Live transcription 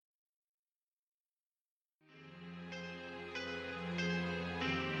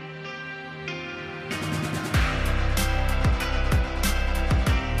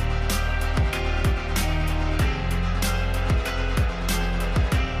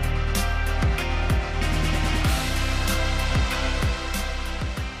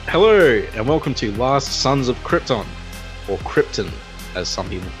Hello, and welcome to Last Sons of Krypton, or Krypton, as some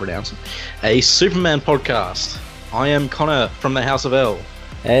people pronounce it, a Superman podcast. I am Connor from the House of L.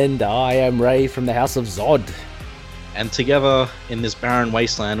 And I am Ray from the House of Zod. And together in this barren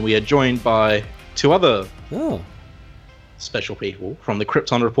wasteland, we are joined by two other special people from the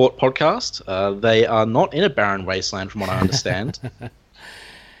Krypton Report podcast. They are not in a barren wasteland, from what I understand.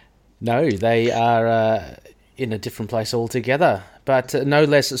 No, they are in a different place altogether, but no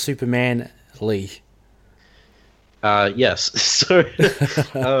less Superman Lee. Yes. So,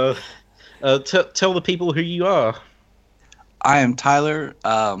 tell the people who you are. I am Tyler.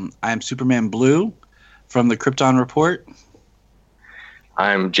 I am Superman Blue from the Krypton Report.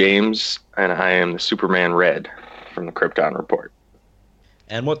 I'm James, and I am the Superman Red from the Krypton Report.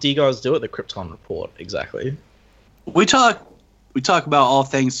 And what do you guys do at the Krypton Report exactly? We talk about all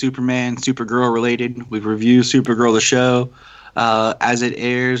things Superman, Supergirl related. We review Supergirl the show as it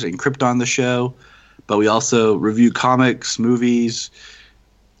airs, and Krypton the show. But we also review comics, movies,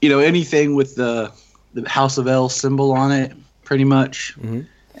 anything with the House of L symbol on it, pretty much. Mm-hmm.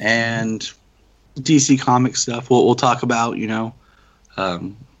 And DC comic stuff we'll talk about,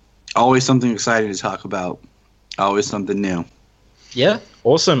 always something exciting to talk about. Always something new. Yeah,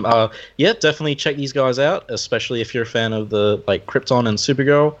 awesome. Definitely check these guys out, especially if you're a fan of the Krypton and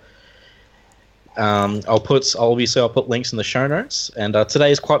Supergirl. I'll put links in the show notes. And today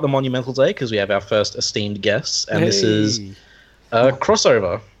is quite the monumental day because we have our first esteemed guests, and This is a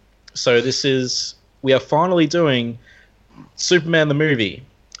crossover. So we are finally doing Superman the movie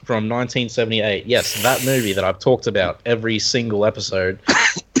from 1978. Yes, that movie that I've talked about every single episode.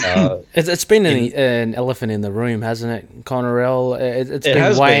 It's been an elephant in the room, hasn't it, Connorell? It's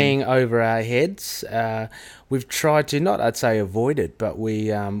been weighing over our heads. We've tried to, not I'd say avoid it, but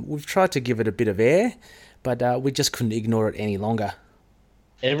we've tried to give it a bit of air, but we just couldn't ignore it any longer.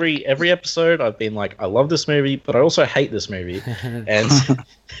 Every episode, I've been like, I love this movie, but I also hate this movie. And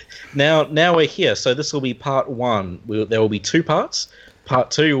now we're here. So this will be part one. There will be two parts.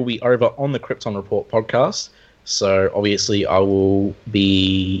 Part two will be over on the Krypton Report podcast. So obviously I will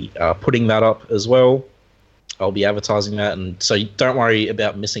be putting that up as well. I'll be advertising that, and so don't worry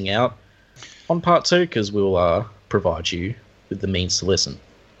about missing out on part two because we'll provide you with the means to listen.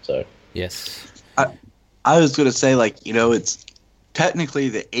 So yes, I was going to say it's technically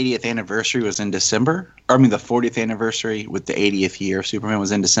the 80th anniversary was in December. Or, the 40th anniversary with the 80th year of Superman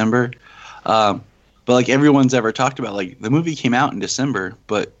was in December. But everyone's ever talked about, the movie came out in December,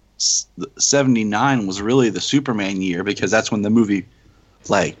 but 79 was really the Superman year because that's when the movie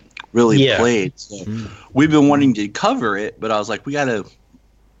really played. So we've been wanting to cover it, but I was like, we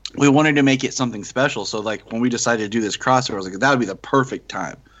wanted to make it something special. So when we decided to do this crossover, I was like, that would be the perfect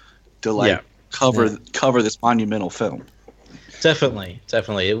time to cover this monumental film. Definitely.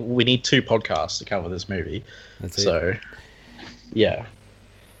 We need two podcasts to cover this movie. That's it. Yeah.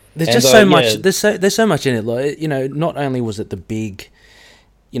 There's just so much. There's so much in it. Not only was it the big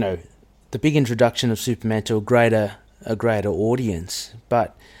introduction of Superman to a greater audience,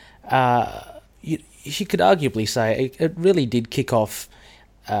 but you could arguably say it really did kick off,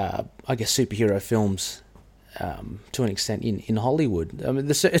 superhero films to an extent in Hollywood.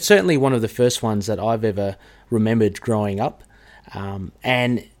 It's certainly one of the first ones that I've ever remembered growing up,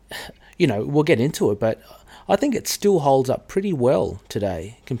 and we'll get into it, but I think it still holds up pretty well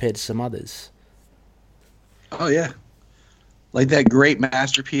today compared to some others. Oh yeah. That great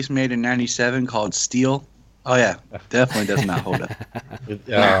masterpiece made in 97 called Steel. Oh, yeah. Definitely does not hold up.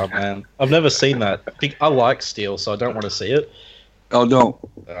 Oh, man. I've never seen that. I like Steel, so I don't want to see it. Oh, don't.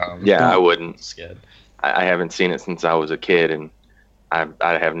 I wouldn't. Scared. I haven't seen it since I was a kid, and I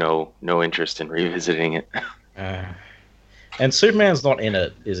have no interest in revisiting it. And Superman's not in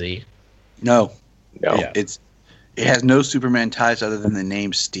it, is he? No. Yeah. It has no Superman ties other than the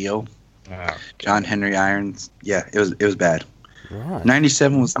name Steel. John Henry Irons. Yeah, it was bad. Right.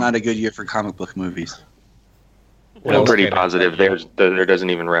 97 was not a good year for comic book movies. I'm pretty positive there doesn't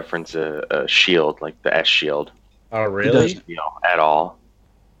even reference a shield, like the S shield. Oh, really? At all.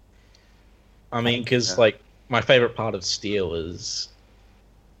 Because my favorite part of Steel is,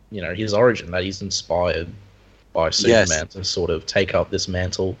 his origin, that he's inspired by Superman to sort of take up this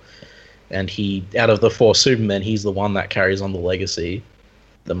mantle. And out of the four Supermen, he's the one that carries on the legacy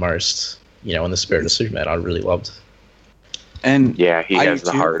the most, in the spirit of Superman. I really loved. And he has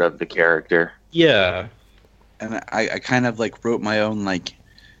the heart of the character. Yeah. And I kind of wrote my own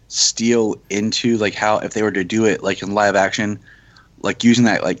Steel into how if they were to do it in live action, using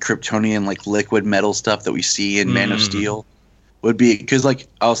that Kryptonian liquid metal stuff that we see in Man of Steel would be, because I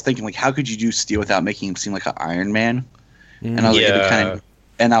was thinking how could you do Steel without making him seem like an Iron Man? And I was like,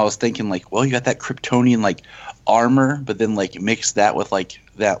 And I was thinking, like, well, you got that Kryptonian, like, armor, but then, like, mix that with, like,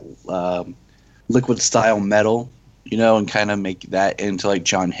 that liquid style metal, you know, and kind of make that into, like,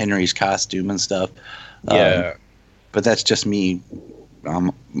 John Henry's costume and stuff. Yeah. But that's just me,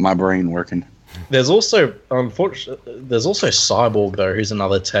 my brain working. There's also, unfortunately, Cyborg, though, who's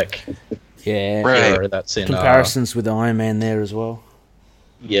another tech Yeah. hero that's in... Comparisons with Iron Man there as well.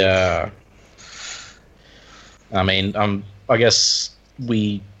 Yeah. I mean, I guess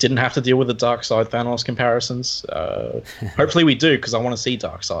we didn't have to deal with the Darkseid Thanos comparisons. Hopefully we do, because I want to see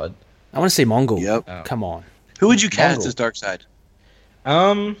Darkseid. I want to see Mongol. Yep. Come on. Who would you cast Mongol. as Darkseid?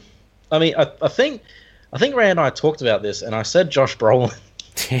 I mean, I think Ray and I talked about this, and I said Josh Brolin.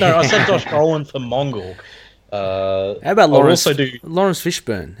 No, I said Josh Brolin for Mongol. How about Lawrence? Also do... Lawrence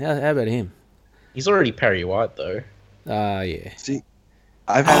Fishburne. How about him? He's already Perry White, though. Yeah. See,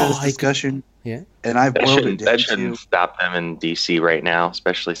 I've had this discussion. Yeah. And I've boiled it down That shouldn't stop them in DC right now,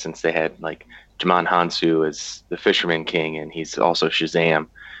 especially since they had like Jamon Hansu as the Fisherman King, and he's also Shazam.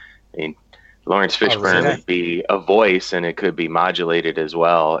 I mean, Lawrence Fishburne would be a voice, and it could be modulated as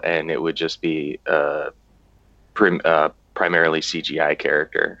well, and it would just be primarily CGI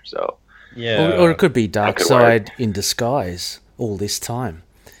character. So Yeah. Or it could be Darkseid in disguise all this time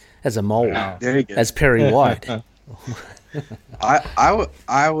as a mole, There you go. as Perry White.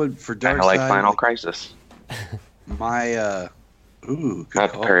 I would for kind Darkseid. of like Final Crisis. My good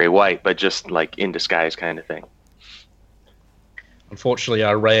Not call. Perry White, but just like in disguise kind of thing. Unfortunately,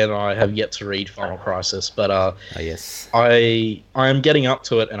 Ray and I have yet to read Final Crisis, but Yes. I am getting up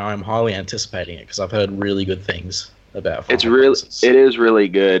to it, and I am highly anticipating it because I've heard really good things about Final It's really, Crisis. it is really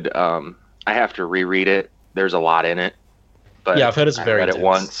good. I have to reread it. There's a lot in it, but Yeah, I've heard it's I very read it dense.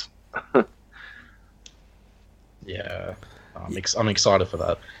 once. Yeah, I'm excited for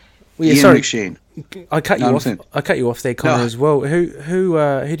that. Well, yeah, Ian sorry, McShane. I cut you No, I'm off. saying- I cut you off there, Connor, No. as well.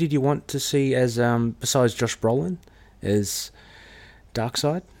 Who did you want to see as besides Josh Brolin as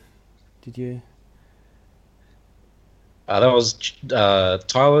Darkseid? Did you? That was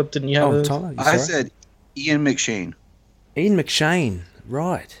Tyler. Didn't you have? Tyler. I said Ian McShane. Ian McShane.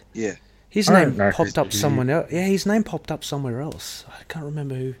 Right. Yeah. His I name don't know if popped it's- up somewhere else. Yeah, his name popped up somewhere else. I can't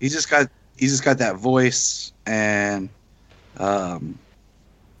remember who. He's just got that voice and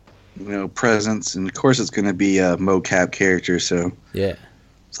presence, and of course it's going to be a mocap character, so Yeah.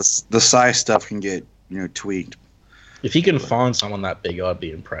 the size stuff can get tweaked. If you can find someone that big, I'd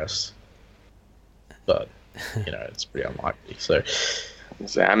be impressed. But it's pretty unlikely. So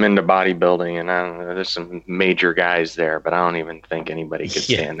So I'm into bodybuilding, and I don't know, there's some major guys there, but I don't even think anybody could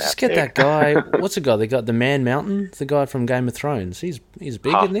Yeah, stand that. Just get big. that guy. What's the guy? They got the Man Mountain. The guy from Game of Thrones. He's big, isn't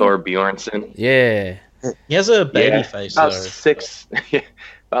he? Hafthor Bjornsson. Yeah. he has a baby Yeah, face, about though.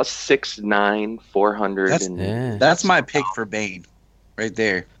 6'9", 400. That's- and Yeah. That's my pick for Bane, right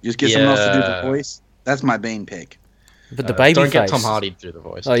there. Just get someone else to do the Yeah. voice. That's my Bane pick. But the baby Don't face. get Tom Hardy to do the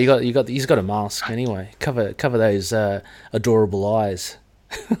voice. Oh, he's got a mask anyway. Cover those adorable eyes.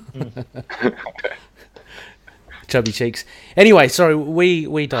 Chubby cheeks. Anyway, sorry,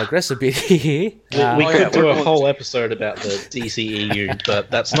 we digress a bit here. We Oh, could yeah, do we're a going whole episode about the DCEU, but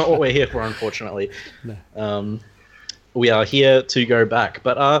that's not what we're here for, unfortunately. We are here to go back.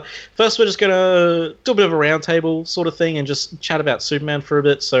 But first, we're just going to do a bit of a roundtable sort of thing and just chat about Superman for a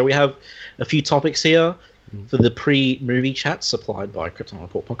bit. So we have a few topics here for the pre-movie chat supplied by Krypton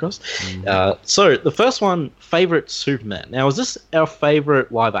Report Podcast. So the first one, favorite Superman. Now, is this our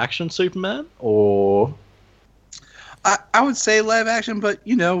favorite live-action Superman, or... I would say live action, but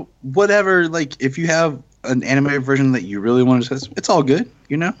whatever. Like if you have an animated version that you really want to, it's all good.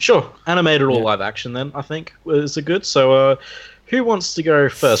 Sure, animated or live action. Then I think is a good. So, who wants to go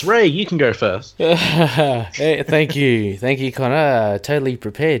first? Ray, you can go first. Hey, thank you, Connor. Totally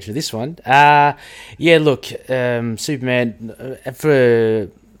prepared for this one. Look, Superman. For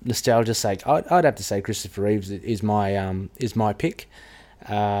nostalgia's sake, I'd have to say Christopher Reeves is my pick.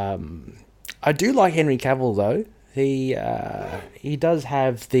 I do like Henry Cavill though. He does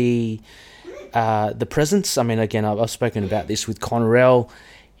have the presence. I mean, again, I've spoken about this with Conrell.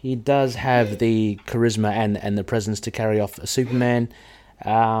 He does have the charisma and the presence to carry off a Superman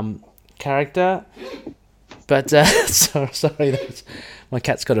character. But sorry, my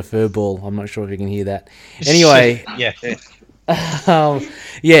cat's got a fur ball. I'm not sure if you can hear that. Anyway,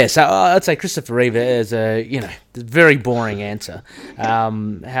 Yeah. so I'd say Christopher Reeve is a very boring answer. How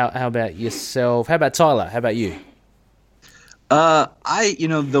about yourself? How about Tyler? How about you?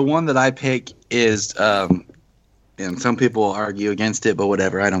 The one that I pick is, and some people argue against it, but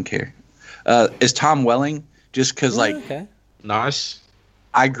whatever, I don't care. Is Tom Welling, just because Okay. Nice.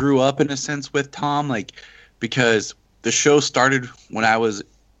 I grew up in a sense with Tom, because the show started when I was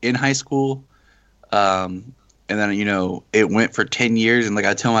in high school, and then it went for 10 years. And like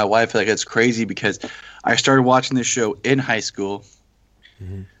I tell my wife, like it's crazy because I started watching this show in high school.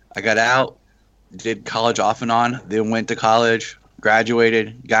 Mm-hmm. I got out, did college off and on, then went to college,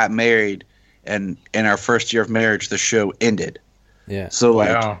 graduated, got married, and in our first year of marriage, the show ended. Yeah. So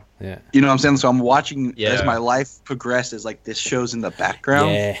like, yeah. You know what I'm saying? So I'm watching as my life progresses, like this show's in the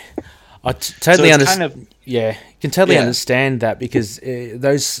background. Yeah. I totally understand. You can totally understand that because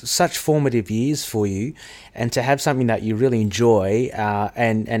those such formative years for you, and to have something that you really enjoy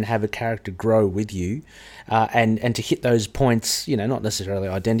and have a character grow with you, and to hit those points, not necessarily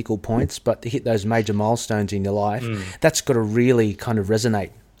identical points, but to hit those major milestones in your life, that's got to really kind of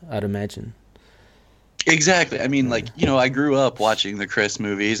resonate, I'd imagine. Exactly. I mean, like, I grew up watching the Chris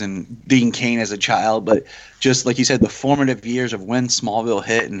movies and Dean Cain as a child, but just like you said, the formative years of when Smallville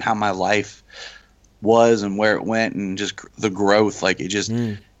hit and how my life was and where it went and just the growth, like it just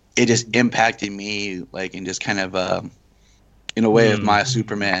impacted me, like, and just kind of in a way of my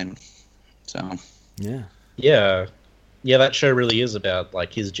Superman. So yeah, that show really is about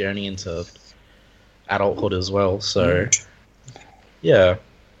like his journey into adulthood as well. So yeah,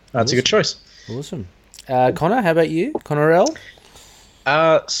 that's a good choice. Awesome. Connor, how about you? Connor L?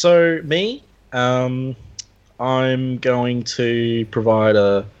 So me, I'm going to provide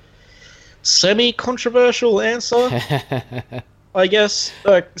a semi-controversial answer, I guess.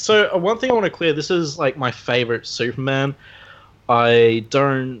 So one thing I want to clear, this is like my favorite Superman.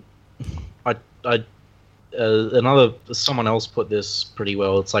 Someone else put this pretty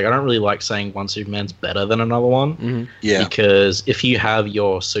well. It's like I don't really like saying one Superman's better than another one. Mm-hmm. Yeah. Because if you have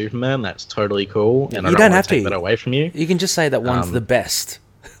your Superman, that's totally cool, and I don't want to take that away from you. You can just say that one's the best.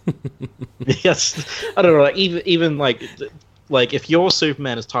 Yes, I don't know. Like even like if your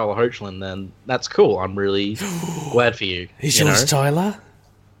Superman is Tyler Hoechlin, then that's cool. I'm really glad for you. Is yours Tyler?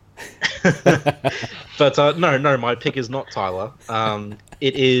 But no, my pick is not Tyler.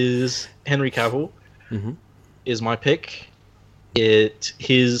 It is Henry Cavill. Mm-hmm. Is my pick.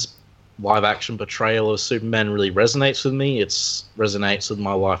 His live action portrayal of Superman really resonates with me. It resonates with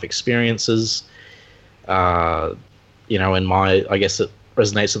my life experiences. I guess it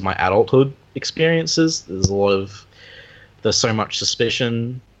resonates with my adulthood experiences. There's so much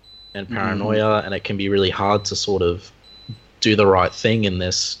suspicion and paranoia, and it can be really hard to sort of do the right thing in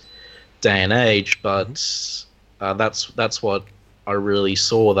this day and age. But that's what I really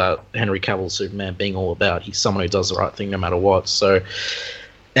saw that Henry Cavill's Superman being all about. He's someone who does the right thing no matter what. So,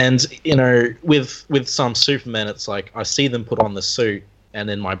 and with some Supermen, it's like I see them put on the suit,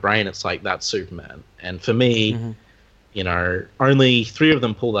 and in my brain, it's like that's Superman. And for me, only 3 of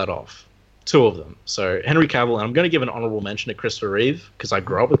them pull that off. 2 of them. So Henry Cavill, and I'm going to give an honorable mention to Christopher Reeve because I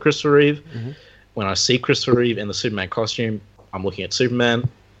grew up with Christopher Reeve. Mm-hmm. When I see Christopher Reeve in the Superman costume, I'm looking at Superman.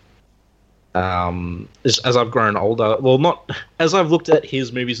 As I've grown older, not as I've looked at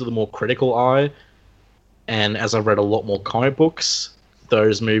his movies with a more critical eye, and as I've read a lot more comic books,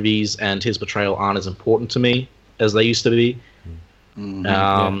 those movies and his portrayal aren't as important to me as they used to be.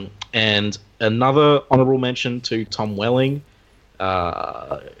 Mm-hmm. And another honorable mention to Tom Welling,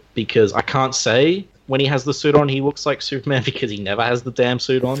 because I can't say when he has the suit on he looks like Superman because he never has the damn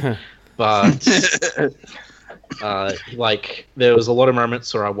suit on, but like there was a lot of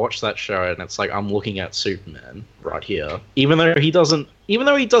moments where I watched that show and it's like I'm looking at Superman right here, even though he doesn't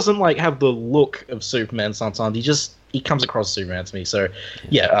like have the look of Superman. Sometimes he comes across as Superman to me. So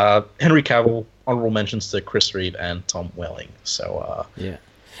Henry Cavill, honorable mentions to Chris Reeve and Tom Welling. So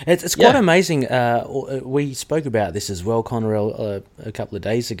it's quite amazing. We spoke about this as well, Connor, a couple of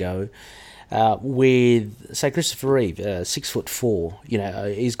days ago. With say Christopher Reeve,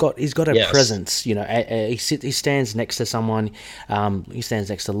 6'4", he's got a presence. He stands next to someone. He stands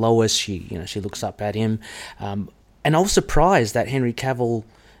next to Lois. She looks up at him. And I was surprised that Henry Cavill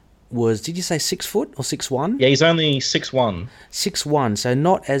was. Did you say 6 foot or 6'1"? Yeah, he's only 6'1". 6'1", so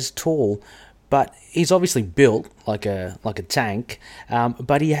not as tall. But he's obviously built like a tank.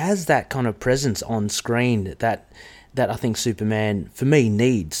 But he has that kind of presence on screen that I think Superman, for me,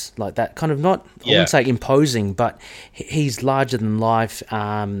 needs. Like that kind of I wouldn't say imposing, but he's larger than life,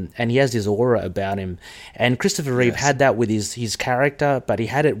 and he has this aura about him. And Christopher Reeve had that with his character, but he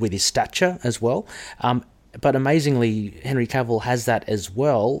had it with his stature as well. But amazingly, Henry Cavill has that as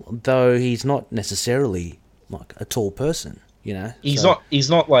well, though he's not necessarily like a tall person. He's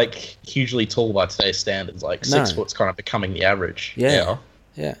not like hugely tall by today's standards. Like 6 foot's kind of becoming the average. Yeah.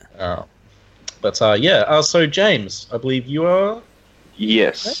 But so James, I believe you are.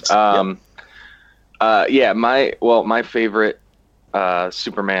 Yes. My favorite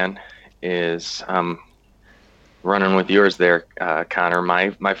Superman is running with yours there, Connor.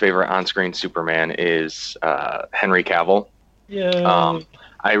 My favorite on-screen Superman is Henry Cavill. Yeah.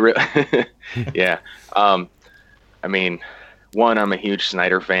 Yeah. I mean, one, I'm a huge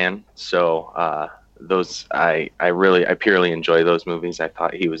Snyder fan, so I purely enjoy those movies. I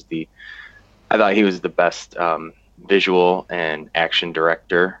thought he was the best visual and action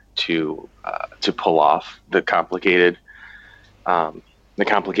director to pull off the complicated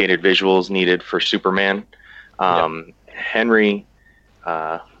visuals needed for Superman. Henry,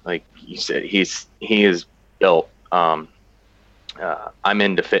 like you said, he is built. I'm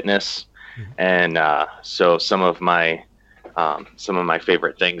into fitness, and so some of my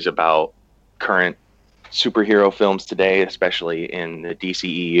favorite things about current superhero films today, especially in the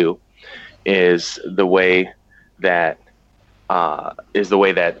DCEU, is the way that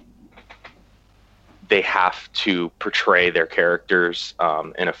they have to portray their characters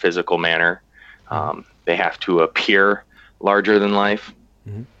in a physical manner. They have to appear larger than life.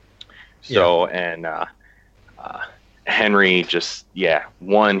 Mm-hmm. So, and Henry just,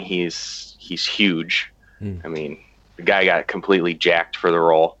 one, he's huge. I mean, the guy got completely jacked for the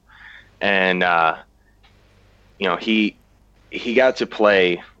role, and he got to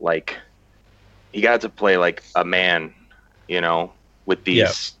play like a man, with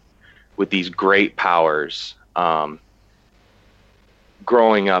these great powers.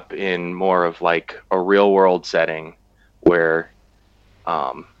 Growing up in more of like a real world setting where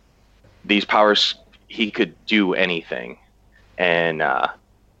these powers, he could do anything, and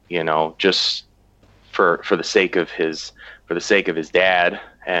just for the sake of his dad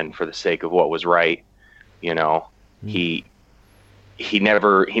and for the sake of what was right, he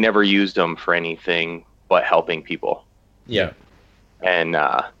never used them for anything but helping people. Yeah. And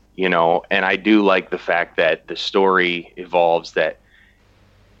and I do like the fact that the story evolves, that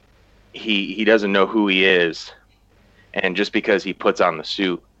he doesn't know who he is, and just because he puts on the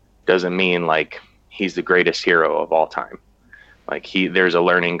suit doesn't mean like he's the greatest hero of all time. Like there's a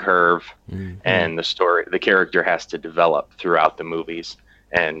learning curve, and the character has to develop throughout the movies.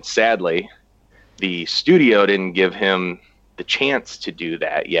 And sadly, the studio didn't give him the chance to do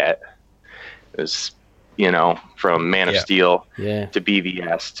that yet. It was, from Man of Steel to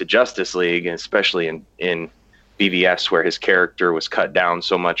BVS to Justice League, and especially in BVS, where his character was cut down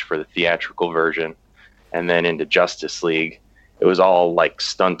so much for the theatrical version, and then into Justice League, it was all like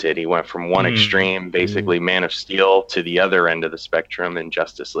stunted. He went from one extreme, basically Man of Steel, to the other end of the spectrum in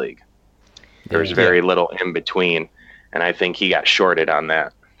Justice League. There's very little in between, and I think he got shorted on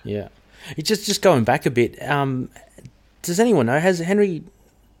that. Yeah. It's just going back a bit. Does anyone know,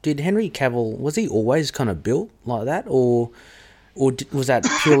 did Henry Cavill, was he always kind of built like that, or was that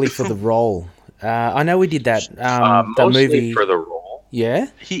purely for the role? I know we did that the mostly movie for the role. Yeah,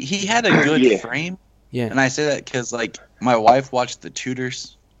 he had a good frame. Yeah, and I say that because like my wife watched The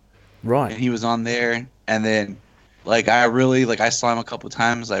Tudors, right? And he was on there, and then like I saw him a couple of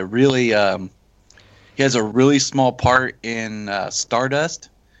times. He has a really small part in Stardust,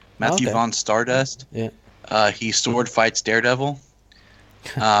 Matthew Vaughn Stardust. Yeah, he sword fights Daredevil.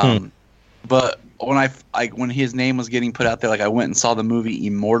 But when his name was getting put out there, like I went and saw the movie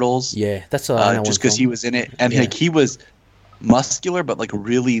Immortals. Yeah, that's just because he was in it, and like he was muscular but like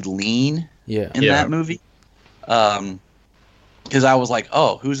really lean. In that movie. Because I was like,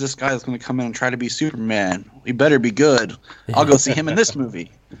 oh, who's this guy that's going to come in and try to be Superman? He better be good. I'll go see him in this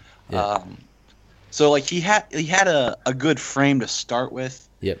movie. So like he had a good frame to start with.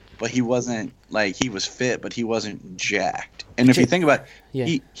 Yep. But he wasn't like, he was fit, but he wasn't jacked. And if you think about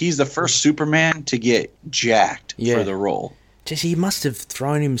it, he's the first Superman to get jacked for the role. Jesse, he must have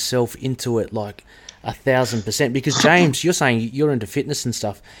thrown himself into it like 1,000%. Because James, you're saying you're into fitness and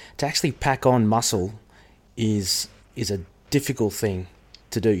stuff. To actually pack on muscle is a difficult thing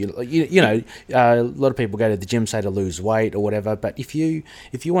to do. A lot of people go to the gym, say to lose weight or whatever. But if you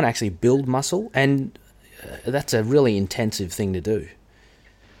want to actually build muscle, and that's a really intensive thing to do.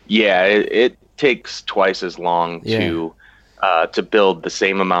 Yeah, it takes twice as long to build the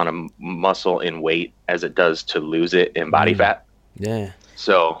same amount of muscle in weight as it does to lose it in body fat. Yeah.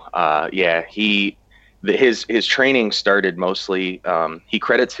 So his training started mostly. He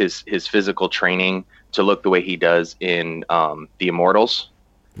credits his physical training to look the way he does in the Immortals,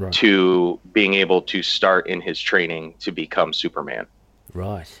 to being able to start in his training to become Superman.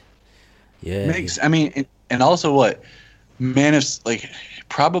 Right. Yeah. I mean, and also what Man of like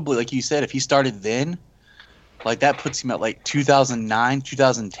probably like you said, if he started then, like that puts him at like 2009,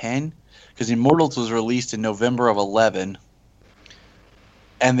 2010, because Immortals was released in November of 2011,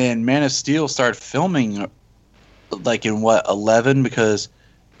 and then Man of Steel started filming like in 2011, because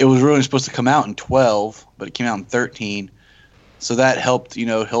it was really supposed to come out in 12, but it came out in 13. So that helped,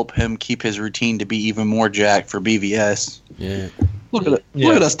 help him keep his routine to be even more jacked for BVS. Yeah. Look at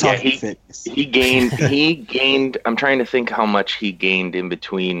us talking fitness. He gained. I'm trying to think how much he gained in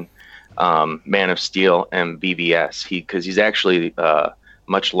between Man of Steel and BVS. Because he's actually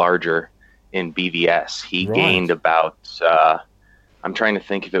much larger in BVS. He gained about. I'm trying to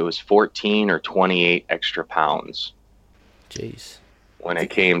think if it was 14 or 28 extra pounds. Jeez. When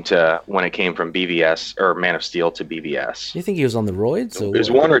it came from BVS or Man of Steel to BVS. Do you think he was on the roids? It was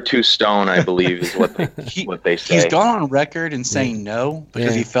 1 or 2 stone, I believe, is what they say. He's gone on record in saying no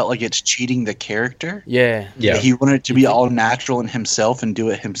because he felt like it's cheating the character. Yeah. He wanted it to be all natural in himself and do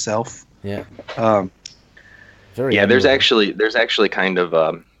it himself. Yeah. There's actually kind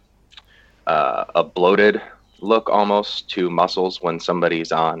of a bloated look almost to muscles when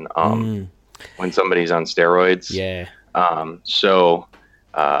somebody's on steroids. Yeah.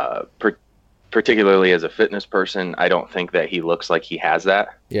 Particularly as a fitness person, I don't think that he looks like he has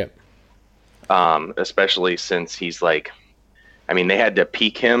that. Yep. Especially since he's they had to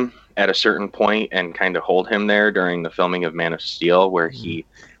peak him at a certain point and kind of hold him there during the filming of Man of Steel, where he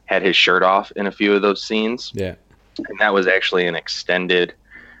had his shirt off in a few of those scenes. Yeah. And that was actually an extended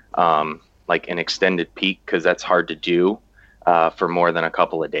peak, because that's hard to do for more than a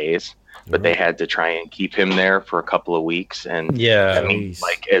couple of days. But they had to try and keep him there for a couple of weeks, and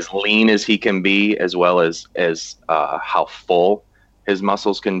as lean as he can be, as well as how full his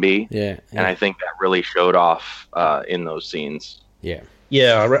muscles can be. Yeah. And I think that really showed off in those scenes. Yeah.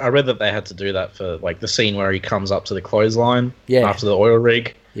 Yeah, I read that they had to do that for the scene where he comes up to the clothesline after the oil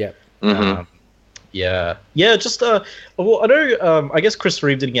rig. Yeah. Mm-hmm. Yeah. Just well, I know. I guess Chris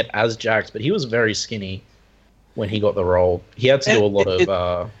Reeve didn't get as jacked, but he was very skinny when he got the role. He had to do a lot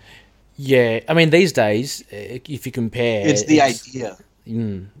of. Yeah, I mean these days, if you compare, it's the idea.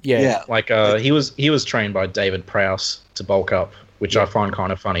 He was trained by David Prowse to bulk up, which I find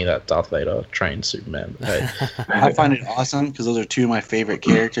kind of funny that Darth Vader trained Superman. But, hey. I find it awesome because those are two of my favorite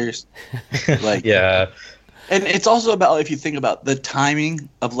characters. Yeah. And it's also about, if you think about the timing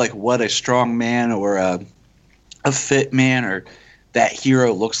of what a strong man or a fit man or that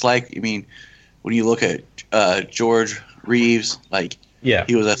hero looks like. I mean, when you look at George Reeves,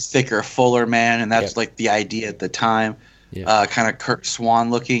 he was a thicker, fuller man, and that's the idea at the time. Yeah. Kind of Kurt Swan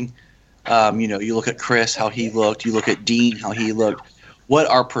looking. You look at Chris, how he looked. You look at Dean, how he looked. What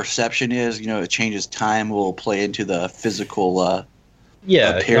our perception is, it changes. Time will play into the physical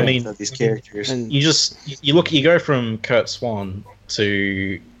appearance of these characters. And you go from Kurt Swan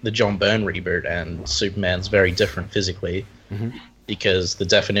to the John Byrne reboot, and Superman's very different physically because the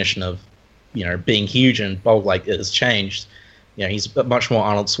definition of being huge and bold has changed. He's much more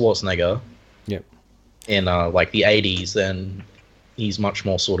Arnold Schwarzenegger. Yep. In the 80s, then he's much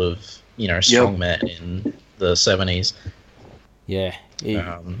more sort of strong man in the 70s. Yeah.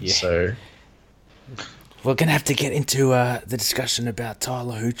 So we're gonna have to get into the discussion about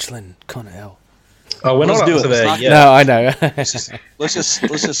Tyler Hoechlin, Connor L. Oh, we're not up to there yet. No, I know. let's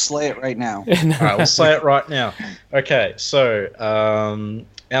just slay it right now. All right, we'll slay it right now. Okay, so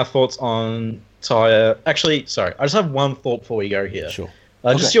our thoughts on Tyler. Actually, sorry, I just have one thought before we go here. Sure.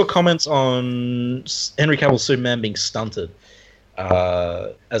 Just your comments on Henry Cavill's Superman being stunted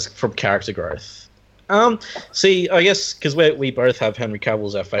as from character growth. See, I guess because we both have Henry Cavill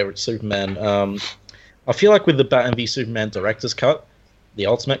as our favorite Superman. I feel like with the Batman v Superman director's cut, the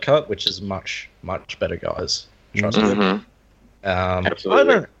ultimate cut, which is much, much better, guys. Trust me.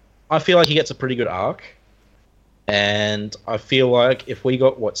 Absolutely. I feel like he gets a pretty good arc. And I feel like if we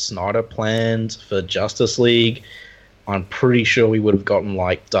got what Snyder planned for Justice League, I'm pretty sure we would have gotten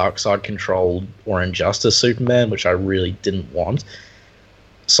Darkseid controlled or Injustice Superman, which I really didn't want.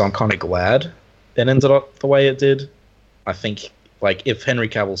 So I'm kind of glad it ended up the way it did. I think if Henry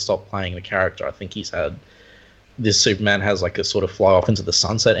Cavill stopped playing the character, I think this Superman has a sort of fly off into the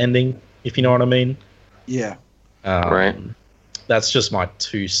sunset ending, if you know what I mean. Yeah. Right. That's just my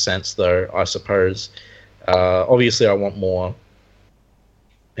 2 cents, though, I suppose. Obviously, I want more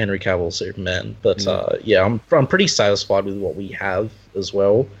Henry Cavill Superman, but I'm pretty satisfied with what we have as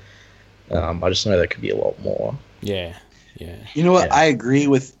well. I just know there could be a lot more. Yeah. You know what? Yeah.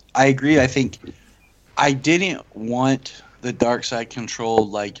 I agree. I think I didn't want the Darkseid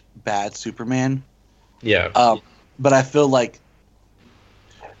controlled bad Superman. Yeah. But I feel like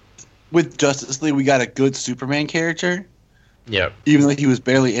with Justice League, we got a good Superman character. Yeah. Even though he was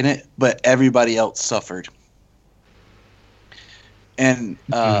barely in it, but everybody else suffered. And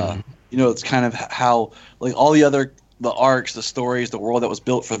it's kind of how all the arcs, the stories, the world that was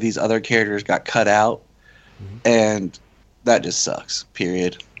built for these other characters got cut out, and that just sucks.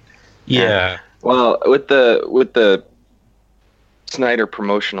 Period. Yeah. Well, with the Snyder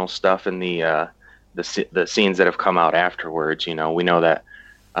promotional stuff and the scenes that have come out afterwards, we know that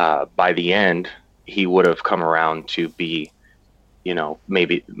by the end he would have come around to be,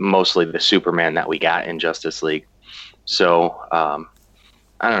 maybe mostly the Superman that we got in Justice League. So I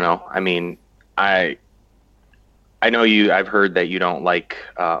don't know. I mean, I know I've heard that you don't like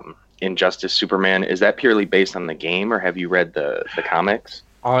Injustice Superman. Is that purely based on the game, or have you read the comics?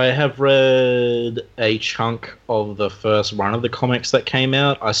 I have read a chunk of the first run of the comics that came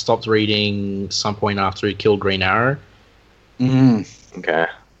out. I stopped reading some point after he killed Green Arrow. Okay.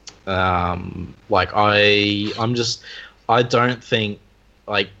 I don't think,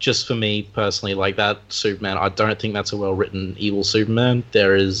 just for me personally, that Superman, I don't think that's a well-written evil Superman.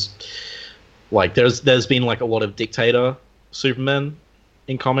 There's been a lot of dictator Superman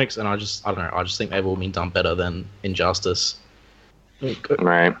in comics, and I don't know, I just think they've all been done better than Injustice.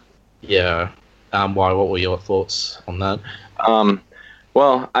 Right. Yeah. Why? What were your thoughts on that?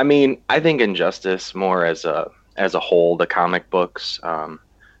 Well, I mean, I think Injustice more as a whole, the comic books,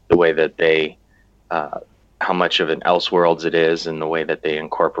 the way that they, how much of an Elseworlds it is, and the way that they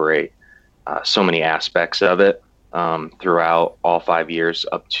incorporate so many aspects of it throughout all 5 years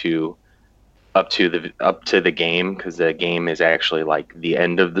up to the game, because the game is actually the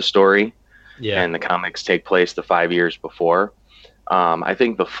end of the story. Yeah. And the comics take place the 5 years before. I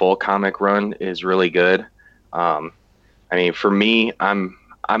think the full comic run is really good. I mean, for me, I'm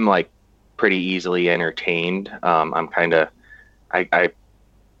pretty easily entertained. I'm kind of, I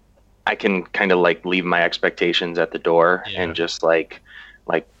can kind of leave my expectations at the door and just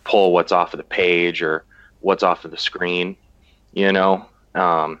pull what's off of the page or what's off of the screen,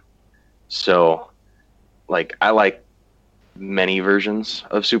 So I like many versions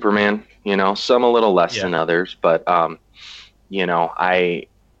of Superman, some a little less than others, but I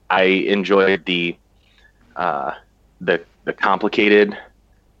enjoyed the complicated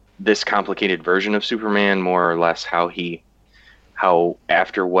version of Superman, more or less how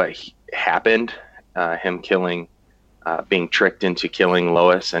after what happened, him killing, being tricked into killing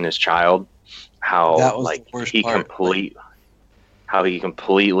Lois and his child, how he completely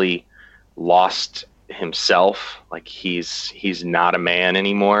lost himself. He's not a man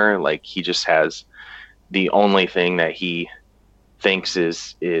anymore. He just has the only thing that he thinks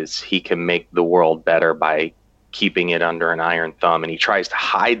is he can make the world better by keeping it under an iron thumb, and he tries to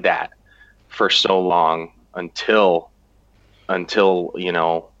hide that for so long until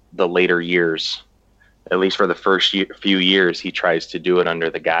the later years. At least for the first few years, he tries to do it under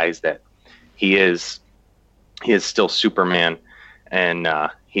the guise that he is still Superman, and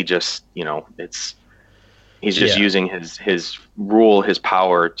he just he's just using his rule, his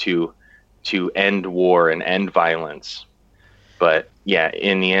power to end war and end violence. But yeah,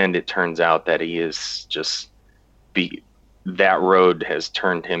 in the end, it turns out that he is that road has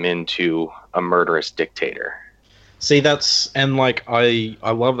turned him into a murderous dictator. See,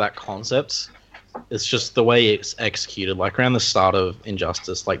 I love that concept. It's just the way it's executed. Around the start of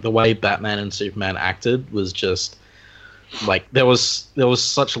Injustice, the way Batman and Superman acted was just there was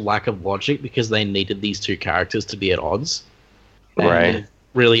such lack of logic because they needed these two characters to be at odds. And right. It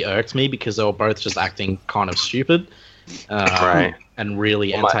really irked me because they were both just acting kind of stupid. Right. And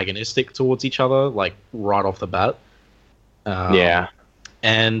really antagonistic towards each other, right off the bat. Yeah.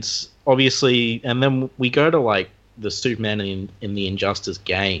 And obviously, and then we go to the Superman in the Injustice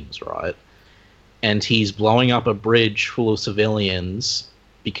games, right? And he's blowing up a bridge full of civilians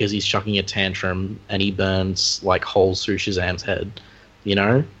because he's chucking a tantrum, and he burns holes through Shazam's head.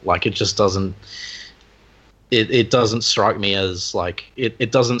 It just doesn't. It doesn't strike me as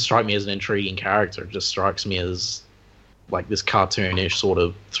it doesn't strike me as an intriguing character. It just strikes me as this cartoonish sort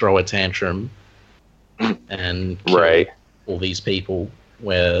of throw a tantrum and kill all these people.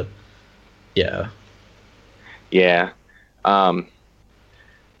 Where, yeah.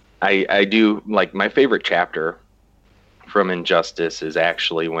 I do my favorite chapter from Injustice is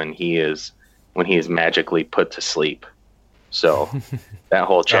actually when he is magically put to sleep. So that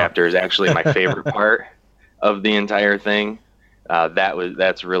whole chapter is actually my favorite part of the entire thing.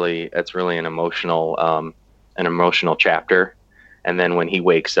 That's really an emotional chapter. And then when he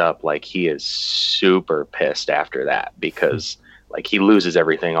wakes up, he is super pissed after that because he loses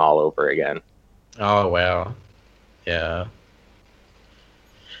everything all over again. Oh wow. Yeah.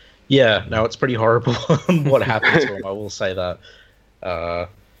 Yeah, no, it's pretty horrible what happened to him, I will say that.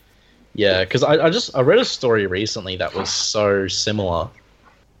 Yeah, because I read a story recently that was so similar.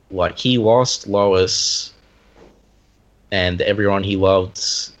 He lost Lois and everyone he loved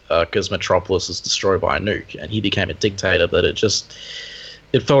because Metropolis was destroyed by a nuke, and he became a dictator, but it just...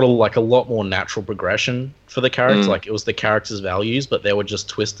 it felt like a lot more natural progression for the character. Like it was the character's values, but they were just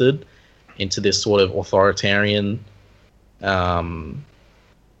twisted into this sort of authoritarian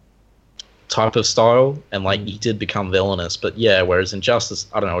type of style, and like he did become villainous. But yeah, whereas in Justice,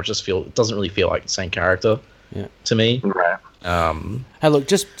 I don't know, it doesn't really feel like the same character to me. Right. Hey, look,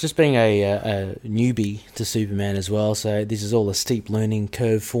 just being a newbie to Superman as well, so this is all a steep learning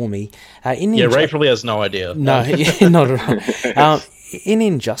curve for me. Ray probably has no idea. No, not at all. In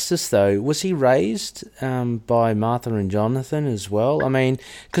Injustice, though, was he raised by Martha and Jonathan as well? I mean,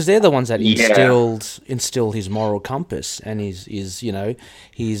 because they're the ones that instilled his moral compass and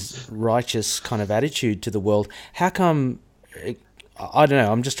his righteous kind of attitude to the world. How come? I don't know.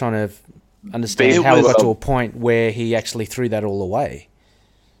 I'm just trying to understand how it got to a point where he actually threw that all away.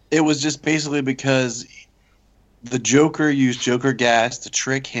 It was just basically because the Joker used Joker gas to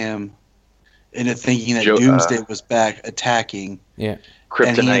trick him into thinking that Doomsday was back attacking. Yeah.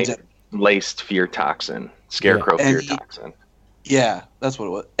 Kryptonite-laced fear toxin. Scarecrow fear toxin. Yeah, that's what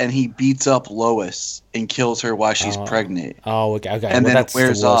it was. And he beats up Lois and kills her while she's pregnant. Oh, okay. And then it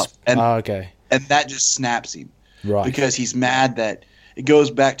wears off. And, okay. And that just snaps him. Right. Because he's mad that... It goes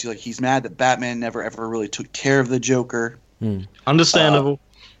back to, like, he's mad that Batman never ever really took care of the Joker. Understandable.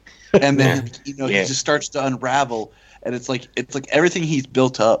 And then, he just starts to unravel. And it's like everything he's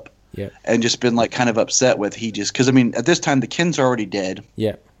built up. Yeah. And just been like kind of upset with because I mean at this time the Kents are already dead.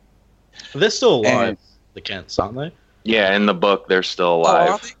 Yeah. They're still alive, the Kents, aren't they? Yeah, in the book they're still alive.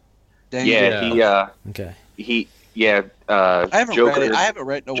 Oh, are they? I haven't read it. I haven't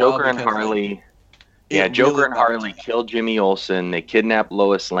read it in a while. Joker and Harley. Yeah, Joker and Harley killed Jimmy Olsen. They kidnapped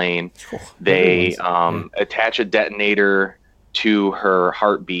Lois Lane. They attach a detonator to her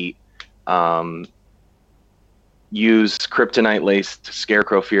heartbeat. Use kryptonite-laced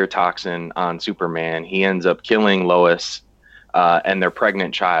Scarecrow fear toxin on Superman. He ends up killing Lois and their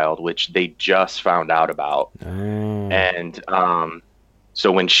pregnant child, which they just found out about. And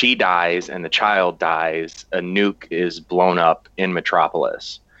so when she dies and the child dies, a nuke is blown up in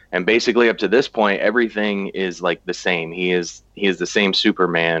Metropolis. And basically up to this point, everything is like the same. He is the same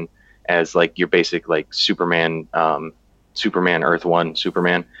Superman as like your basic like Superman Earth 1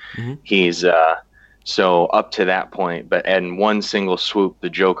 Superman. He's so up to that point, but in one single swoop, the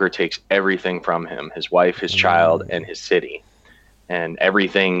Joker takes everything from him: his wife, his child, and his city, and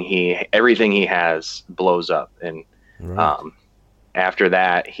everything he has blows up. And after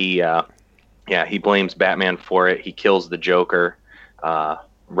that, he blames Batman for it. He kills the Joker,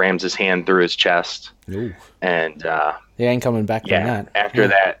 rams his hand through his chest, and he ain't coming back from that. After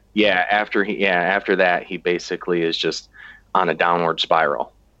that, he basically is just on a downward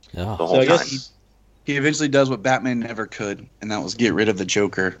spiral the whole time. He eventually does what Batman never could, and that was get rid of the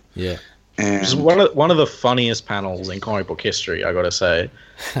Joker. Yeah. And just one of the funniest panels in comic book history, I gotta say,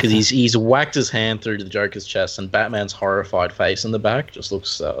 because he's whacked his hand through the Joker's chest, and Batman's horrified face in the back just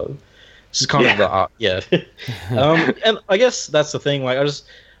looks. This is kind of the art, and I guess that's the thing. Like, I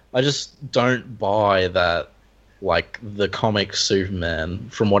just don't buy that. Like the comic Superman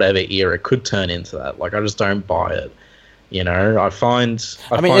from whatever era could turn into that. Like, I just don't buy it. I find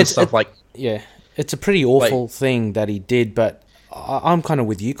stuff like it's a pretty awful thing that he did, but I'm kind of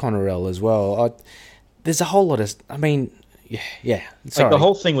with you, Connorell, as well. There's a whole lot of... I mean, yeah. Sorry. Like, the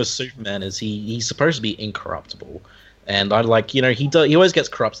whole thing with Superman is he's supposed to be incorruptible. And I like, he always gets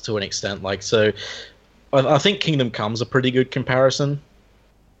corrupted to an extent. Like, so I think Kingdom Come's a pretty good comparison,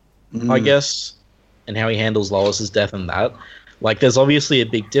 I guess, and how he handles Lois's death and that. Like, there's obviously a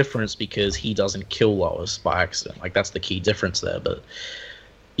big difference because he doesn't kill Lois by accident. Like, that's the key difference there. But...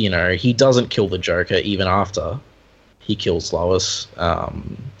 he doesn't kill the Joker even after he kills Lois. I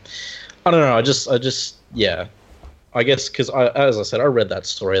don't know. I just, I guess because as I said, I read that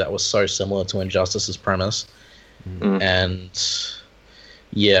story that was so similar to Injustice's premise, and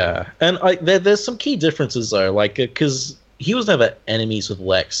there's some key differences though, like because he was never enemies with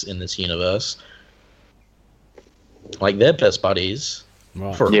Lex in this universe. Like, they're best buddies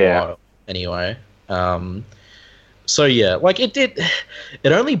for a while anyway. So yeah, like it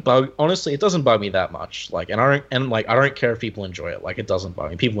doesn't bug me that much. Like, I don't care if people enjoy it. Like, it doesn't bug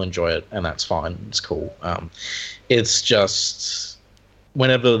me. People enjoy it, and that's fine. It's cool. It's just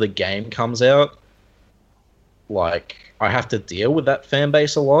whenever the game comes out, like, I have to deal with that fan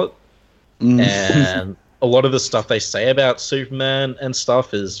base a lot, and a lot of the stuff they say about Superman and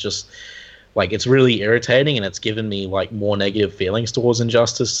stuff is just like, it's really irritating, and it's given me like more negative feelings towards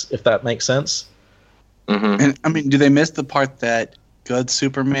Injustice, if that makes sense. And I mean, do they miss the part that good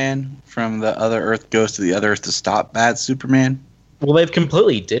Superman from the other Earth goes to the other Earth to stop bad Superman? Well, they've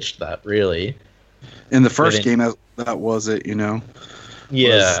completely ditched that, really. In the first game, that was it,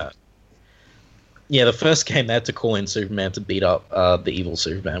 Yeah. Yeah, the first game they had to call in Superman to beat up the evil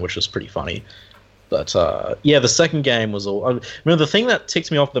Superman, which was pretty funny. But yeah, the second game was all. I mean, the thing that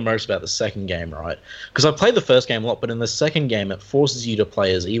ticks me off the most about the second game, right? Because I played the first game a lot, but in the second game, it forces you to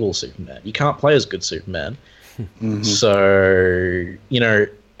play as evil Superman. You can't play as good Superman. Mm-hmm. So, you know,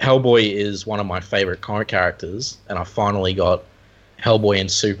 Hellboy is one of my favorite comic characters, and I finally got Hellboy and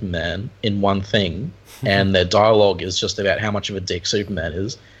Superman in one thing, and their dialogue is just about how much of a dick Superman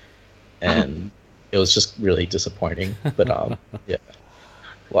is, and it was just really disappointing. But yeah.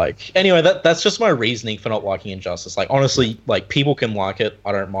 Like, anyway, that's just my reasoning for not liking Injustice. Like, honestly, like, people can like it.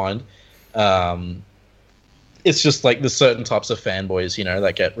 I don't mind. It's just, like, there's certain types of fanboys, you know,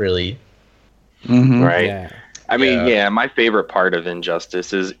 that get really... Mm-hmm. Right. Yeah. I mean, yeah, my favorite part of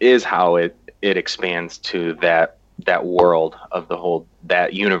Injustice is how it expands to that world of the whole,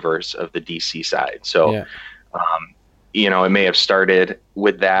 that universe of the DC side. So, you know, it may have started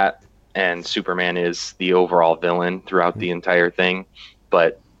with that, and Superman is the overall villain throughout the entire thing.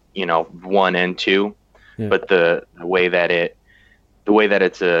 But, you know, 1 and 2, but the way that it's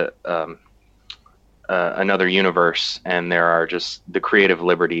another universe, and there are just the creative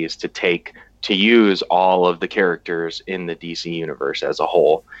liberties to use all of the characters in the DC universe as a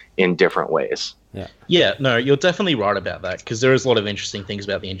whole in different ways. Yeah, no, you're definitely right about that, because there is a lot of interesting things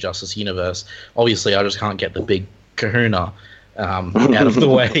about the Injustice universe. Obviously, I just can't get the big kahuna out of the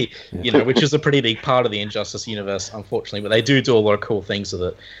way, you know, which is a pretty big part of the Injustice universe, unfortunately. But they do a lot of cool things with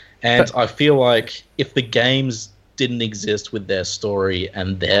it. And I feel like if the games didn't exist with their story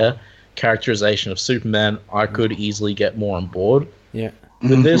and their characterization of Superman, I could easily get more on board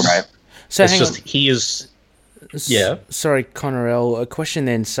with this. Right. So it's just, he is... Yeah. Sorry, Connor L. A question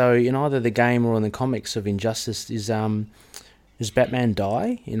then. So in either the game or in the comics of Injustice, does Batman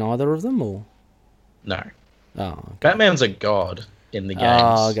die in either of them, or? No. Oh, okay. Batman's a god in the games.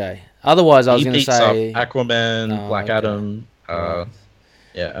 Oh, okay. Otherwise, I was going to say... He beats up Aquaman, Black Adam,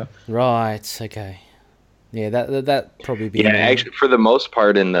 yeah. Right, okay. Yeah, that probably be... Yeah, actually, for the most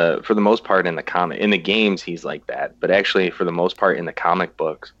part in the comic, in the games, he's like that. But actually, for the most part in the comic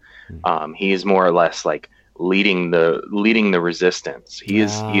books, he's more or less like leading the resistance. He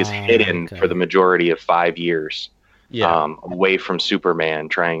is hidden for the majority of 5 years, away from Superman,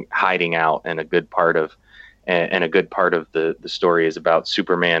 hiding out. And a good part of the story is about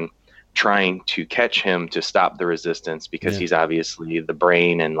Superman trying to catch him to stop the resistance, because he's obviously the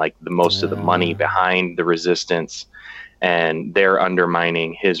brain and like the most of the money behind the resistance, and they're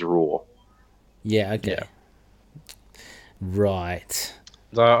undermining his rule. Yeah. Okay. Yeah. Right.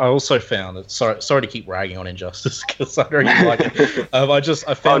 I also found that. Sorry to keep ragging on Injustice, because I don't even like it.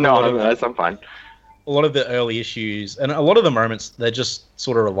 I found I'm fine. A lot of the early issues and a lot of the moments, they just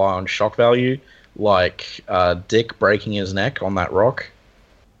sort of rely on shock value, like Dick breaking his neck on that rock.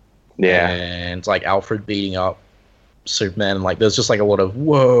 Yeah, and like Alfred beating up Superman, and like there's just like a lot of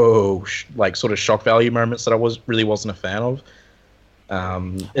whoa, like sort of shock value moments that I wasn't a fan of.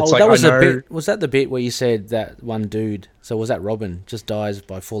 It's like, was that the bit where you said that one dude? So was that Robin just dies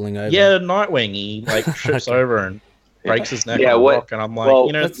by falling over? Yeah, Nightwing. He like trips over and breaks his neck on a rock, and I'm like,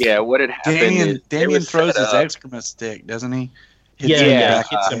 what had happened? Damian throws his excrement stick, doesn't he? He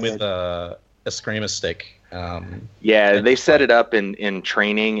hits him with a screamer stick. They set it up in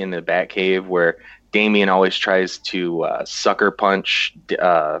training in the Batcave, where Damian always tries to sucker punch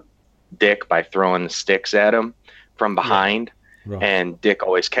Dick by throwing the sticks at him from behind, and Dick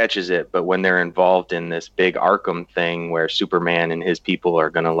always catches it. But when they're involved in this big Arkham thing, where Superman and his people are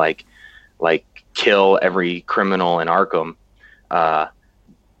gonna like kill every criminal in Arkham,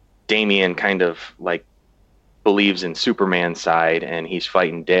 Damian kind of like believes in Superman's side, and he's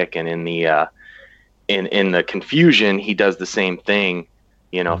fighting Dick, and in the confusion, he does the same thing,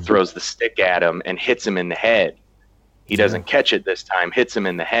 throws the stick at him and hits him in the head. He doesn't catch it this time, hits him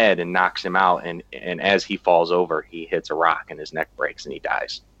in the head and knocks him out. And as he falls over, he hits a rock and his neck breaks and he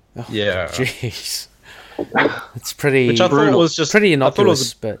dies. Oh, yeah. Jeez. It's pretty... Which I thought was just... Pretty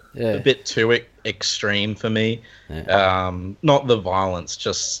innocuous, but a bit too extreme for me. Yeah. Not the violence,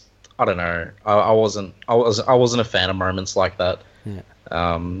 just... I don't know. I wasn't a fan of moments like that. Yeah.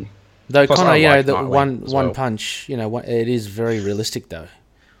 Though Connor, the one well. punch, it is very realistic though.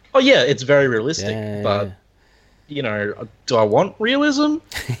 Oh yeah, it's very realistic, but do I want realism?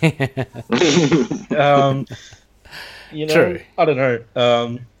 True. I don't know.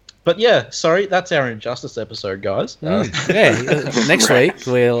 But yeah, sorry, that's our Injustice episode, guys. Next week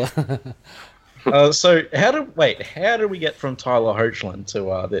we'll. So how do we get from Tyler Hoechlin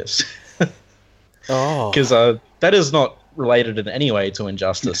to this? Because that is not related in any way to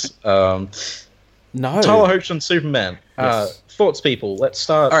Injustice. No. Tyler Hoechlin Superman. thoughts, people. Let's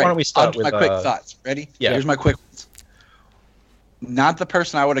start. All right, Why don't we start with my quick thoughts? Ready? Yeah. Here's my quick ones. Not the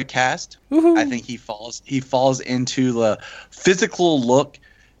person I would have cast. Woohoo. I think he falls into the physical look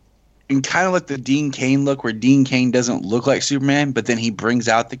and kind of like the Dean Cain look, where Dean Cain doesn't look like Superman, but then he brings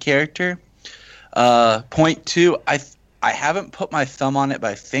out the character. Point two, I haven't put my thumb on it, but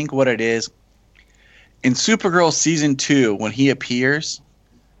I think what it is, in Supergirl season 2, when he appears,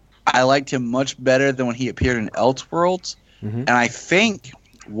 I liked him much better than when he appeared in Elseworlds. Mm-hmm. And I think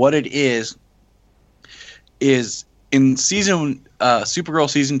what it is in Supergirl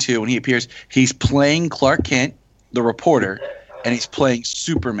season 2, when he appears, he's playing Clark Kent, the reporter, and he's playing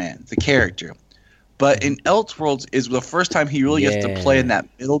Superman, the character. But in Elseworlds is the first time he really gets to play in that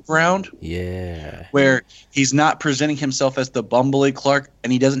middle ground. Yeah. Where he's not presenting himself as the bumbly Clark,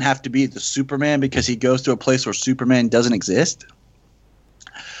 and he doesn't have to be the Superman because he goes to a place where Superman doesn't exist.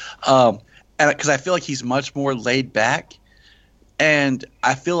 And because I feel like he's much more laid back, and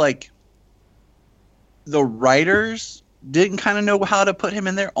I feel like the writers didn't kind of know how to put him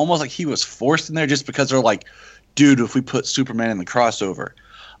in there, almost like he was forced in there just because they're like, dude, if we put Superman in the crossover.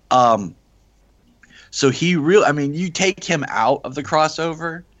 So you take him out of the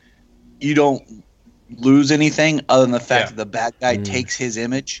crossover, you don't lose anything other than the fact that the bad guy takes his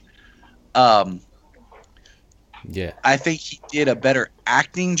image. I think he did a better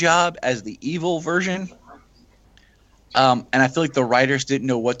acting job as the evil version. And I feel like the writers didn't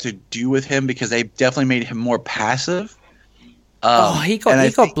know what to do with him because they definitely made him more passive. He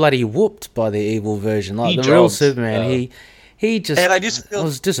got bloody whooped by the evil version, like the real Superman. He just, and I just feel it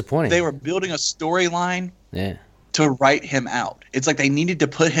was disappointing. They were building a storyline Yeah. to write him out. It's like they needed to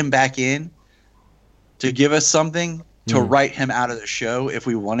put him back in to give us something to write him out of the show if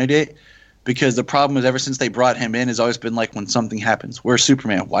we wanted it. Because the problem is, ever since they brought him in, has always been like, when something happens, where's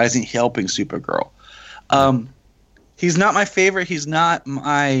Superman? Why isn't he helping Supergirl? He's not my favorite. He's not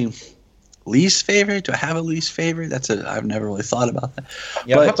my least favorite. Do I have a least favorite? I've never really thought about that.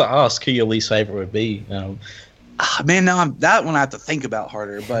 Yeah, I'd have to ask who your least favorite would be. Man, now that one I have to think about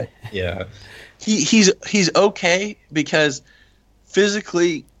harder. But yeah, he's okay because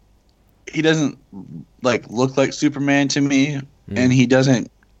physically he doesn't look like Superman to me, and he doesn't.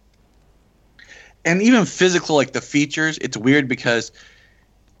 And even physical, like the features, it's weird because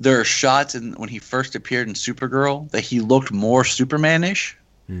there are shots when he first appeared in Supergirl that he looked more Superman-ish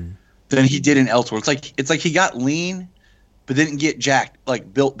than he did in Elseworlds. It's like he got lean, but didn't get jacked,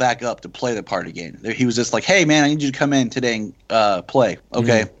 built back up to play the part again. He was just like, hey, man, I need you to come in today and play.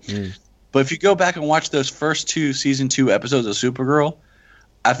 Okay. But if you go back and watch those first 2 season 2 episodes of Supergirl,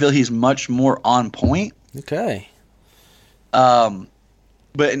 I feel he's much more on point. Okay.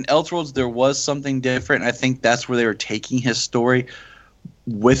 But in Elseworlds, there was something different. I think that's where they were taking his story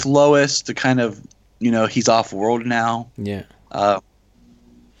with Lois to kind of, he's off-world now. Yeah.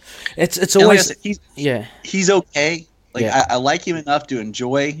 It's always he's okay. I like him enough to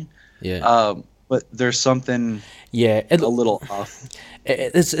enjoy. Yeah. But there's something a little off.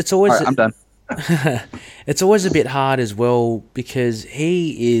 It's always. All right, I'm done. It's always a bit hard as well because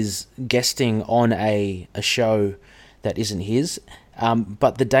he is guesting on a show that isn't his.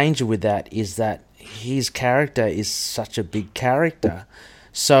 But the danger with that is that his character is such a big character.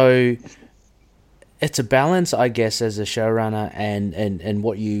 So it's a balance, I guess, as a showrunner and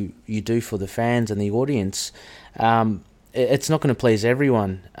what you do for the fans and the audience. It's not going to please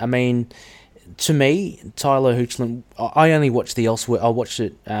everyone. I mean, to me, Tyler Hoechlin, I only watched the Elseworlds. I watched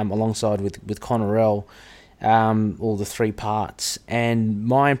it alongside with Connorell, all the 3 parts. And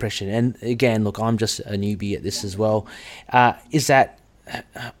my impression, and again, look, I'm just a newbie at this as well, is that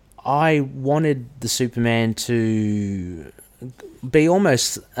I wanted the Superman to be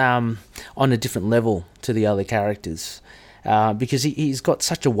almost on a different level to the other characters. Because he's got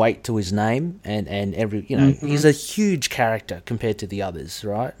such a weight to his name, and every he's a huge character compared to the others,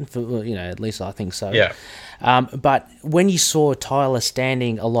 right? At least I think so. Yeah. But when you saw Tyler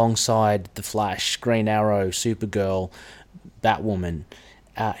standing alongside the Flash, Green Arrow, Supergirl, Batwoman,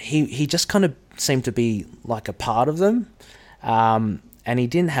 he just kind of seemed to be like a part of them, and he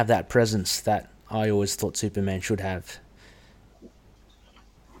didn't have that presence that I always thought Superman should have.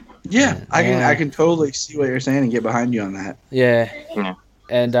 Yeah, I can totally see what you're saying and get behind you on that. Yeah.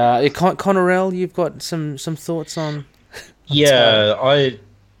 And Connorell, you've got some thoughts on? Yeah,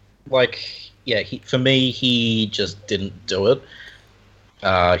 for me, he just didn't do it.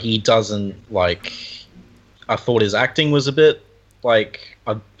 He doesn't I thought his acting was a bit I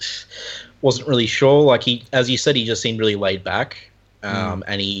wasn't really sure. As you said, he just seemed really laid back,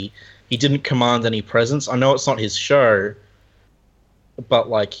 and he didn't command any presence. I know it's not his show. but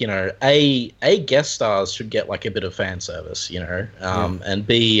like, you know, a guest stars should get like a bit of fan service, you know, and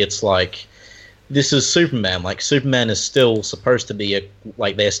B, it's like, this is Superman. Like, Superman is still supposed to be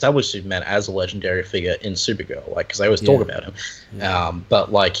like, they established Superman as a legendary figure in Supergirl, like, because they always talk about him.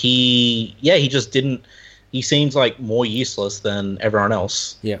 But like, he just didn't. He seems like more useless than everyone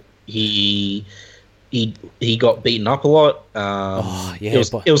else. Yeah. He got beaten up a lot.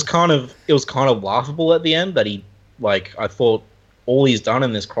 It was kind of laughable at the end that he, like, I thought all he's done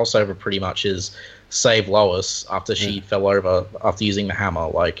in this crossover pretty much is save Lois after she fell over after using the hammer.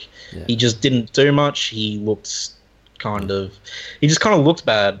 Like, he just didn't do much. He just kind of looked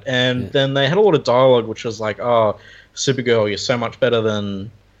bad. And then they had a lot of dialogue which was like, oh, Supergirl, you're so much better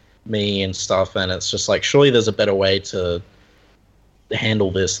than me and stuff. And it's just like, surely there's a better way to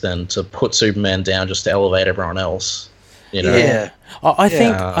handle this than to put Superman down just to elevate everyone else, you know? Yeah. I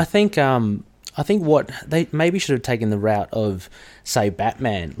think what they maybe should have taken the route of, say,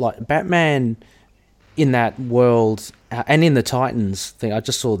 Batman. Like, Batman in that world, and in the Titans thing, I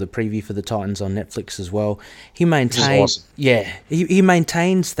just saw the preview for the Titans on Netflix as well. He maintains, awesome. He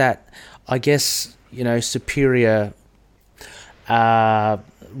maintains that, I guess, you know, superior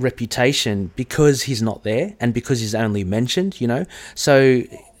reputation because he's not there and because he's only mentioned, you know. So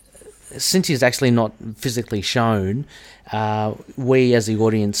since he's actually not physically shown, we as the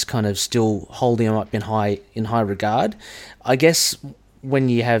audience kind of still hold him up in high regard. I guess when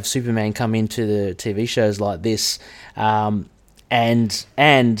you have Superman come into the TV shows like this, and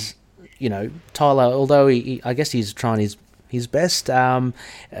you know, Tyler, although I guess he's trying his best,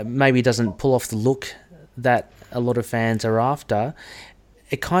 maybe doesn't pull off the look that a lot of fans are after.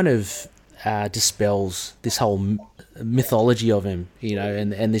 It kind of dispels this whole mythology of him, you know,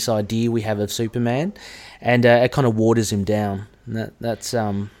 and this idea we have of Superman, and it kind of waters him down. And that's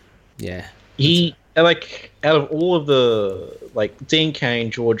He, like, out of all of the, like, Dean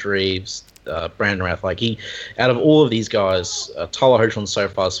Cain, George Reeves, Brandon Routh, like, out of all of these guys, Tyler Hoechlin so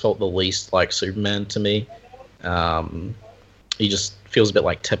far has felt the least like Superman to me. He just feels a bit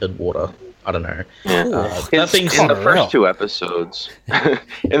like tepid water. I don't know. In the first two episodes,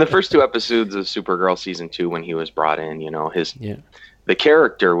 in the first two episodes of Supergirl season 2, when he was brought in, you know, the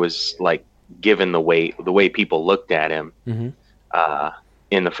character was like given the way people looked at him.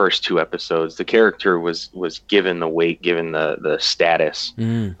 In the first two episodes, the character was given the weight, given the status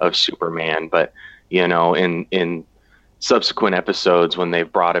of Superman. But, you know, in subsequent episodes when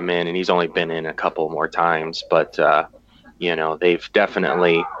they've brought him in, and he's only been in a couple more times, but you know, they've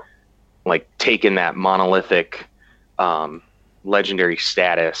definitely, like, taken that monolithic legendary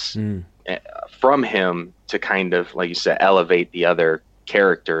status from him to kind of, like you said, elevate the other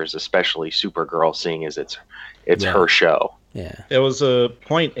characters, especially Supergirl, seeing as it's her show. Yeah. There was a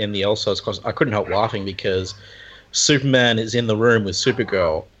point in the Elseworlds because I couldn't help laughing because Superman is in the room with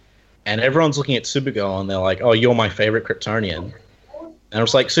Supergirl, and everyone's looking at Supergirl and they're like, "Oh, you're my favorite Kryptonian." And I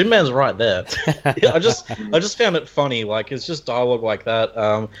was like, Superman's right there. I just found it funny. Like, it's just dialogue like that.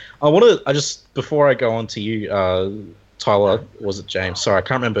 Before I go on to you, Tyler, was it James? Sorry, I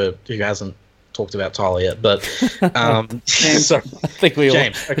can't remember who hasn't talked about Tyler yet, but James. Sorry, I think we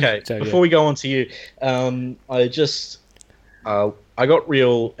James. Okay, before we go on to you, I got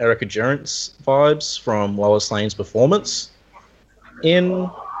real Erica Durance vibes from Lois Lane's performance in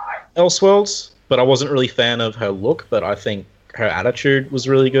Elseworlds, but I wasn't really a fan of her look, but I think her attitude was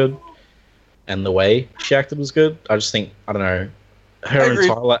really good, and the way she acted was good. I just think, I don't know, her and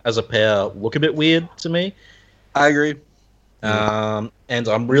Tyler as a pair look a bit weird to me. I agree. And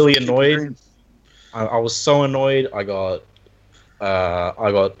I'm really annoyed. I was so annoyed. I got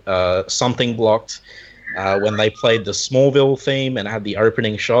something blocked when they played the Smallville theme and had the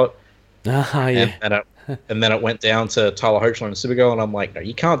opening shot. And then it went down to Tyler Hoechlin and Supergirl, and I'm like, no,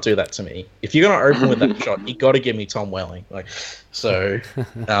 you can't do that to me. If you're gonna open with that shot, you got to give me Tom Welling. Like, so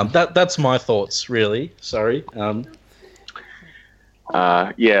that's my thoughts, really. Sorry. So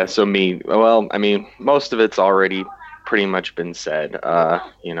I mean, most of it's already pretty much been said.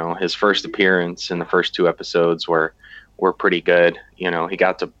 You know, his first appearance in the first two episodes were pretty good. You know, he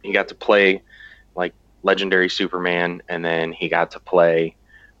got to play like legendary Superman, and then he got to play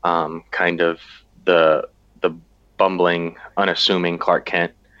kind of the bumbling, unassuming Clark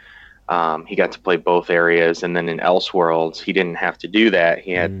Kent. He got to play both areas, and then in Elseworlds, he didn't have to do that.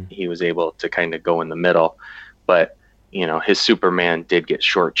 He was able to kind of go in the middle, but you know, his Superman did get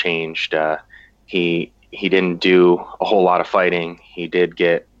shortchanged. He didn't do a whole lot of fighting. He did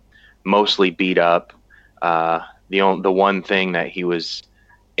get mostly beat up. The one thing that he was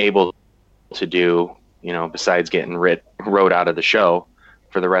able to do, you know, besides getting wrote out of the show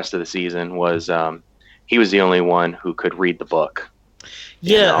for the rest of the season, was he was the only one who could read the book.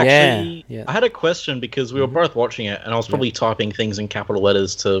 Yeah, actually, Yeah. I had a question because we were both watching it, and I was probably typing things in capital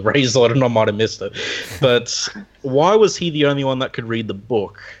letters to raise the letter, and I might have missed it. But why was he the only one that could read the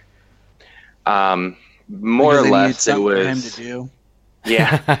book? More Because or they needed less, it something for him to was. do.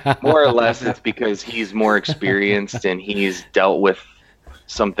 Yeah, more or less, it's because he's more experienced and he's dealt with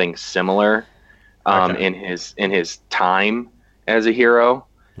something similar Okay. in his time as a hero.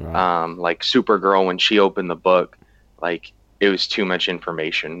 Right. Like Supergirl, when she opened the book, like it was too much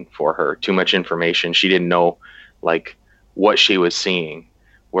information for her. Too much information. She didn't know like what she was seeing.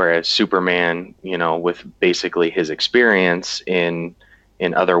 Whereas Superman, with basically his experience in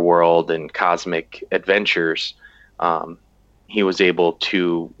Otherworld and cosmic adventures, he was able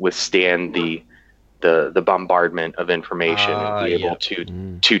to withstand the bombardment of information and be able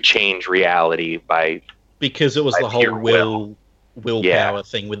to change reality by Because it was by the whole pure will. willpower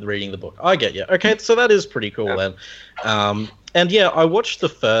thing with reading the book. I get you. Okay, so that is pretty cool then. And yeah, I watched the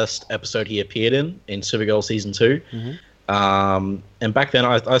first episode he appeared in Supergirl season 2. And back then,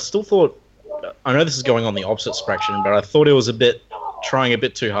 I still thought, I know this is going on the opposite spectrum, but I thought it was trying a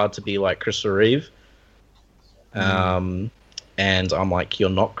bit too hard to be like Christopher Reeve. And I'm like, you're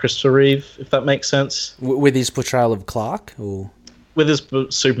not Christopher Reeve, if that makes sense. With his portrayal of Clark, or With his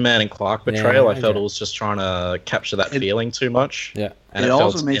Superman and Clark portrayal, I felt okay. it was just trying to capture that feeling too much. yeah, And It it felt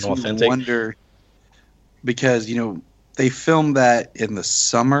also makes me inauthentic. wonder because they filmed that in the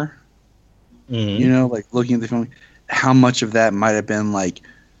summer. Mhm. Like looking at the film, how much of that might have been like,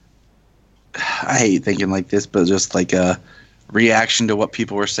 I hate thinking like this, but just like a reaction to what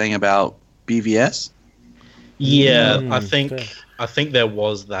people were saying about BVS. Yeah, fair. I think there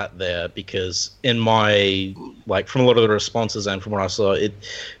was that there because in my from a lot of the responses and from what I saw, it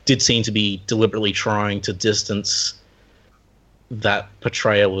did seem to be deliberately trying to distance that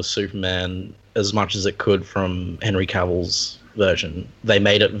portrayal of Superman as much as it could from Henry Cavill's version. They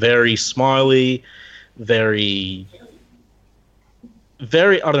made it very smiley, very I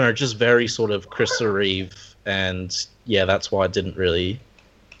don't know, just very sort of Christopher Reeve, and yeah, that's why it didn't really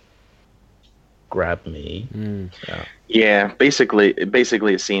grab me. Yeah, basically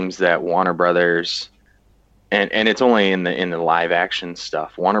it seems that Warner Brothers, and it's only in the live action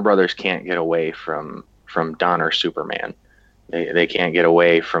stuff. Warner Brothers can't get away from Donner Superman. They can't get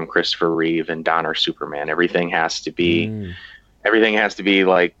away from Christopher Reeve and Donner Superman. Everything has to be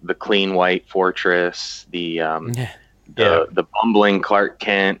like the clean white fortress, the bumbling Clark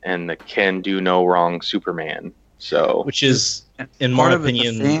Kent, and the can do no wrong Superman. So, Which is, in Part my of it, the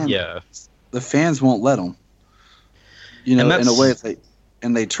opinion, yeah. The fans won't let them. In a way, it's like,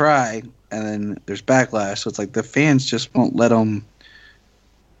 and they try, and then there's backlash. So it's like the fans just won't let them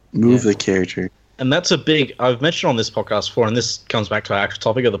move the character. And that's I've mentioned on this podcast before, and this comes back to our actual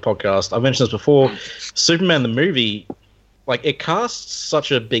topic of the podcast. I've mentioned this before. Superman the movie, it casts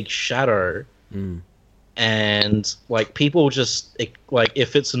such a big shadow, and people just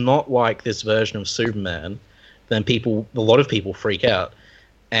if it's not like this version of Superman, then a lot of people freak out.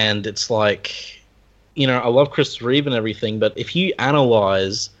 And it's I love Christopher Reeve and everything, but if you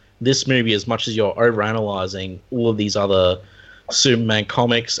analyze this movie as much as you're overanalyzing all of these other Superman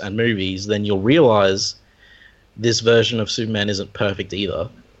comics and movies, then you'll realize this version of Superman isn't perfect either.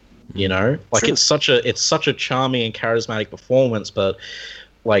 True. It's such a charming and charismatic performance, but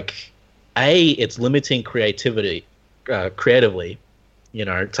it's limiting creatively, to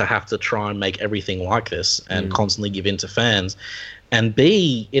have to try and make everything like this and constantly give in to fans. And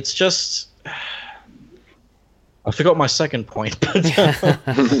B, it's just, I forgot my second point, but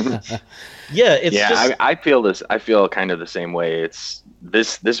I feel this. I feel kind of the same way. It's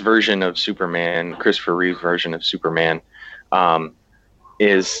this version of Superman, Christopher Reeve version of Superman,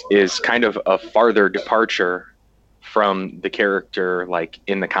 is kind of a farther departure from the character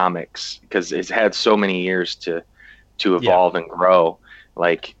in the comics, because it's had so many years to evolve and grow.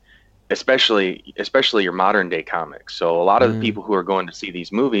 Especially your modern day comics. So a lot of the people who are going to see these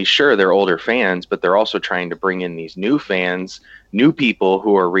movies, sure, they're older fans, but they're also trying to bring in these new fans, new people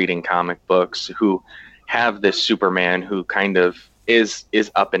who are reading comic books, who have this Superman who kind of is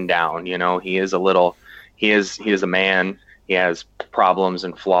up and down. He is a man. He has problems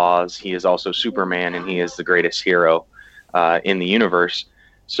and flaws. He is also Superman, and he is the greatest hero in the universe.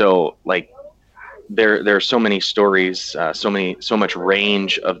 So there are so many stories, so much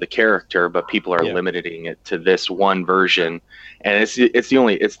range of the character, but people are limiting it to this one version, and it's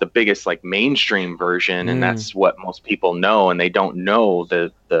the biggest mainstream version, and that's what most people know, and they don't know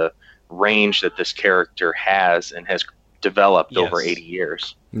the range that this character has and has developed over 80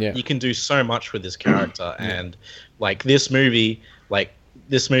 years. Yeah, you can do so much with this character, and this movie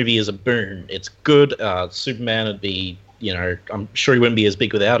is a boon. It's good. Superman would be I'm sure he wouldn't be as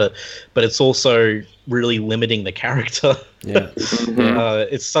big without it, but it's also really limiting the character. Yeah.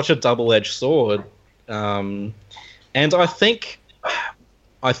 It's such a double-edged sword. And I think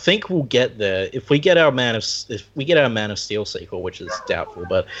we'll get there if we get our Man of Steel sequel, which is doubtful,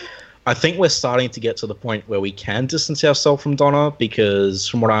 but I think we're starting to get to the point where we can distance ourselves from Donner, because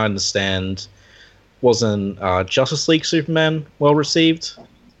from what I understand, wasn't Justice League Superman well received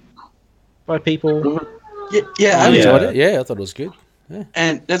by people? Yeah, I enjoyed it. Yeah, I thought it was good. Yeah.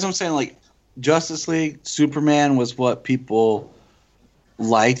 And that's what I'm saying. Like, Justice League Superman was what people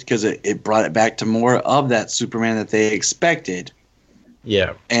liked because it brought it back to more of that Superman that they expected.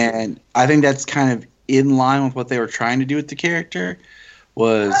 Yeah. And I think that's kind of in line with what they were trying to do with the character,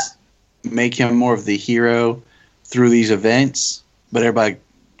 was make him more of the hero through these events, but everybody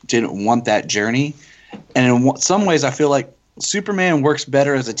didn't want that journey. And in some ways, I feel like Superman works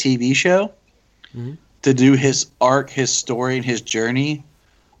better as a TV show to do his arc, his story, and his journey.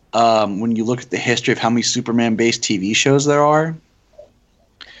 When you look at the history of how many Superman-based TV shows there are.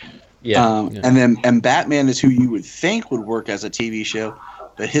 Yeah. And Batman is who you would think would work as a TV show,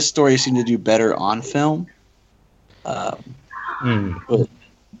 but his stories seem to do better on film.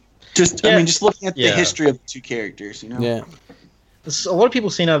 Just looking at the history of the two characters, Yeah. A lot of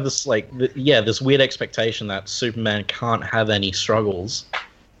people seem to have this this weird expectation that Superman can't have any struggles,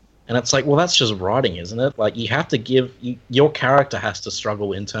 and it's like, well, that's just writing, isn't it? Like, you have to your character has to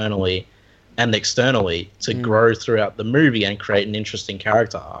struggle internally and externally to grow throughout the movie and create an interesting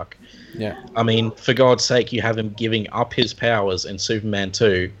character arc. Yeah. I mean, for God's sake, you have him giving up his powers in Superman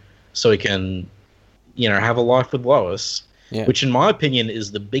 2 so he can, have a life with Lois. Yeah. Which, in my opinion,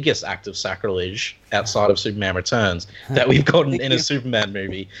 is the biggest act of sacrilege outside of Superman Returns that we've gotten in a Superman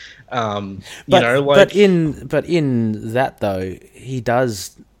movie. But in that though, he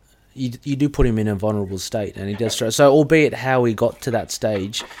does. You do put him in a vulnerable state, and he does struggle. So, albeit how he got to that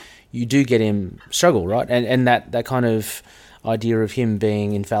stage, you do get him struggle, right? And that kind of idea of him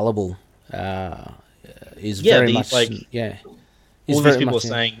being infallible is very much all these people are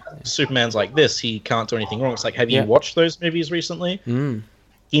saying Superman's like this, he can't do anything wrong. It's like, have you watched those movies recently?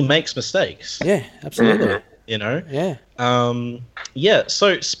 He makes mistakes. Yeah, absolutely. Yeah.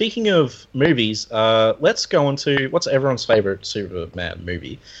 So speaking of movies, let's go on to what's everyone's favorite Superman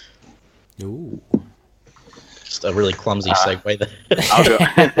movie. Ooh. Just a really clumsy segue there.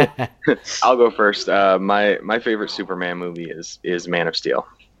 I'll go first. My favorite Superman movie is Man of Steel.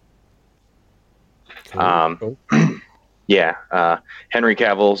 Cool. Yeah, Henry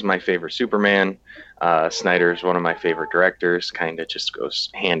Cavill's my favorite Superman. Snyder's one of my favorite directors. Kind of just goes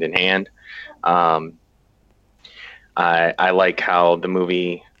hand in hand. I like how the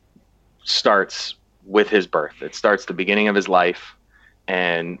movie starts with his birth. It starts the beginning of his life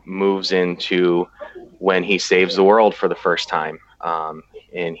and moves into when he saves the world for the first time.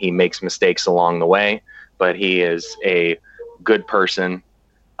 And he makes mistakes along the way, but he is a good person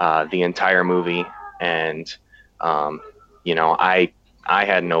the entire movie. And I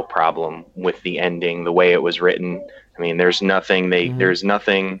had no problem with the ending, the way it was written. I mean, there's nothing they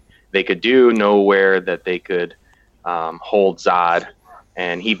could do, nowhere that they could hold Zod,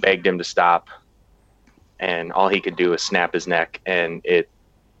 and he begged him to stop, and all he could do was snap his neck. And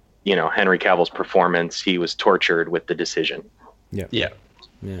Henry Cavill's performance, he was tortured with the decision. Yeah.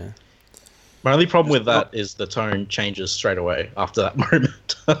 My only problem with that is the tone changes straight away after that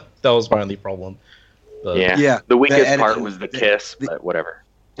moment. That was my only problem. But, the weakest part was the kiss, but whatever.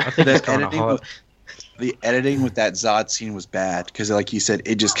 I think that's kind of hard. The editing with that Zod scene was bad because, like you said,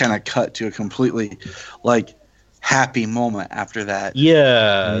 it just kind of cut to a completely happy moment after that.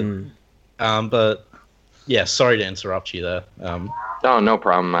 Yeah. But yeah, sorry to interrupt you there. Oh, no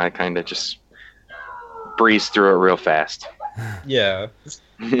problem. I kind of just breezed through it real fast. Yeah.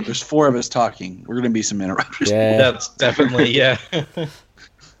 There's four of us talking. We're gonna be some interrupters. Yeah. That's definitely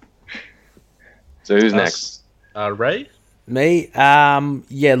So who's next? Ray? Me?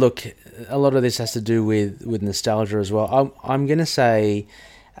 Look, a lot of this has to do with nostalgia as well. I'm going to say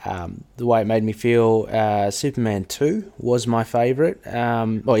the way it made me feel, Superman 2 was my favourite,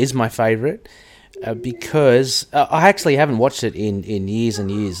 or is my favourite, because I actually haven't watched it in years and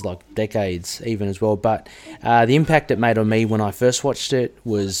years, like decades even as well, but the impact it made on me when I first watched it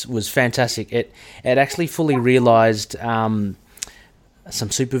was fantastic. It actually fully realised some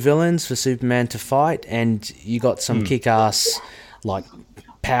supervillains for Superman to fight, and you got some kick-ass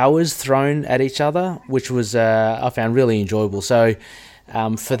powers thrown at each other, which was I found really enjoyable. So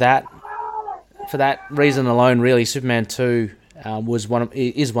for that reason alone, really, Superman 2 is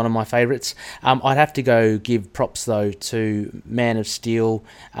one of my favourites. I'd have to go give props though to Man of Steel.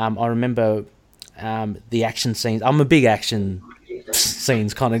 I remember the action scenes. I'm a big action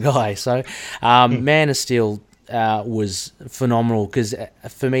scenes kind of guy, so Man of Steel was phenomenal because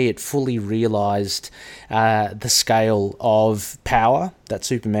for me it fully realised the scale of power that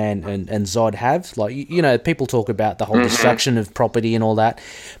Superman and Zod have. Like, you know, people talk about the whole destruction of property and all that,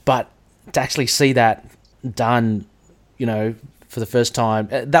 but to actually see that done, you know, for the first time,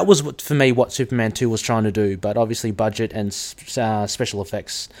 that was for me what Superman 2 was trying to do, but obviously budget and special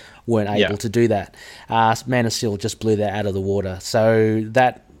effects weren't able to do that. Man of Steel just blew that out of the water, so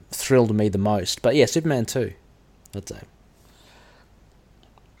that thrilled me the most. But yeah, Superman 2, I'd say.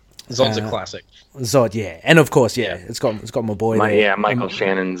 Zod's a classic. Zod, yeah, and of course, it's got my boy. Michael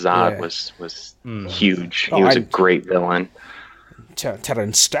Shannon Zod was huge. He was a great villain.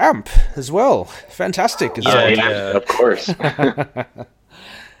 Terrence Stamp as well, fantastic. Of course.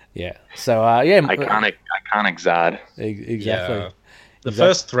 Yeah. So iconic Zod. Exactly. Yeah. The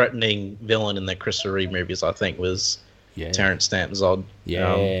first threatening villain in the Christopher Reeve movies, I think, was Terrence Stamp Zod.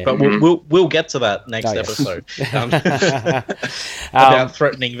 Yeah. But we'll get to that next episode. About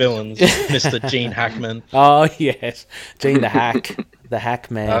threatening villains, Mr. Gene Hackman. Oh yes, Gene the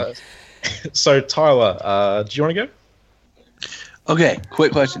Hack man. So Tyler, do you want to go? Okay,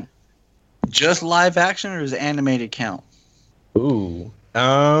 quick question. Just live action or does animated count? Ooh.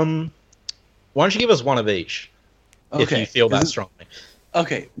 Why don't you give us one of each? If you feel that strongly.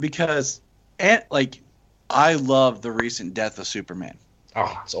 Okay, because I love the recent death of Superman.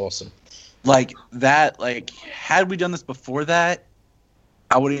 Oh, it's awesome. Like that, had we done this before that,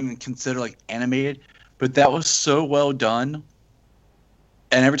 I wouldn't even consider animated, but that was so well done.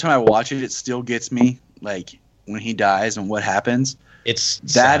 And every time I watch it, it still gets me, when he dies and what happens.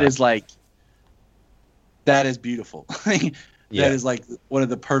 That is beautiful. That is one of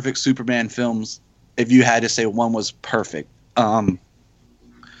the perfect Superman films. If you had to say one was perfect.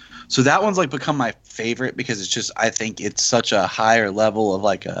 So that one's become my favorite because it's just, I think it's such a higher level of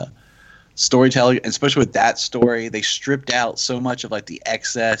a storytelling, especially with that story. They stripped out so much of the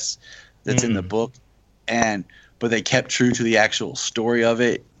excess that's in the book, but they kept true to the actual story of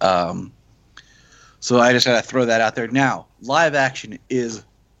it. So I just gotta throw that out there. Now, live action is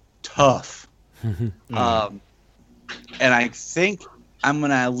tough, and I think I'm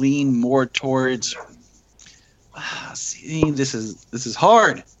gonna lean more towards. See, this is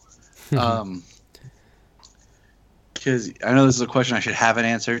hard, because I know this is a question I should have an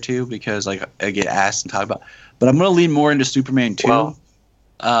answer to because I get asked and talked about. But I'm gonna lean more into Superman 2.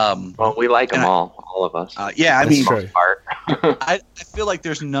 Well, we like them all of us. Yeah, That's true. I feel like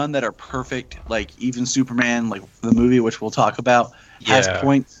there's none that are perfect. Even Superman, the movie, which we'll talk about, has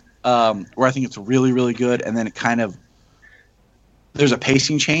points where I think it's really, really good, and then it kind of there's a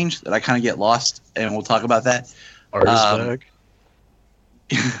pacing change that I kind of get lost, and we'll talk about that.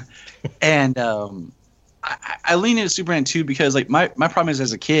 And I lean into Superman 2 because my problem is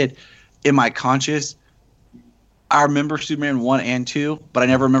as a kid, in my conscious, I remember Superman 1 and 2, but I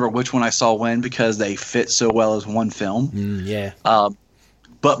never remember which one I saw when because they fit so well as one film.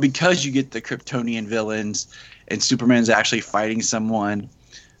 But because you get the Kryptonian villains and Superman's actually fighting someone,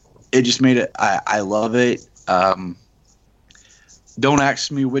 it just made it. I love it. Don't ask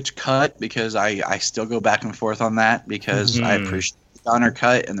me which cut because I still go back and forth on that because I appreciate the Donner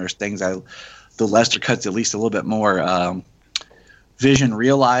cut and there's things the Lester cut's at least a little bit more vision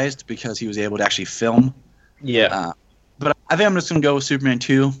realized because he was able to actually film. Yeah. But I think I'm just going to go with Superman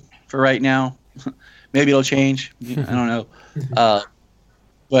 2 for right now. Maybe it'll change. I don't know.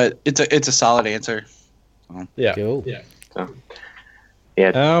 But it's a solid answer. Yeah. Cool. Yeah.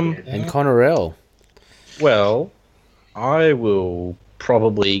 And Connor L. Well, I will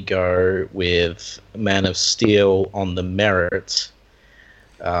probably go with Man of Steel on the merits.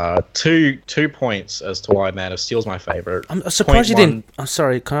 2 points as to why Man of Steel is my favorite. I'm surprised you didn't. I'm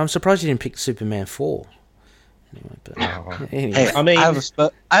sorry, Connor. I'm surprised you didn't pick Superman 4. Anyway. Hey, I mean,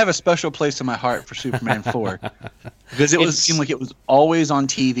 I have a special place in my heart for Superman 4 because it seemed like it was always on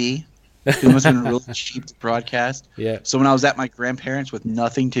TV. It must have been really cheap to broadcast. Yeah. So when I was at my grandparents with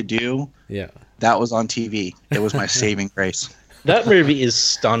nothing to do, that was on TV. It was my saving grace. That movie is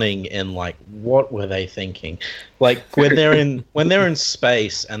stunning, and what were they thinking? When they're in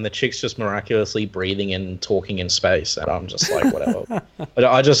space and the chick's just miraculously breathing and talking in space, and I'm just like, whatever.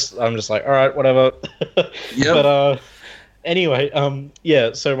 I'm just like, all right, whatever. Yep. But anyway,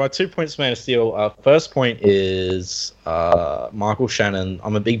 So my 2 points for Man of Steel. First point is Michael Shannon.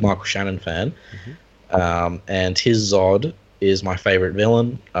 I'm a big Michael Shannon fan, and his Zod is my favorite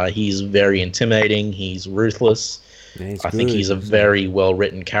villain. He's very intimidating. He's ruthless. Yeah, I think he's a very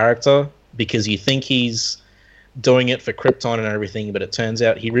well-written character because you think he's doing it for Krypton and everything, but it turns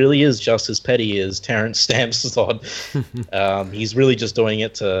out he really is just as petty as Terrence Stamp's Zod. He's really just doing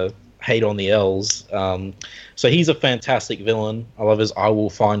it to hate on the L's. So he's a fantastic villain. I love his "I will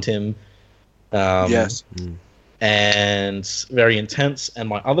find him." Yes. And very intense. And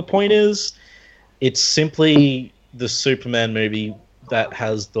my other point is, it's simply the Superman movie that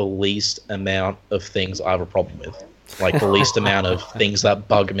has the least amount of things I have a problem with. Like, the least amount of things that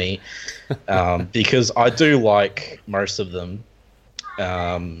bug me. Because I do like most of them.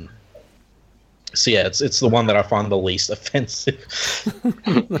 So yeah, it's the one that I find the least offensive.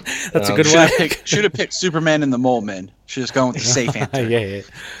 That's a good way. Should have picked Superman and the Mole Men. Should have gone with the safe answer. Yeah.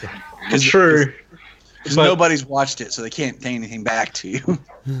 It's true. Because nobody's watched it, so they can't say anything back to you.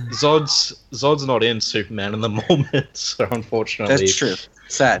 Zod's not in Superman and the Mole Men, so unfortunately. That's true.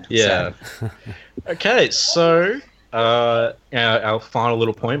 Sad. Yeah. Sad. Okay, so our final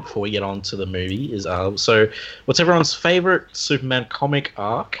little point before we get on to the movie is so what's everyone's favorite Superman comic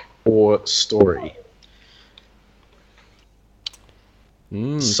arc or story?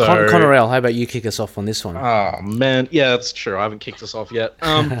 So, Connorell, how about you kick us off on this one? Oh man, yeah, that's true. I haven't kicked us off yet.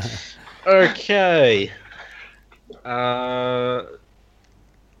 Okay. I'm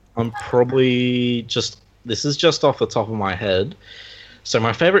probably this is just off the top of my head. So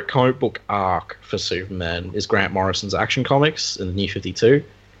my favorite comic book arc for Superman is Grant Morrison's Action Comics in the New 52.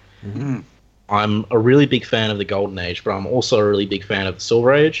 Mm-hmm. I'm a really big fan of the Golden Age, but I'm also a really big fan of the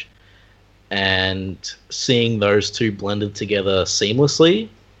Silver Age. And seeing those two blended together seamlessly,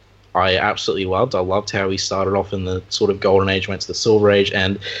 I absolutely loved. I loved how he started off in the sort of Golden Age, went to the Silver Age,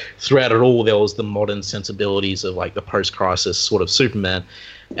 and throughout it all, there was the modern sensibilities of like the post-crisis sort of Superman.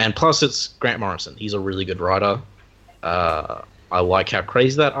 And plus, it's Grant Morrison. He's a really good writer. I like how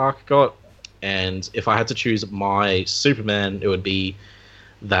crazy that arc got. And if I had to choose my Superman, it would be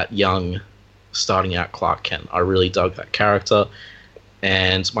that young, starting out Clark Kent. I really dug that character.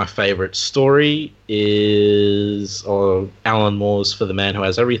 And my favorite story is Alan Moore's For the Man Who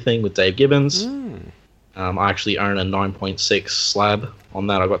Has Everything with Dave Gibbons. I actually own a 9.6 slab on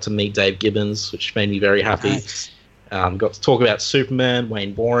that. I got to meet Dave Gibbons, which made me very happy. Nice. Got to talk about Superman,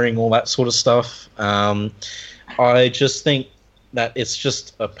 Wayne Boring, all that sort of stuff. I just think that it's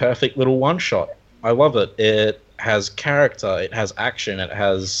just a perfect little one-shot. I love it. It has character, it has action, it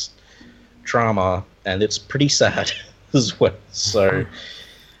has drama, and it's pretty sad as well. So,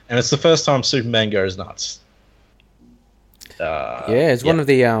 and it's the first time Superman goes nuts. It's one of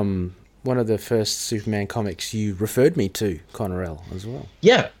the first Superman comics you referred me to, Connorell, as well.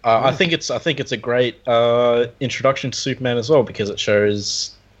 Yeah, I think it's a great introduction to Superman as well, because it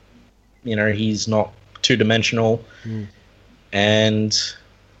shows, he's not two-dimensional, and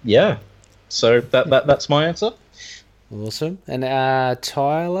yeah, so that's my answer. Awesome. And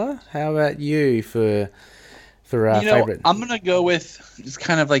Tyler, how about you for favorite? I'm gonna go with, just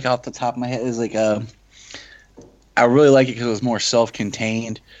kind of like off the top of my head, is like I really like it because it was more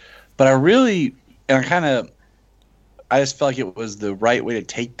self-contained, but I just felt like it was the right way to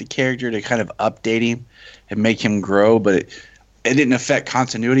take the character to kind of update him and make him grow, but it didn't affect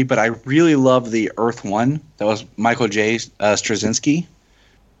continuity. But I really love the Earth One that was Michael J. Straczynski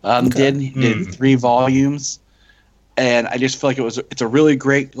did 3 volumes, and I just feel like it's a really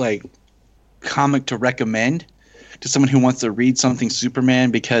great like comic to recommend to someone who wants to read something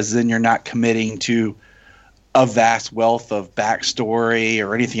Superman, because then you're not committing to a vast wealth of backstory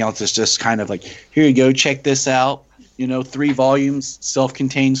or anything else. It's just kind of like, here you go, check this out. 3 volumes,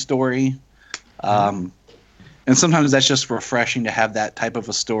 self-contained story. And sometimes that's just refreshing to have that type of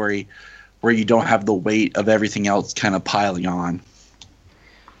a story where you don't have the weight of everything else kind of piling on.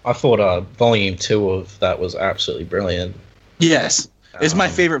 I thought volume 2 of that was absolutely brilliant. Yes. It's my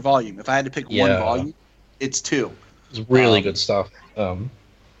favorite volume. If I had to pick one volume, it's 2. It's really good stuff. Awesome.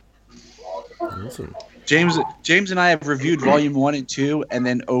 James and I have reviewed volume 1 and 2, and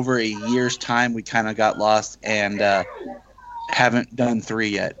then over a year's time, we kind of got lost and haven't done 3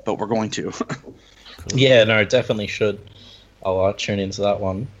 yet, but we're going to. Yeah, no, definitely should. I'll tune into that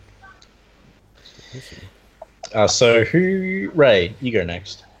one. So Ray, you go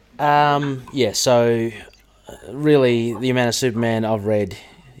next. So really, the amount of Superman I've read,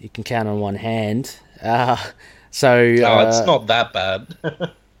 you can count on one hand. It's not that bad.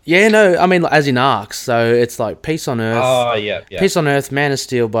 Yeah, no, I mean, as in arcs. So it's like Peace on Earth. Oh, yeah. Peace on Earth, Man of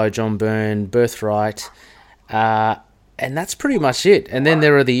Steel by John Byrne, Birthright, and that's pretty much it. And then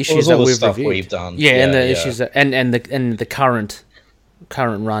there are the issues that we've reviewed. We've done. Yeah, and the issues and the current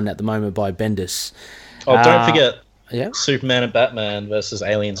run at the moment by Bendis. Oh, don't forget Superman and Batman versus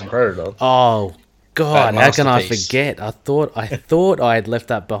Aliens and Predator. Oh, God, how can I masterpiece. forget? I thought I had left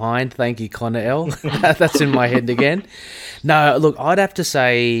that behind. Thank you, Connor L. That's in my head again. No, look, I'd have to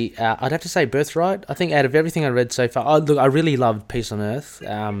say Birthright. I think out of everything I read so far, I really loved Peace on Earth.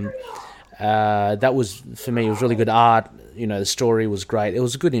 That was, for me, it was really good art. You know, the story was great. It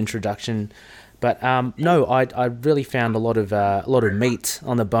was a good introduction. But no, I really found a lot of meat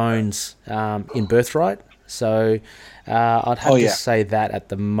on the bones in Birthright. So I'd have to say that at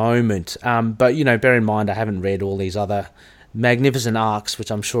the moment. But, you know, bear in mind I haven't read all these other magnificent arcs,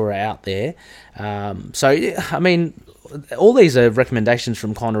 which I'm sure are out there. So, I mean, all these are recommendations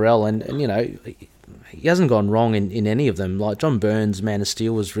from Connor L. And you know, he hasn't gone wrong in any of them. Like John Byrne's Man of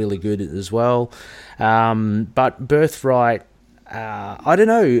Steel was really good as well. But Birthright, I don't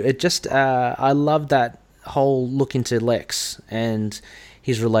know. It just I love that whole look into Lex and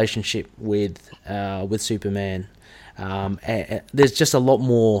his relationship with Superman. There's just a lot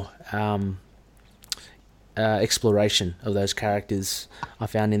more exploration of those characters I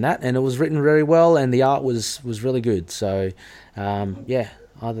found in that, and it was written very well, and the art was really good. So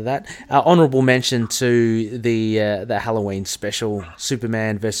either that. Honourable mention to the Halloween special,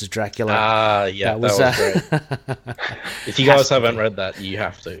 Superman versus Dracula. That was great. If you guys haven't read that, you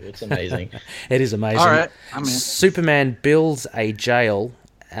have to. It's amazing. It is amazing. All right, I'm in. Superman builds a jail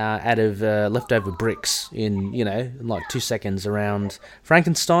out of leftover bricks in, like 2 seconds around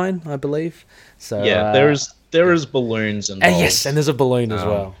Frankenstein, I believe. So yeah, there is balloons involved. Yes, and there's a balloon as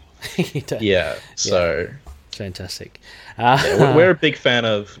well. Yeah, so... Fantastic. We're a big fan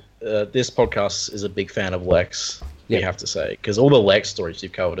of this podcast is a big fan of Lex. We have to say, because all the Lex stories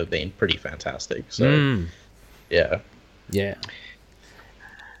you've covered have been pretty fantastic. So yeah.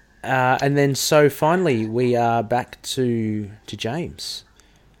 And then so finally we are back to James.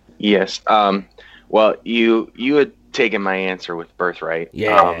 Yes. Well, you had taken my answer with Birthright.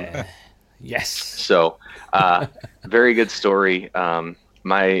 Yeah. Yes. So, very good story.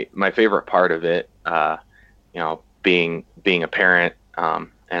 My favorite part of it, being a parent,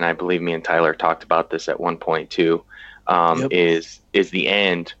 and I believe me and Tyler talked about this at one point too, is the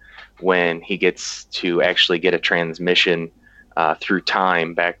end when he gets to actually get a transmission through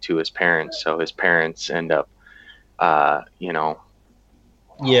time back to his parents. So his parents end up,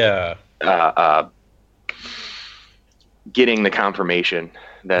 getting the confirmation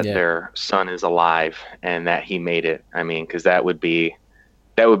that their son is alive and that he made it. I mean, because that would be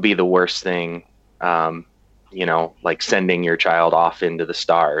the worst thing. Like sending your child off into the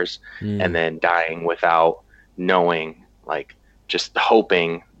stars and then dying without knowing, like just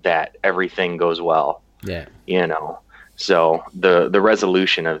hoping that everything goes well. Yeah. So the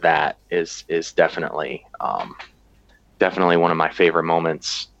resolution of that is definitely one of my favorite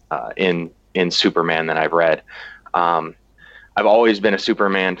moments in Superman that I've read. I've always been a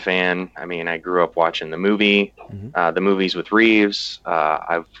Superman fan. I mean, I grew up watching the movie, the movies with Reeves.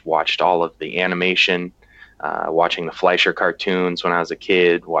 I've watched all of the animation, watching the Fleischer cartoons when I was a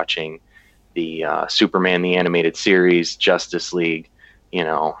kid, watching the Superman the Animated Series, Justice League.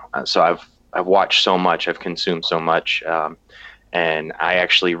 So I've watched so much, I've consumed so much, and I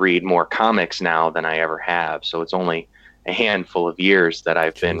actually read more comics now than I ever have. So it's only a handful of years that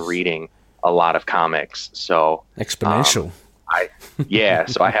I've been reading a lot of comics. So exponential.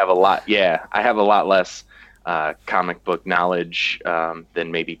 So I have a lot. Yeah, I have a lot less comic book knowledge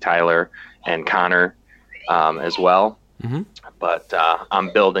than maybe Tyler and Connor as well. But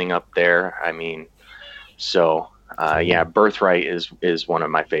I'm building up there. I mean, so Birthright is one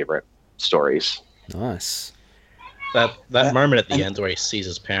of my favorite stories. Nice. That moment at the end where he sees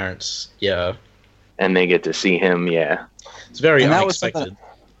his parents, and they get to see him, it's very unexpected.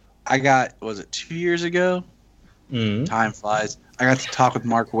 I got, was it 2 years ago? Time flies. I got to talk with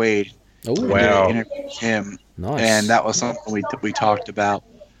Mark Waid. Oh wow! Interview with him, nice. And that was something we talked about.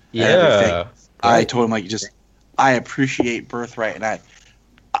 Yeah, I told him I appreciate Birthright, and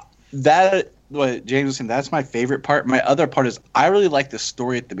what James was saying. That's my favorite part. My other part is I really like the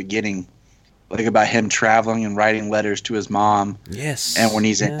story at the beginning, like about him traveling and writing letters to his mom. Yes, and when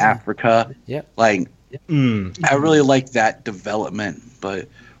he's in Africa. Yep. I really like that development, but.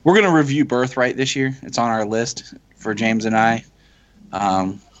 We're going to review Birthright this year. It's on our list for James and I.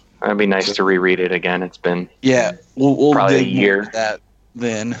 It'd be nice to reread it again. It's been we'll probably a dig year. more into that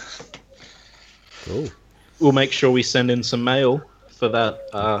then. Cool. We'll make sure we send in some mail for that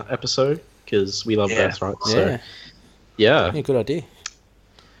episode because we love Birthright. So, yeah, good idea.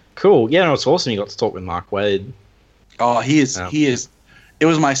 Cool. Yeah, no, it's awesome. You got to talk with Mark Waid. Oh, he is. It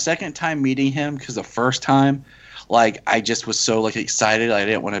was my second time meeting him because the first time. I just was so excited. I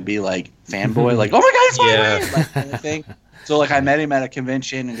didn't want to be fanboy. Oh my god, it's my Waid! Kind of thing. So like I met him at a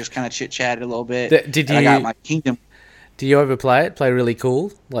convention and just kind of chit chatted a little bit. Did and I you? got my Kingdom Do you ever play it? Play really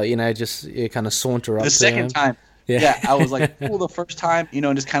cool, like just you kind of saunter up. the to second him? time. Yeah. Yeah, I was like cool the first time,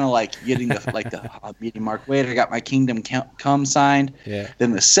 and just kind of like getting the meeting Mark Waid. I got my Kingdom Come signed. Yeah.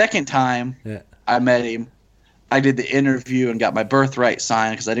 Then the second time, Yeah. I met him. I did the interview and got my birthright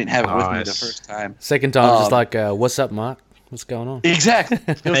signed because I didn't have it with me the Nice. first time. Second time, just like, "What's up, Mark? What's going on?" Exactly.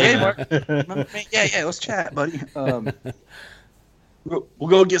 It was, Hey, hey, Mark. Remember me? Yeah, let's chat, buddy. We'll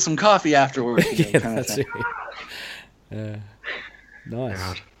go get some coffee afterwards. Yeah, kind of that's thing. it. Nice.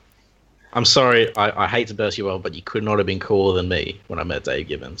 God. I'm sorry, I hate to burst your bubble, but you could not have been cooler than me when I met Dave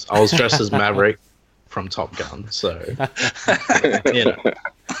Gibbons. I was dressed as Maverick from Top Gun, so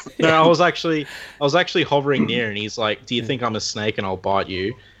No, I was actually hovering near, and he's like, "Do you think I'm a snake and I'll bite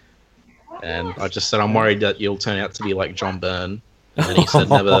you?" And I just said, "I'm worried that you'll turn out to be like John Byrne." And then he said,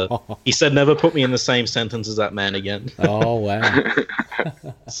 "Never." He said, "Never put me in the same sentence as that man again." Oh wow.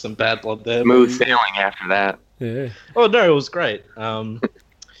 Some bad blood there. Smooth sailing after that. Yeah. Oh no, it was great.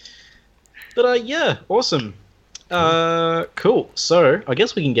 But yeah, awesome. Cool. So I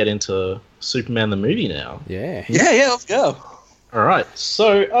guess we can get into Superman the movie now. Yeah. Yeah, let's go. All right.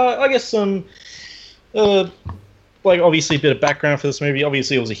 So I guess some, obviously a bit of background for this movie.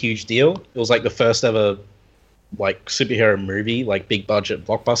 Obviously, it was a huge deal. It was like the first ever superhero movie, like big budget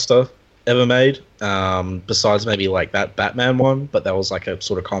blockbuster ever made. Besides maybe like that Batman one, but that was like a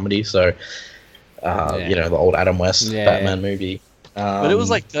sort of comedy. So the old Adam West Batman movie. But it was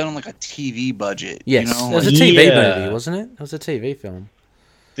like done on like a TV budget. Yes, You know? it was a Like, TV Yeah. movie, wasn't it? It was a TV film.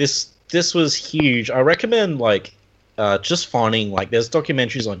 This was huge. I recommend just finding there's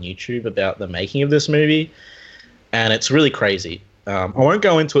documentaries on YouTube about the making of this movie, and it's really crazy. I won't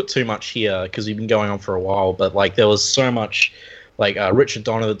go into it too much here because we've been going on for a while, but there was so much Richard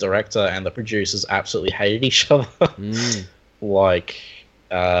Donner, the director, and the producers absolutely hated each other.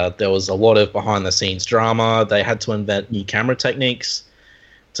 There was a lot of behind the scenes drama. They had to invent new camera techniques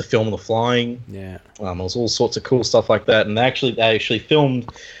to film the flying. Yeah. There was all sorts of cool stuff like that, and they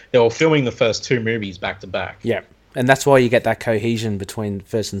were filming the first two movies back to back. Yeah. And that's why you get that cohesion between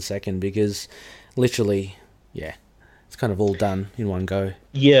first and second, because literally, it's kind of all done in one go.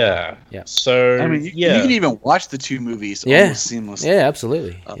 Yeah. Yeah. So I mean, you can even watch the two movies almost seamlessly. Yeah,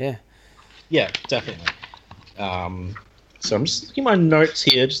 absolutely. Yeah. Yeah, definitely. So I'm just looking at my notes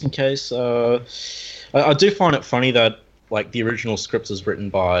here, just in case. I do find it funny that the original script was written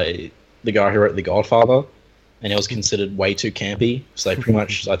by the guy who wrote The Godfather, and it was considered way too campy. So they pretty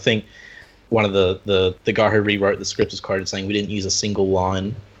much, I think, one of the guy who rewrote the script was quoted saying, "We didn't use a single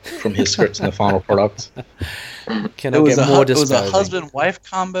line from his script in the final product." Can It I was get more it was a disposing? husband-wife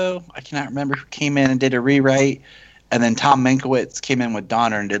combo. I cannot remember who came in and did a rewrite, and then Tom Mankiewicz came in with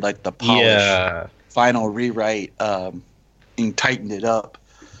Donner and did the polished final rewrite, and tightened it up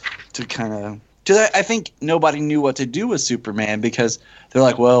to kind of. I think nobody knew what to do with Superman because they're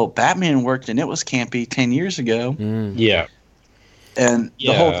like, well, Batman worked and it was campy 10 years ago. Yeah. And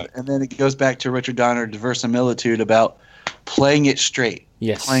and then it goes back to Richard Donner's verisimilitude about playing it straight,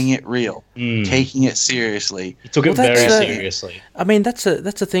 playing it real, taking it seriously. He took it very seriously. I mean, that's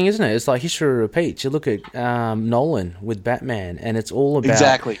a thing, isn't it? It's like history repeats. You look at Nolan with Batman, and it's all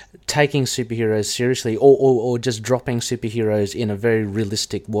about taking superheroes seriously, or just dropping superheroes in a very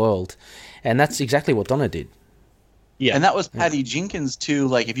realistic world, and that's exactly what Donner did. Yeah, and that was Patty Jenkins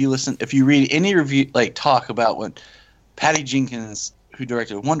too. If you read any review, talk about when Patty Jenkins, who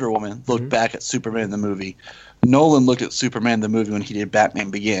directed Wonder Woman, looked back at Superman the movie. Nolan looked at Superman the movie when he did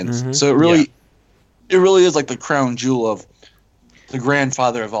Batman Begins. So it really is like the crown jewel of the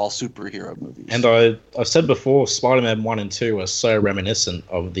grandfather of all superhero movies. And I've said before, Spider-Man 1 and 2 are so reminiscent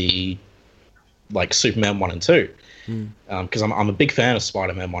of the Superman 1 and 2. Because I'm a big fan of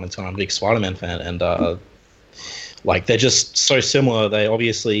Spider-Man 1 and 2, and I'm a big Spider-Man fan, and they're just so similar. They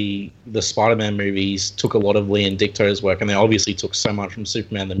obviously, the Spider-Man movies took a lot of Lee and Dicto's work, and they obviously took so much from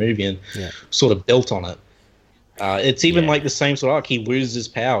Superman the movie and sort of built on it. It's even the same sort of arc. He loses his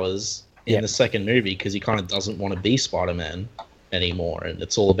powers in the second movie because he kind of doesn't want to be Spider-Man anymore, and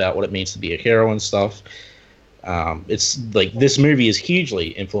it's all about what it means to be a hero and stuff. It's this movie is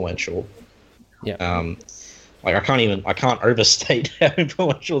hugely influential. Yeah. I can't overstate how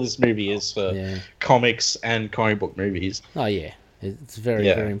influential this movie is for comics and comic book movies. Oh yeah, it's very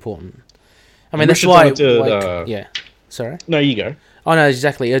very important. I mean, that's why. Sorry. No, you go. Oh no,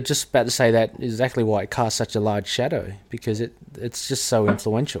 exactly. I was just about to say that exactly why it casts such a large shadow, because it's just so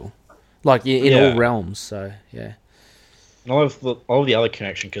influential, in all realms. So yeah. And all of the other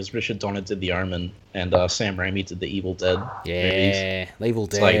connection, because Richard Donner did The Omen and Sam Raimi did the Evil Dead movies. Evil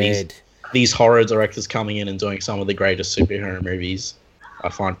Dead. these horror directors coming in and doing some of the greatest superhero movies. I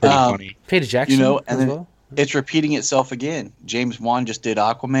find pretty funny. Peter Jackson, You know, and as then well. it's repeating itself again. James Wan just did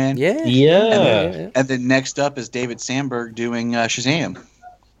Aquaman. Yeah. Yeah. And then next up is David Sandberg doing Shazam.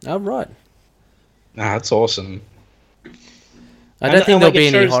 Oh, right. Nah, that's awesome. I don't think and, there'll like, be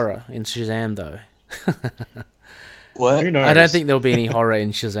it any shows- horror in Shazam, though. What? Who knows? I don't think there'll be any horror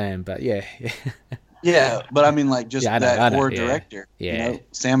in Shazam, but yeah. Yeah, but I mean, like, just Yeah, I know, that horror yeah. director. Yeah. You know,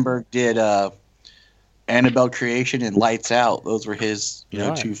 Sandberg did Annabelle Creation and Lights Out. Those were his,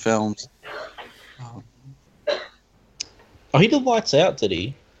 Right. 2 films. Oh, he did Lights Out, did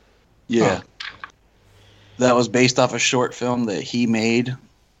he? Yeah. That was based off a short film that he made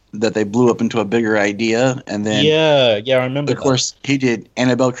that they blew up into a bigger idea. And then, Yeah, I remember of course, he did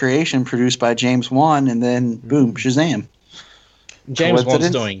Annabelle Creation, produced by James Wan, and then, boom, Shazam. that. James Wan's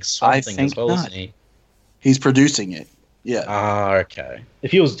coincidence? doing I something think as well, not. isn't he? He's producing it. Yeah. Ah, okay.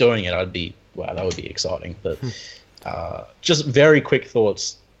 If he was doing it, that would be exciting. But just very quick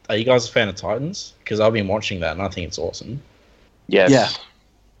thoughts. Are you guys a fan of Titans? Because I've been watching that and I think it's awesome. Yes. Yeah.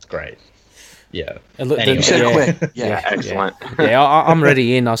 It's great. Yeah. Anyway. You said yeah. quick. Yeah. Yeah, excellent. Yeah, I'm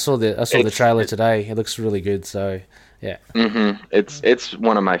ready in. I saw the trailer today. It looks really good. So yeah. It's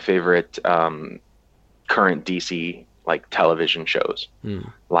one of my favorite current DC like television shows,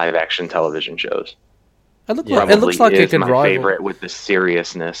 live action television shows. It looks Probably like it is could my rival. favorite with the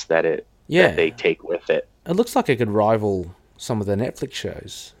seriousness that they take with it. It looks like it could rival some of the Netflix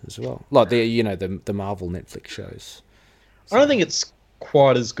shows as well, like the Marvel Netflix shows. I don't think it's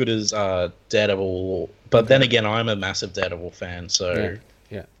quite as good as Daredevil, but then again, I'm a massive Daredevil fan, so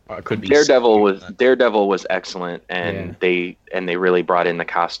Yeah. I could be. Daredevil was excellent, and Yeah. they really brought in the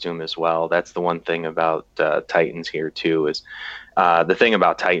costume as well. That's the one thing about Titans here too. Is the thing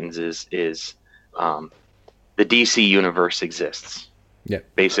about Titans is the DC universe exists. Yeah.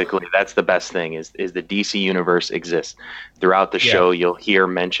 Basically, that's the best thing is the DC universe exists. Throughout the show, you'll hear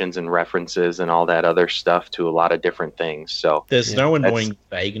mentions and references and all that other stuff to a lot of different things. So There's no annoying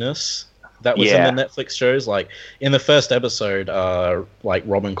vagueness that was in the Netflix shows. Like in the first episode, like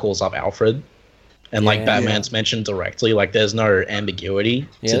Robin calls up Alfred, and like Batman's mentioned directly. Like there's no ambiguity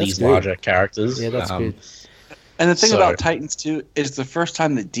to these larger characters. Yeah, that's good. And the thing about Titans too is the first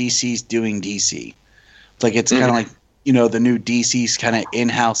time that DC's doing DC. Like it's kind of like the new DC's kind of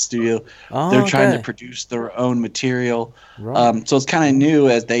in-house studio. They're trying to produce their own material. Right. So it's kind of new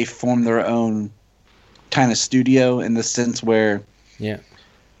as they form their own kind of studio in the sense where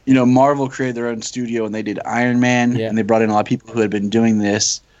Marvel created their own studio and they did Iron Man and they brought in a lot of people who had been doing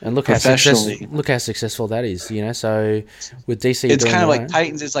this. And look how successful that is, So with DC, it's doing kind of like own,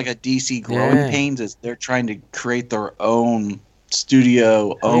 Titans is like a DC growing pains. Is they're trying to create their own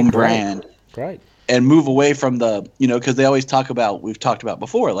studio, own brand, and move away from the because they always talk about we've talked about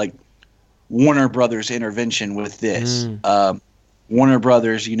before like Warner Brothers intervention with this. Warner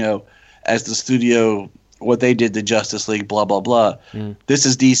Brothers, as the studio, what they did to Justice League, blah blah blah. This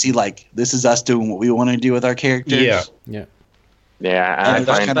is DC, like this is us doing what we want to do with our characters. Yeah, and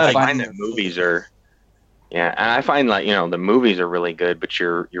I find that movies are. Yeah, and I find like the movies are really good, but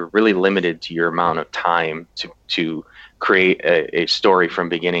you're really limited to your amount of time to create a story from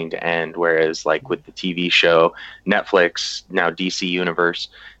beginning to end. Whereas like with the TV show, Netflix now DC Universe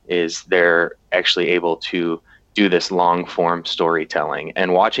they're actually able to do this long form storytelling.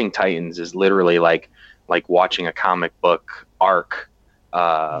 And watching Titans is literally like watching a comic book arc,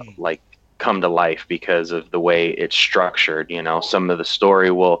 like come to life because of the way it's structured. Some of the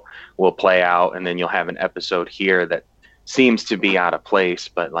story will play out and then you'll have an episode here that seems to be out of place,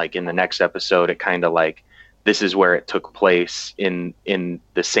 but like in the next episode it kind of like this is where it took place in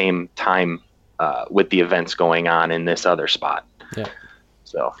the same time with the events going on in this other spot.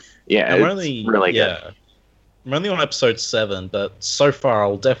 So it's really good. I'm only on episode 7, but so far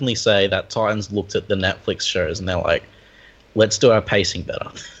I'll definitely say that Titans looked at the Netflix shows and they're like, let's do our pacing better.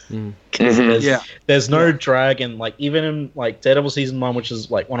 There's no drag, and like even in like Daredevil season 1, which is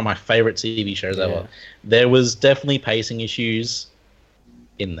like one of my favorite TV shows ever, there was definitely pacing issues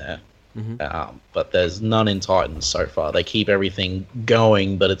in there. But there's none in Titans so far. They keep everything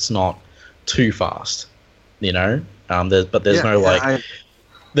going, but it's not too fast.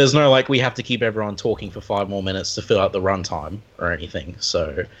 There's no like we have to keep everyone talking for 5 more minutes to fill out the runtime or anything.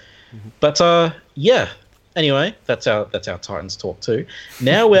 So, but anyway, that's our Titans talk too.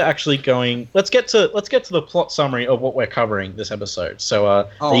 Now we're actually going. Let's get to the plot summary of what we're covering this episode. So,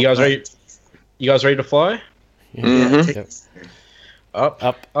 are you guys ready? You guys ready to fly?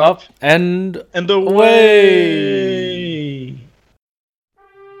 Up, and away.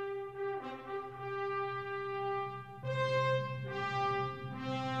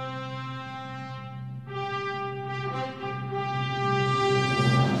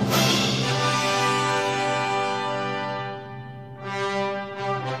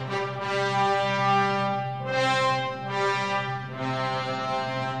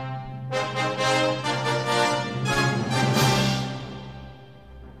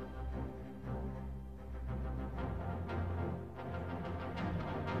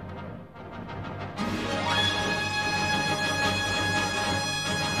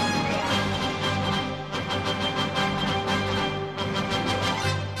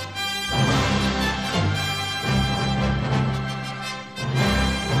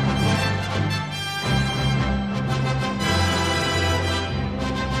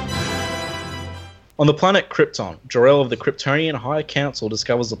 On the planet Krypton, Jor-El of the Kryptonian High Council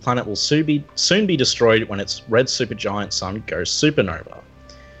discovers the planet will soon be destroyed when its red supergiant sun goes supernova.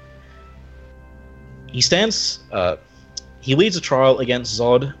 He leads a trial against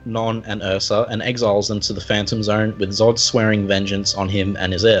Zod, Non, and Ursa, and exiles them to the Phantom Zone, with Zod swearing vengeance on him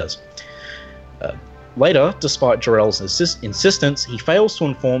and his heirs. Later, despite Jor-El's insistence, he fails to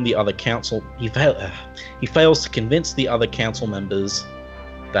inform the other council. He fails to convince the other council members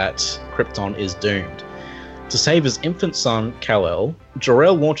that Krypton is doomed. To save his infant son, Kal-El,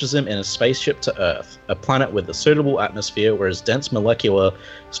 Jor-El launches him in a spaceship to Earth, a planet with a suitable atmosphere where his dense molecular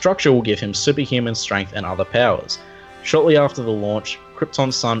structure will give him superhuman strength and other powers. Shortly after the launch,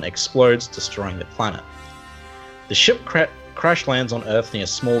 Krypton's sun explodes, destroying the planet. The ship crash lands on Earth near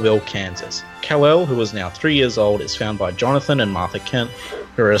Smallville, Kansas. Kal-El, who is now 3 years old, is found by Jonathan and Martha Kent,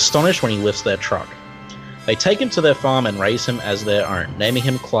 who are astonished when he lifts their truck. They take him to their farm and raise him as their own, naming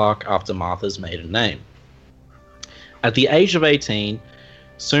him Clark after Martha's maiden name. At the age of 18,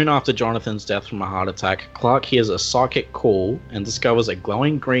 soon after Jonathan's death from a heart attack, Clark hears a psychic call and discovers a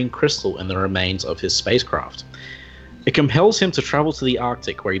glowing green crystal in the remains of his spacecraft. It compels him to travel to the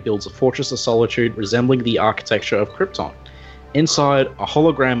Arctic, where he builds a fortress of solitude resembling the architecture of Krypton. Inside, a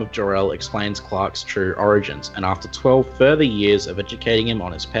hologram of Jor-El explains Clark's true origins, and after 12 further years of educating him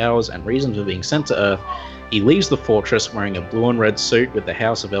on his powers and reasons for being sent to Earth, he leaves the fortress wearing a blue and red suit with the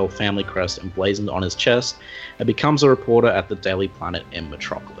House of El family crest emblazoned on his chest, and becomes a reporter at the Daily Planet in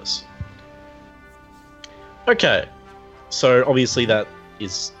Metropolis. Okay, so obviously that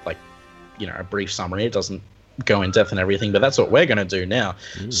is a brief summary. It doesn't go in depth and everything, but that's what we're going to do now.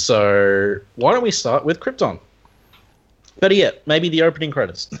 So why don't we start with Krypton? Better yet, maybe the opening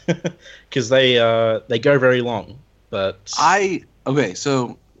credits, because they go very long. But so I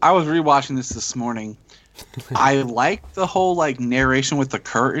was rewatching this morning. I like the whole narration with the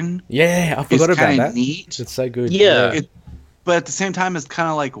curtain. Yeah, I forgot about that. Neat. It's so good. Yeah, but at the same time, it's kind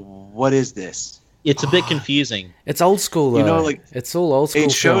of what is this? It's a bit confusing. It's old school, though. It's all old school.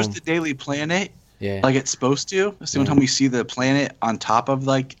 It shows film. the Daily Planet, like it's supposed to. It's the only time we see the planet on top of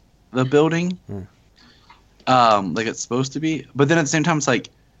the building. Like it's supposed to be, but then at the same time, it's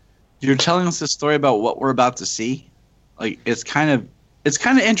you're telling us this story about what we're about to see. It's kind of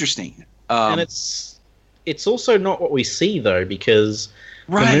interesting. And it's also not what we see though, because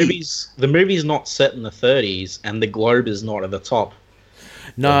the movie's not set in the 30s, and the globe is not at the top.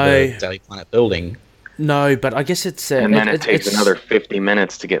 No, of the Daily Planet building. No, but I guess it's and then it takes another 50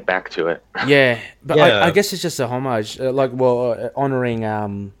 minutes to get back to it. Yeah, but I guess it's just a homage,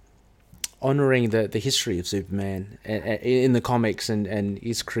 honoring the history of Superman in the comics and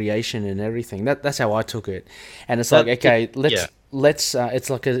his creation and everything. That's how I took it. And it's let's it's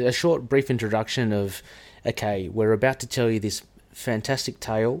like a short brief introduction of, we're about to tell you this fantastic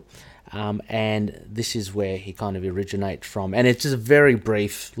tale, and this is where he kind of originates from. And it's just a very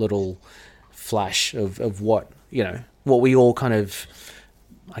brief little flash of what we all kind of,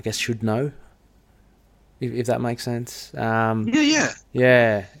 I guess, should know. If that makes sense. Yeah.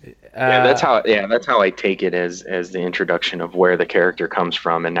 That's how I take it as the introduction of where the character comes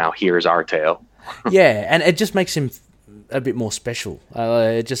from, and now here's our tale. Yeah, and it just makes him a bit more special.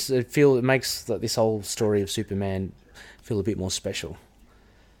 It makes this whole story of Superman feel a bit more special.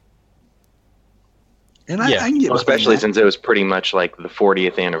 And I can get especially since it was pretty much like the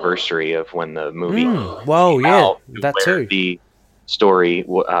 40th anniversary of when the movie. That too. The story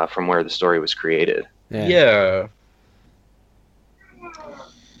from where the story was created. Yeah.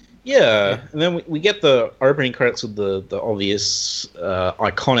 And then we get the opening credits with the obvious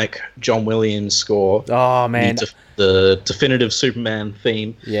iconic John Williams score. Oh man, the definitive Superman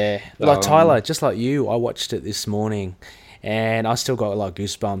theme. Yeah, Tyler, just like you, I watched it this morning, and I still got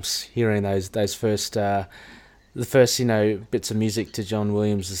goosebumps hearing those first bits of music to John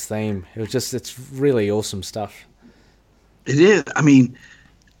Williams' theme. It's really awesome stuff. It is. I mean,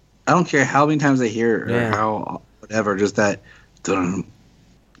 I don't care how many times I hear it or how whatever, just that dun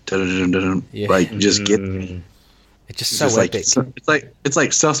dun dun dun, just get me. It's just so epic. It's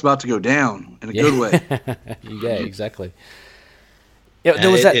like stuff's about to go down in a good way. Yeah, exactly. Yeah,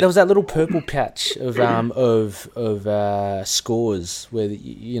 there was that little purple patch of scores where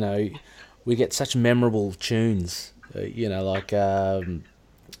we get such memorable tunes, like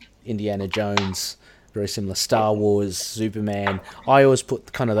Indiana Jones. Very similar. Star Wars, Superman. I always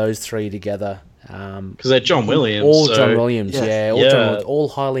put kind of those three together. Because they're John Williams. All John Williams, all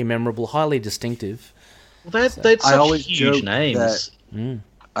highly memorable, highly distinctive. Well, they're such huge names.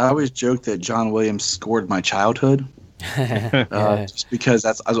 I always joke that John Williams scored my childhood. Just because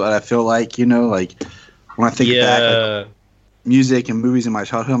that's what I feel like, when I think back music and movies in my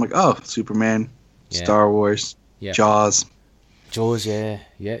childhood, I'm like, oh, Superman, Yeah. Star Wars, Yeah. Jaws, Yeah.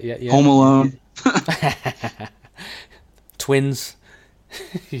 Home Alone. Twins.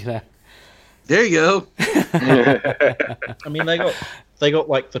 You know. There you go. I mean, they got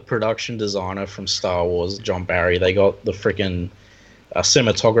like the production designer from Star Wars, John Barry. They got the freaking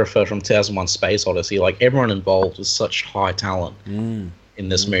cinematographer from 2001: Space Odyssey. Like everyone involved was such high talent in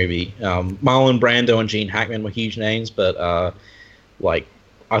this movie. Marlon Brando and Gene Hackman were huge names, but like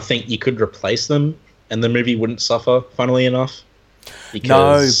I think you could replace them and the movie wouldn't suffer. Funnily enough,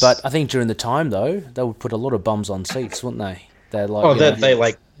 No, but I think during the time though, they would put a lot of bums on seats, wouldn't they? They're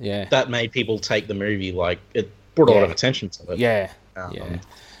like, that made people take the movie. Like it brought a lot of attention to it. Yeah.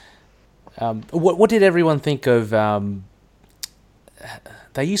 What did everyone think of?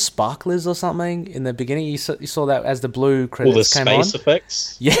 They used sparklers or something in the beginning. You saw that as the blue credits came on. All the space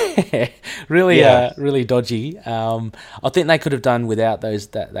effects. Yeah, really dodgy. I think they could have done without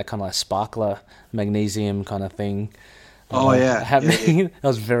that kind of like sparkler magnesium kind of thing. Happening. Yeah. That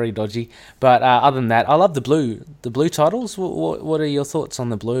was very dodgy. But other than that, I love the blue titles. What are your thoughts on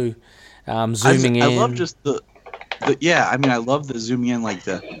the blue? Zooming in. I love just the I mean, I love the zooming in, like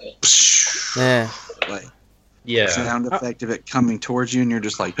the sound effect of it coming towards you, and you're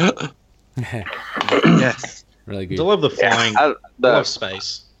just like, yes, really good. I love the flying. I love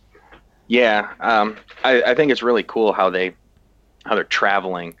space. Yeah, I think it's really cool how they're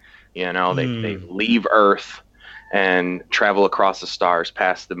traveling. You know, they leave Earth and travel across the stars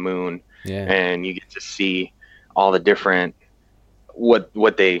past the moon, and you get to see all the different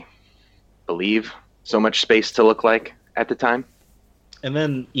what they believe so much space to look like at the time. And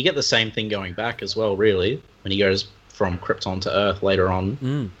then you get the same thing going back as well, really, when he goes from Krypton to Earth later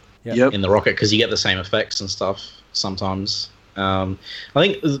on in the rocket, because you get the same effects and stuff sometimes. I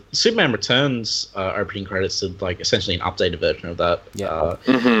think Superman Returns opening credits did like essentially an updated version of that,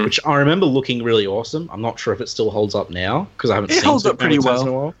 which I remember looking really awesome. I'm not sure if it still holds up now because I haven't seen it. It holds up pretty well. In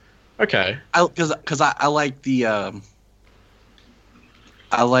a while. Okay, because I like the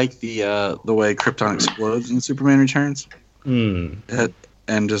the way Krypton explodes in Superman Returns, and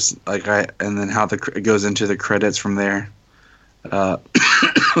just like and then how it goes into the credits from there.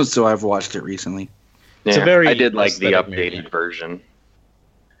 So I've watched it recently. Yeah, I did like the updated version.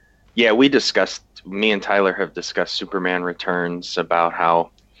 Yeah, me and Tyler have discussed Superman Returns about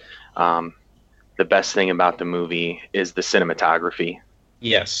how the best thing about the movie is the cinematography.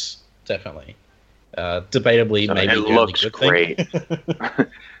 Yes, definitely. Debatably, so maybe it looks great.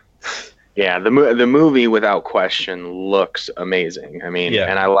 Yeah, the movie without question looks amazing. I mean,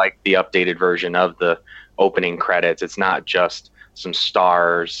 and I like the updated version of the opening credits. It's not just some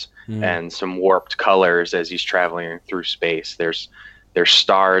stars and some warped colors as he's traveling through space. There's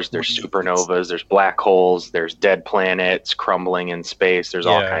stars, there's supernovas, there's black holes, there's dead planets crumbling in space. There's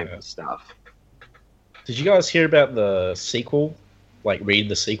all kinds of stuff. Did you guys hear about the sequel? Like, read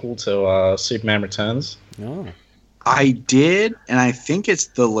the sequel to Superman Returns? No. I did, and I think it's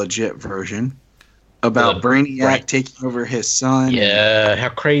the legit version about Brainiac taking over his son. Yeah, how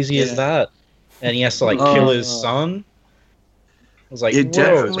crazy is that? And he has to kill his son. I was like, it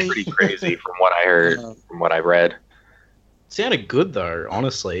was pretty crazy from what I heard, from what I read. It sounded good though,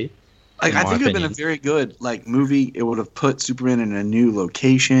 honestly. I think it would have been a very good movie. It would have put Superman in a new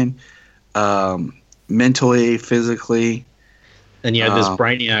location, mentally, physically. And there's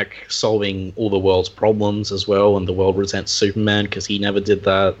Brainiac solving all the world's problems as well, and the world resents Superman because he never did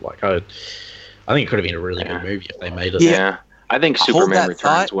that. I think it could have been a really good movie if they made it. Yeah, I think Superman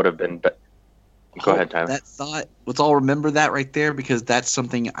Returns would have been. Go ahead, Tyler. That thought. Let's all remember that right there, because that's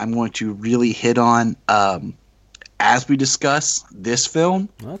something I'm going to really hit on as we discuss this film.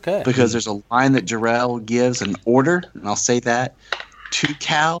 Okay. Because there's a line that Jor-El gives an order, and I'll say that to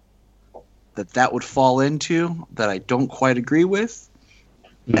Cal, that would fall into that I don't quite agree with,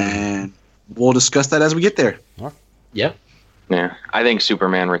 and we'll discuss that as we get there. Yeah. Yeah, I think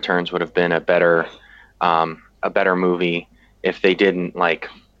Superman Returns would have been a better movie if they didn't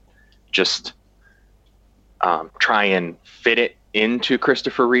just try and fit it into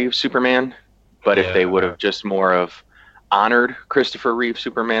Christopher Reeve Superman, but if they would have just more of honored Christopher Reeve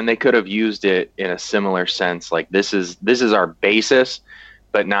Superman, they could have used it in a similar sense. Like this is our basis,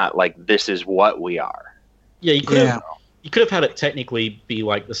 but not this is what we are. Yeah, you could have had it technically be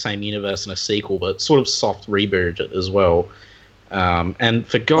the same universe in a sequel, but sort of soft reboot it as well. And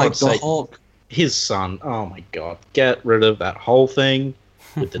for God's sake, Hulk. His son, oh my God, get rid of that whole thing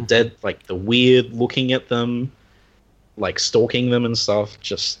with the dead, the weird looking at them, stalking them and stuff.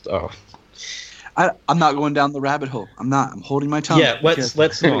 Just, I'm not going down the rabbit hole. I'm not. I'm holding my tongue. Yeah, let's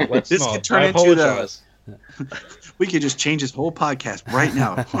not. Let's this not. could turn into We could just change this whole podcast right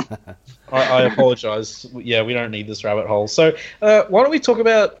now. I apologize. Yeah, we don't need this rabbit hole. So why don't we talk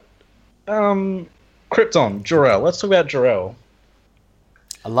about Krypton, Jor-El. Let's talk about Jor-El.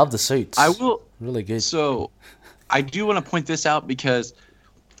 I love the suits. I will. Really good. So, I do want to point this out because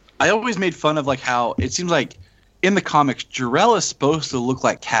I always made fun of like how it seems like in the comics Jor-El is supposed to look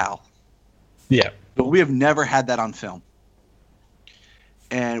like Cal. Yeah. But we have never had that on film.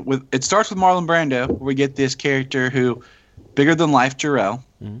 And it starts with Marlon Brando, where we get this character who, bigger than life Jor-El,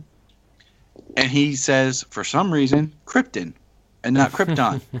 and he says for some reason Krypton, and not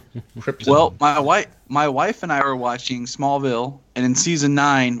Krypton. Krypton. Well, my wife and I were watching Smallville, and in season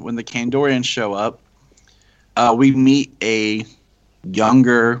 9, when the Kandorians show up, we meet a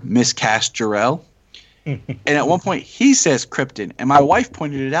younger miscast Jor-El. And at one point, he says Krypton, and my wife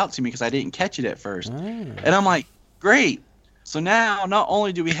pointed it out to me because I didn't catch it at first. And I'm like, great. So now, not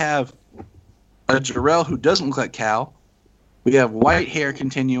only do we have a Jor-El who doesn't look like Cal, we have white hair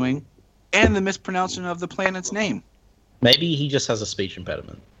continuing, and the mispronouncing of the planet's name. Maybe he just has a speech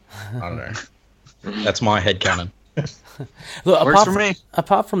impediment. I don't know. That's my headcanon. Look, Works for me.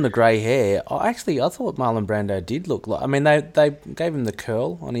 Apart from the grey hair, I thought Marlon Brando did look like... I mean, they gave him the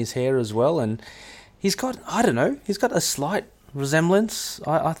curl on his hair as well, and he's got, I don't know, he's got a slight resemblance.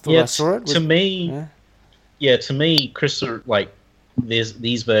 I thought I saw it. To me, Chris, like,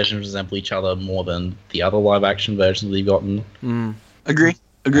 these versions resemble each other more than the other live-action versions we've gotten. Agreed.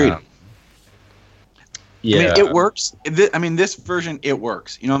 Yeah. I mean, it works. This version, it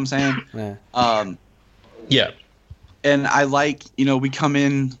works. You know what I'm saying? Yeah. Yeah. And I like, we come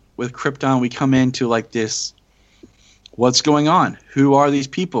in with Krypton, we come into like this, what's going on? Who are these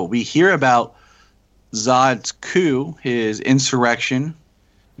people? We hear about Zod's coup, his insurrection,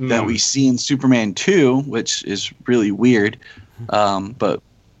 that we see in Superman 2, which is really weird. But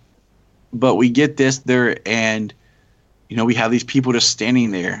we get this there, and, we have these people just standing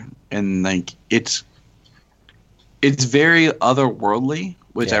there, and like it's very otherworldly,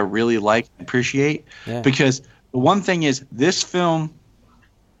 which I really like and appreciate, because the one thing is this film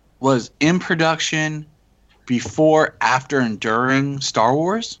was in production before, after, and during Star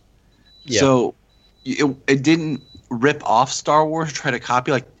Wars. Yeah. So it didn't rip off Star Wars, try to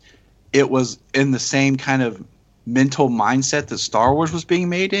copy. Like, it was in the same kind of mental mindset that Star Wars was being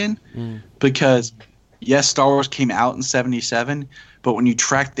made in. Because, yes, Star Wars came out in 1977, but when you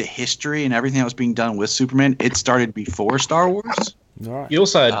track the history and everything that was being done with Superman, it started before Star Wars. Right. You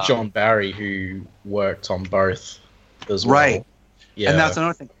also had John Barry, who worked on both as well. Right. Yeah. And that's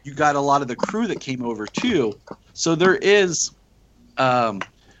another thing. You got a lot of the crew that came over, too. So there is...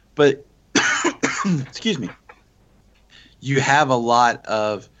 but... excuse me. You have a lot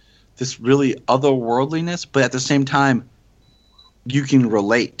of this really otherworldliness, but at the same time, you can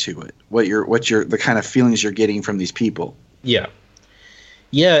relate to it. The kind of feelings you're getting from these people. Yeah.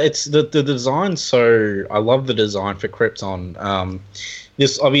 Yeah, it's the design. So I love the design for Krypton.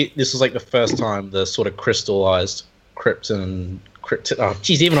 This was like the first time the sort of crystallized Krypton. Oh,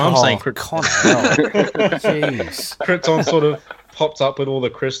 geez, even I'm saying Krypton. Jeez. Krypton sort of popped up with all the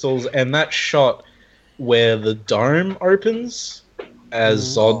crystals, and that shot where the dome opens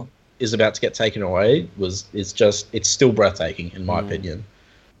as Zod is about to get taken away it's still breathtaking in my opinion.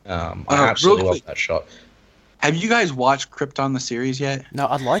 I absolutely love that shot. Have you guys watched Krypton the series yet? No,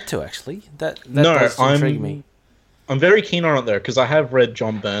 I'd like to actually. That does intrigue me. I'm very keen on it though, because I have read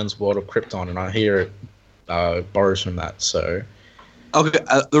John Byrne's World of Krypton, and I hear it borrows from that. So, okay,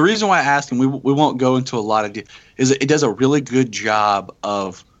 the reason why I asked, and we won't go into a lot of is it does a really good job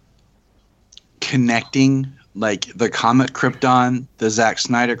of connecting like the comic Krypton, the Zack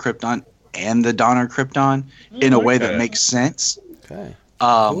Snyder Krypton, and the Donner Krypton in a way that makes sense. Okay.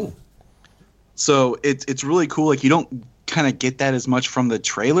 Cool. So it's really cool. Like, you don't kind of get that as much from the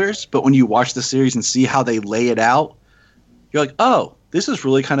trailers, but when you watch the series and see how they lay it out, you're like, oh, this is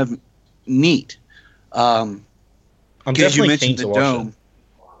really kind of neat. I'm definitely keen to watch it.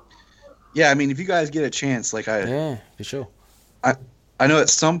 Yeah, I mean, if you guys get a chance, yeah, for sure. I know at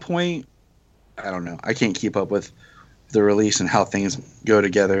some point, I don't know, I can't keep up with the release and how things go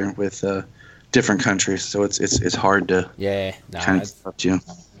together with different countries, so it's hard to kind of touch you.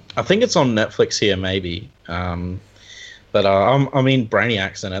 I think it's on Netflix here, maybe. But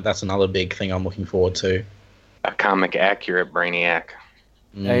Brainiac's in it. That's another big thing I'm looking forward to. A comic accurate Brainiac.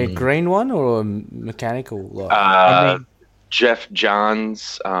 A green one or a mechanical? Jeff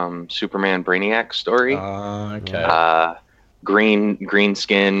Johns' Superman Brainiac story. Okay. Green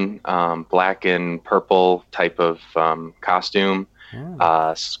skin, black and purple type of costume.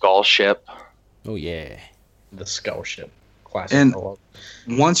 Skull ship. Oh yeah, the Skull ship. classic. And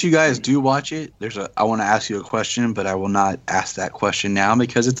once you guys do watch it, I want to ask you a question, but I will not ask that question now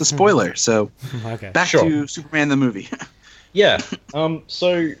because it's a spoiler. So back to Superman the movie. Yeah.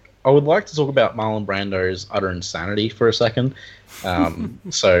 So I would like to talk about Marlon Brando's utter insanity for a second.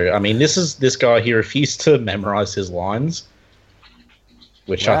 So I mean, this guy, he refused to memorize his lines,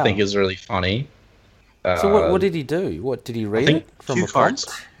 which I think is really funny. So what did he do? What did he read it from a cards?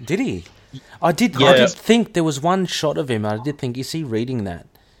 phone? Did he? I did think there was one shot of him. I did think, is he reading that?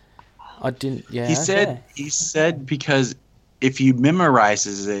 I didn't. Yeah. He said because if he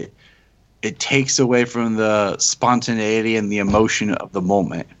memorizes it, it takes away from the spontaneity and the emotion of the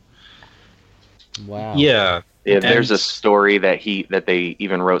moment. Wow. Yeah. Yeah, there's a story that they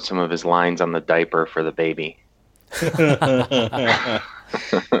even wrote some of his lines on the diaper for the baby. That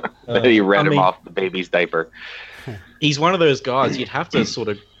he read him off the baby's diaper. He's one of those guys you'd have to sort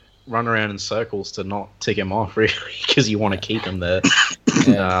of run around in circles to not tick him off, really, because you want to keep him there.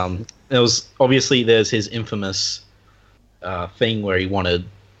 There's his infamous thing where he wanted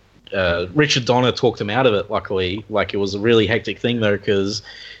Richard Donner talked him out of it. Luckily, like, it was a really hectic thing though, because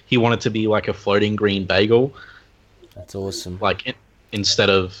he wanted to be like a floating green bagel. That's awesome. Like instead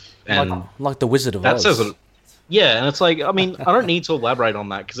of like the Wizard of Oz. Says it. Yeah, and it's like, I mean, I don't need to elaborate on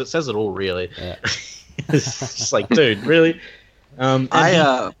that because it says it all, really. Yeah. It's just like, dude, really?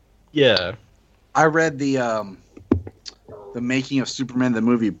 I read the Making of Superman the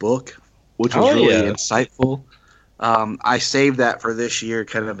Movie book, which was really insightful. I saved that for this year,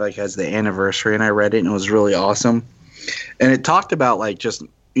 kind of like as the anniversary, and I read it, and it was really awesome. And it talked about, like, just,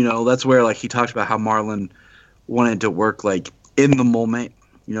 you know, that's where, like, he talked about how Marlon wanted to work, like, in the moment,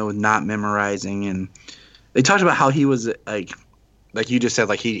 you know, not memorizing. And they talked about how he was, like you just said,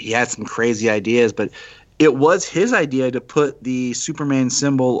 like, he had some crazy ideas, but it was his idea to put the Superman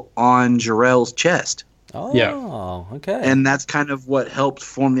symbol on Jor-El's chest. Oh, yeah. Okay. And that's kind of what helped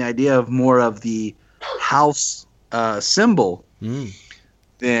form the idea of more of the house symbol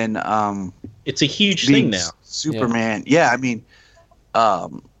than it's a huge thing now. Superman. Yeah, I mean,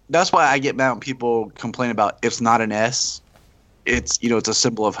 that's why I get mad when people complain about it's not an S. It's, you know, it's a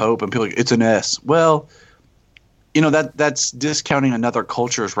symbol of hope, and people are like, it's an S. Well, you know, that's discounting another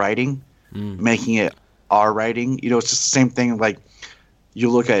culture's writing, making it our writing. You know, it's just the same thing. Like, you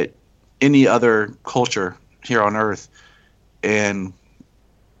look at any other culture here on Earth, and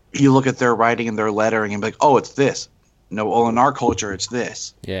you look at their writing and their lettering and be like, oh, it's this. No, well, in our culture, it's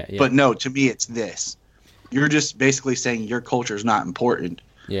this. Yeah. But no, to me, it's this. You're just basically saying your culture is not important.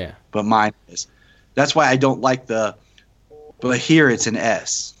 Yeah. But mine is. That's why I don't like but here it's an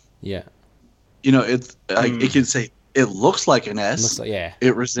S. Yeah. You know, it's it can say it looks like an S. Looks like, yeah.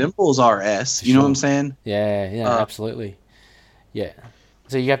 It resembles our S. You know what I'm saying? Yeah, absolutely. Yeah.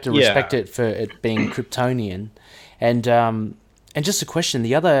 So you have to respect it for it being Kryptonian, and just a question: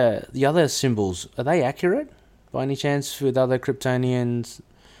 the other symbols, are they accurate by any chance with other Kryptonians?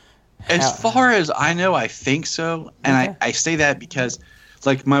 As far as I know, I think so, and I say that because,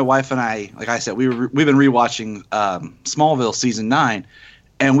 like, my wife and I, like I said, we've been rewatching Smallville season 9,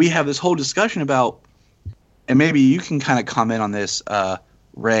 and we have this whole discussion about, and maybe you can kind of comment on this,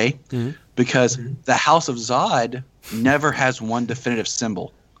 Ray, because the House of Zod never has one definitive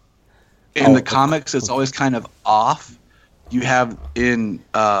symbol. In the comics, it's always kind of off. You have in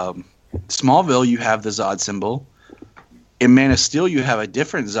Smallville, you have the Zod symbol. In Man of Steel, you have a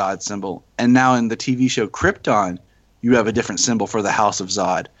different Zod symbol. And now in the TV show Krypton, you have a different symbol for the House of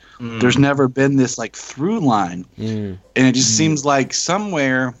Zod. There's never been this, like, through line. And it just seems like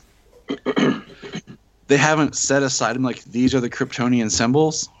somewhere they haven't set aside, like, these are the Kryptonian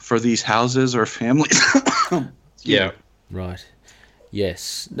symbols for these houses or families. Yeah. Right.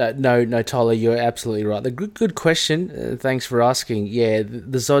 Yes. No, Tyler, you're absolutely right. The good question. Thanks for asking. Yeah,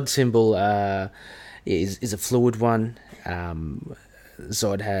 the Zod symbol is a fluid one.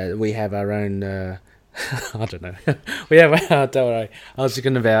 Zod we have our own. I don't know. We have. Don't worry. I was just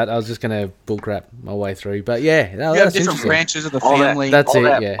gonna bullcrap my way through. But yeah, no, you have different branches of the family.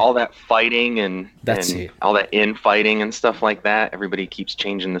 All that fighting and all that infighting and stuff like that. Everybody keeps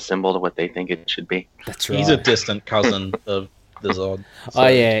changing the symbol to what they think it should be. That's right. He's a distant cousin of the Zod. So. Oh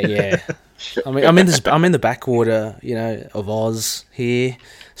yeah. I mean, I'm in the backwater, you know, of Oz here,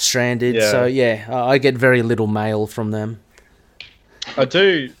 stranded. Yeah. So yeah, I get very little mail from them.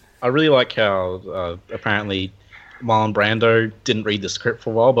 I really like how apparently Marlon Brando didn't read the script for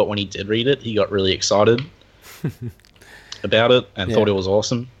a while, but when he did read it, he got really excited about it and thought it was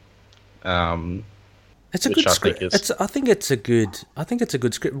awesome. It's a good script. I think it's a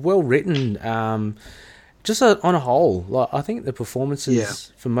good script, well written. Just on a whole, like, I think the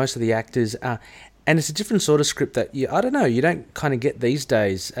performances for most of the actors, And it's a different sort of script that I don't know, you don't kind of get these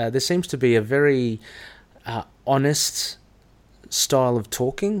days. There seems to be a very honest style of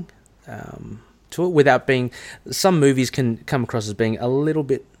talking to it, without being. Some movies can come across as being a little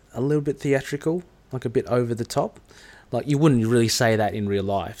bit theatrical, like a bit over the top. Like you wouldn't really say that in real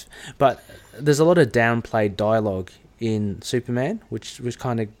life, but there's a lot of downplayed dialogue in Superman, which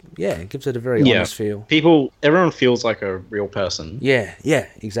kind of gives it a very honest feel. Everyone feels like a real person. Yeah,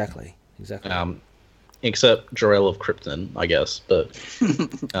 exactly. Except Jor-El of Krypton, I guess, but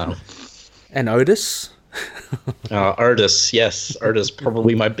and Otis. Otis, yes, Otis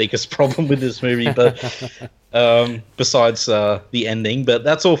probably my biggest problem with this movie, but besides the ending, but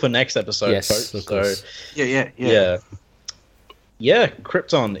that's all for next episode. Yes, folks. of course. Yeah,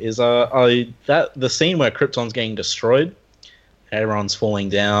 Krypton is the scene where Krypton's getting destroyed, everyone's falling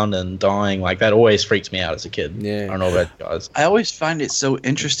down and dying, like that always freaks me out as a kid. Yeah. I don't know about you guys. I always find it so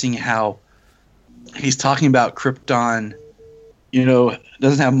interesting how he's talking about Krypton,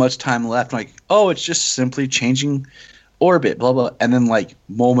 doesn't have much time left. Like, oh, it's just simply changing orbit, blah, blah. And then like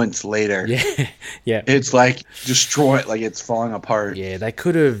moments later, it's like destroyed, like it's falling apart. Yeah, they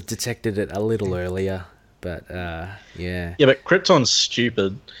could have detected it a little earlier. But Yeah, but Krypton's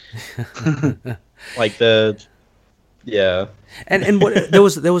stupid. Like And what there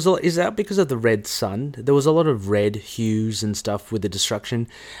was is that because of the red sun? There was a lot of red hues and stuff with the destruction.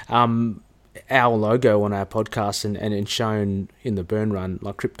 Our logo on our podcast and shown in the burn run,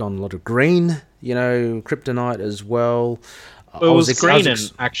 like Krypton, a lot of green. Kryptonite as well. It was green in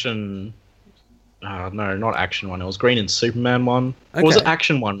Action. No, not Action 1. It was green in Superman 1. Okay. Or was it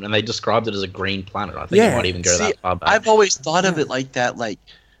Action 1? And they described it as a green planet. I think it might even go that far back. I've always thought of it like that. Like,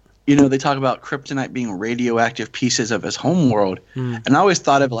 they talk about Kryptonite being radioactive pieces of his homeworld. And I always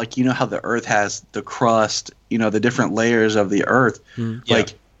thought of it like, how the Earth has the crust, the different layers of the Earth.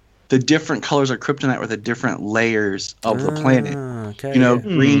 Like, the different colors of Kryptonite were the different layers of the planet. Okay,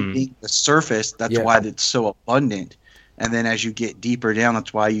 green being the surface, that's why it's so abundant. And then as you get deeper down,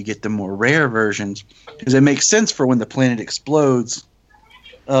 that's why you get the more rare versions. Because it makes sense for when the planet explodes.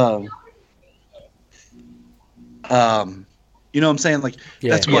 You know what I'm saying? Like,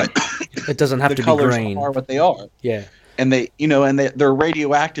 that's what it doesn't have to be green. Are what they are. Yeah. And they're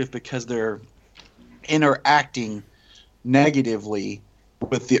radioactive because they're interacting negatively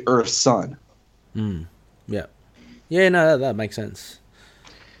with the Earth's sun. Yeah. Yeah, no, that makes sense.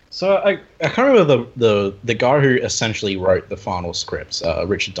 So I can't remember the guy who essentially wrote the final scripts,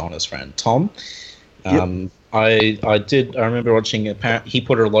 Richard Donner's friend, Tom. I remember watching he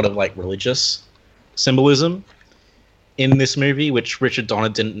put a lot of like religious symbolism in this movie, which Richard Donner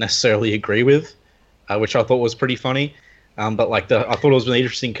didn't necessarily agree with, which I thought was pretty funny. But like I thought it was really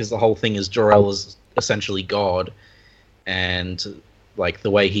interesting because the whole thing is Jor-El is essentially God, and like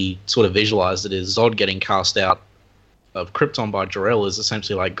the way he sort of visualized it is Zod getting cast out of Krypton by Jor-El is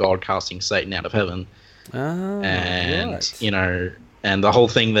essentially like God casting Satan out of heaven. And right. And the whole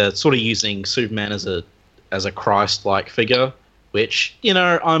thing, they're sort of using Superman as a Christ-like figure, which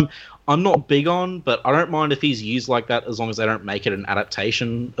I'm not big on, but I don't mind if he's used like that as long as they don't make it an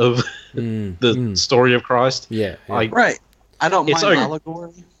adaptation of the story of Christ. Yeah. Right. I don't mind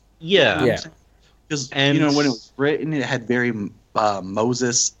allegory. Yeah. Because when it was written, it had very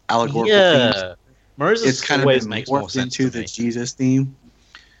Moses allegorical themes. Moses it's kind always of makes more sense into the Jesus theme.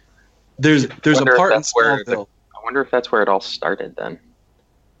 There's a part in Smallville. I wonder if that's where it all started then.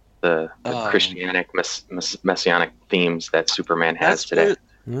 The Christianic messianic themes that Superman has today.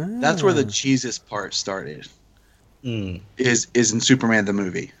 That's where the Jesus part started. Is in Superman the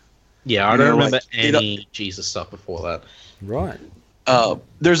movie. Yeah, I don't remember any Jesus stuff before that. Right.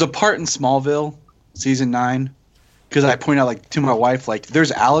 There's a part in Smallville, season 9, because I point out like to my wife, like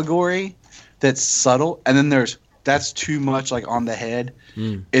there's allegory that's subtle, and then that's too much like on the head.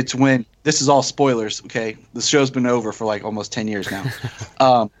 It's when this is all spoilers. Okay, the show's been over for like almost 10 years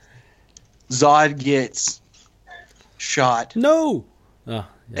now. Zod gets shot. No. Oh,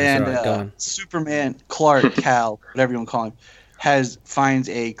 and right. Superman, Clark, Cal, whatever you want to call him, finds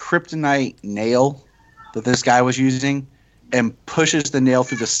a kryptonite nail that this guy was using, and pushes the nail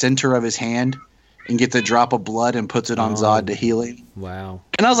through the center of his hand, and gets a drop of blood and puts it on Zod to heal him. Wow.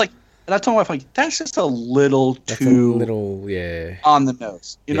 And I was like. And I told my wife, like, that's just a little too on the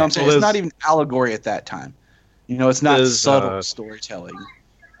nose. You know what I'm saying? It's not even allegory at that time. It's not subtle storytelling.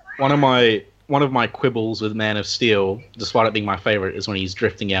 One of my quibbles with Man of Steel, despite it being my favorite, is when he's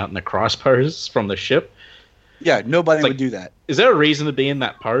drifting out in the Christ pose from the ship. Yeah, nobody would do that. Is there a reason to be in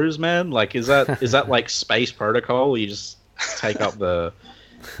that pose, man? Like, is that like space protocol? You just take up the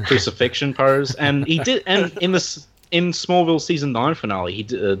crucifixion pose, and he did. And in Smallville season 9 finale, he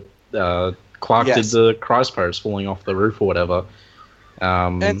did. Clark Yes. did the Christ pose, falling off the roof or whatever.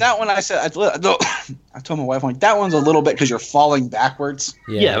 And that one, I said, I told my wife, I'm like, that one's a little bit because you're falling backwards.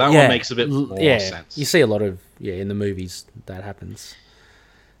 Yeah, that one makes a bit more sense. You see a lot of in the movies that happens.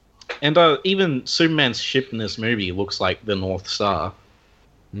 And even Superman's ship in this movie looks like the North Star.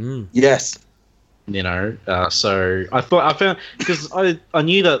 Yes. You know, so I found, because I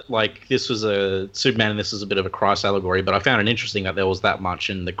knew that like this was a Superman and this was a bit of a Christ allegory, but I found it interesting that there was that much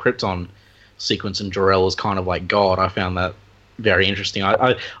in the Krypton sequence and Jor-El is kind of like God. I found that very interesting.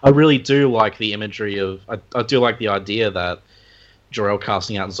 I really do like the imagery of, I do like the idea that Jor-El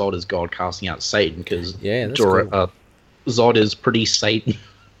casting out Zod is God casting out Satan, because cool. Zod is pretty Satan.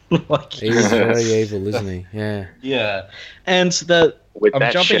 Like, he's very evil, isn't he? Yeah. Yeah. And that with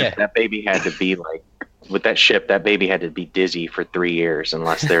that ship, that baby had to be like, with that ship, that baby had to be dizzy for 3 years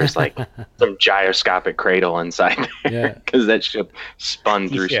unless there's like some gyroscopic cradle inside there. Yeah. Because that ship spun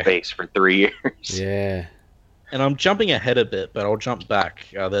through space for 3 years. Yeah. And I'm jumping ahead a bit, but I'll jump back.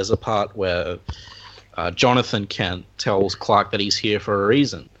 There's a part where Jonathan Kent tells Clark that he's here for a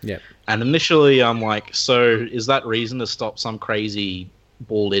reason. Yeah. And initially I'm like, so is that reason to stop some crazy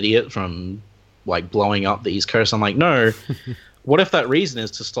bald idiot from like blowing up the East Coast? I'm like, no. What if that reason is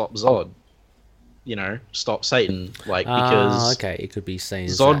to stop Zod? You know, stop Satan. Like, because okay, it could be seen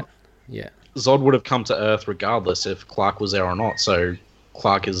as Zod, that. Yeah. Zod would have come to Earth regardless if Clark was there or not. So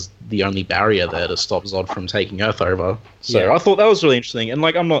Clark is the only barrier there to stop Zod from taking Earth over. So I thought that was really interesting. And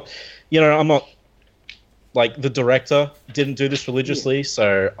like, I'm not like, the director didn't do this religiously,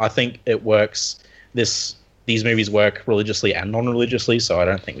 so I think it works. These movies work religiously and non-religiously, so I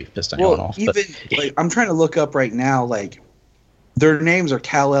don't think we've pissed anyone off. Like, I'm trying to look up right now, like, their names are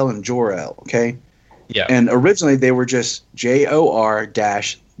Kal-El and Jor-El, okay? Yeah. And originally they were just JOR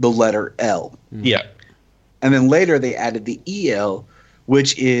dash the letter L. Yeah. And then later they added the EL,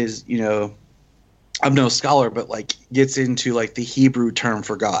 which is, you know, I'm no scholar, but like gets into like the Hebrew term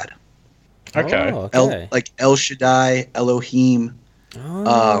for God. Okay. Oh, okay. Like El Shaddai, Elohim,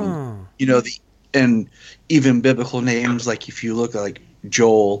 you know, and even biblical names, like if you look at like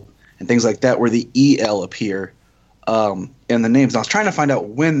Joel and things like that, where the EL appear in the names. And I was trying to find out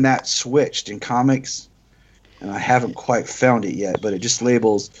when that switched in comics, and I haven't quite found it yet, but it just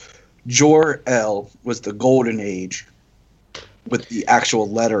labels Jor-El was the golden age with the actual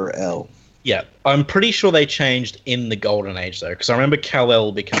letter L. Yeah, I'm pretty sure they changed in the Golden Age, though, because I remember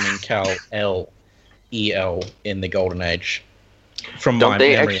Kal-El becoming Kal-El EL in the Golden Age. Don't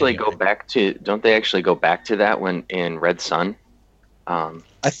they actually go back to that when in Red Sun? I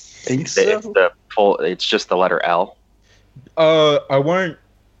think so. It's just the letter L. I won't.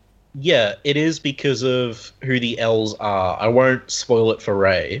 Yeah, it is because of who the L's are. I won't spoil it for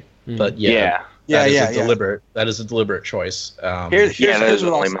Ray, but that is a deliberate choice. Here's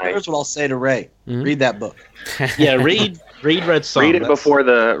what I'll say to Ray. Mm-hmm. Read that book. Yeah, read Red Sun. Read it before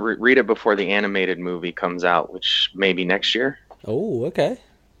the animated movie comes out, which may be next year. Oh, okay.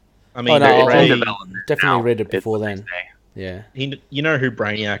 I mean, Ray definitely read it before then. Yeah. You know who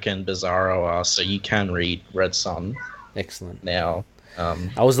Brainiac and Bizarro are, so you can read Red Sun. Excellent. Now,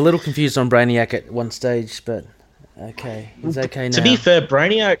 I was a little confused on Brainiac at one stage, but okay, it's okay now. To be fair,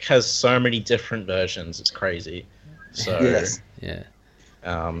 Brainiac has so many different versions; it's crazy. So yeah.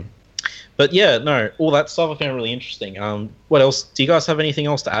 But yeah, no, all that stuff I found really interesting. What else? Do you guys have anything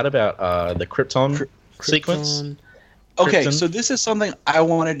else to add about the Krypton sequence? Okay, Krypton? so this is something I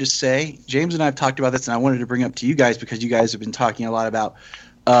wanted to say. James and I have talked about this, and I wanted to bring up to you guys because you guys have been talking a lot about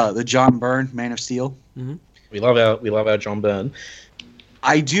the John Byrne Man of Steel. Mm-hmm. We love our John Byrne.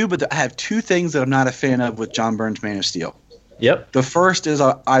 I do, but I have two things that I'm not a fan of with John Byrne's Man of Steel. Yep. The first is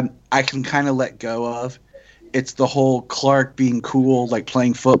I can kind of let go of. It's the whole Clark being cool, like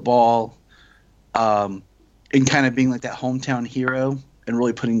playing football, and kind of being like that hometown hero, and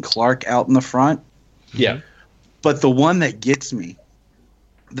really putting Clark out in the front. Yeah. But the one that gets me,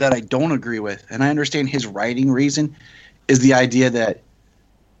 that I don't agree with, and I understand his writing reason, is the idea that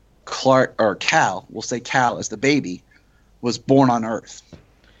Clark, or Cal, we'll say Cal as the baby, was born on Earth.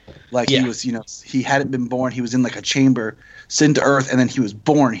 Like he was, you know, he hadn't been born. He was in like a chamber, sent to Earth, and then he was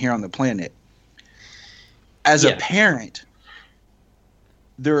born here on the planet. As a parent,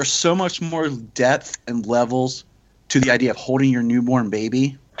 there are so much more depth and levels to the idea of holding your newborn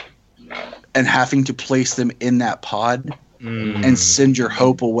baby and having to place them in that pod and send your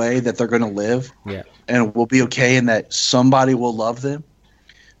hope away that they're going to live and will be okay and that somebody will love them.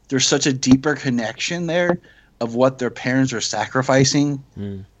 There's such a deeper connection there of what their parents are sacrificing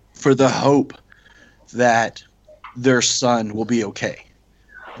for the hope that their son will be okay.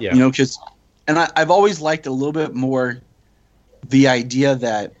 Yeah. You know, because, and I've always liked a little bit more the idea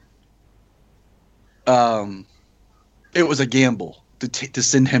that it was a gamble to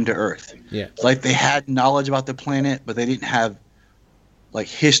send him to Earth. Yeah. Like they had knowledge about the planet, but they didn't have like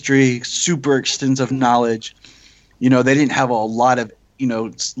history, super extensive knowledge. They didn't have a lot of,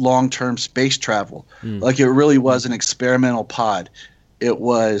 long-term space travel. Like it really was an experimental pod. It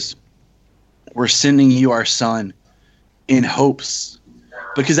was, we're sending you our son in hopes,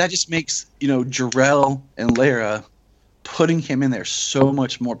 because that just makes, Jor-El and Lara, putting him in there so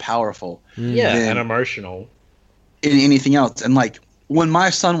much more powerful. Yeah, and emotional. In anything else. And like when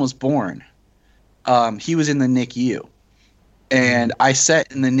my son was born, he was in the NICU. And I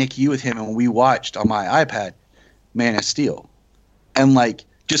sat in the NICU with him and we watched on my iPad Man of Steel. And like,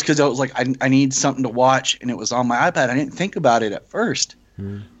 just because I was like, I need something to watch, and it was on my iPad, I didn't think about it at first.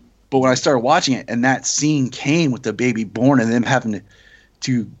 But when I started watching it, and that scene came with the baby born and them having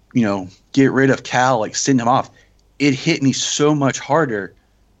to get rid of Cal, like send him off, it hit me so much harder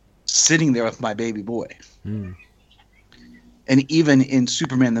sitting there with my baby boy. And even in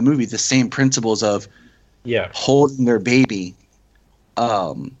Superman the movie, the same principles of holding their baby.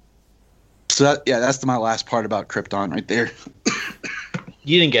 So that's my last part about Krypton right there.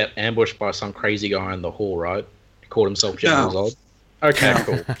 You didn't get ambushed by some crazy guy in the hall, right? He called himself General Zod. Okay,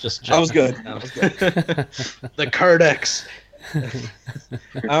 cool. Just I was good. The Codex.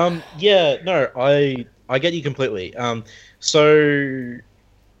 I get you completely. So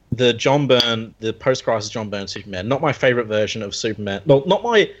the John Byrne, the post-crisis John Byrne Superman, not my favorite version of Superman. Well, not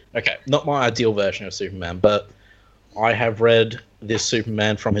my ideal version of Superman, but I have read this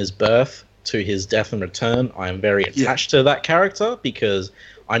Superman from his birth to his death and return. I am very attached to that character because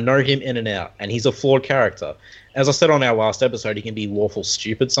I know him in and out, and he's a flawed character. As I said on our last episode, he can be lawful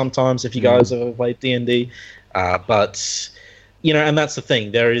stupid sometimes if you guys have ever played D&D. But, and that's the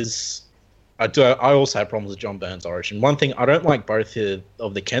thing. I also have problems with John Byrne's origin. One thing, I don't like both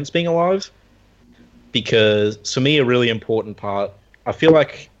of the Kents being alive, because to me, a really important part, I feel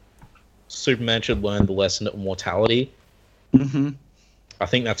like Superman should learn the lesson of mortality. I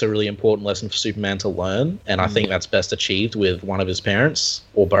think that's a really important lesson for Superman to learn, and I think that's best achieved with one of his parents,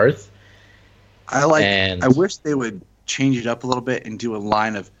 or both. I wish they would change it up a little bit and do a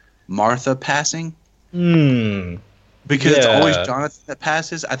line of Martha passing. Because it's always Jonathan that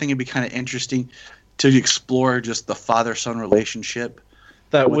passes. I think it'd be kind of interesting to explore just the father-son relationship.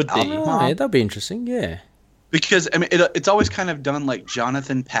 That would be. That'd be interesting, yeah. Because, I mean, it's always kind of done like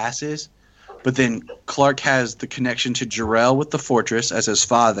Jonathan passes, but then Clark has the connection to Jor-El with the Fortress as his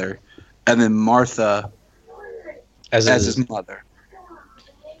father, and then Martha as his mother.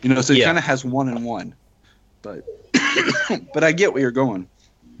 So he kind of has one and one. But but I get where you're going.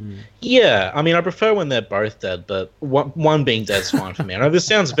 Yeah, I mean, I prefer when they're both dead, but one being dead is fine for me. I know this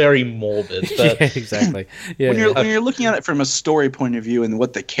sounds very morbid, but yeah, exactly. Yeah, when you're looking at it from a story point of view and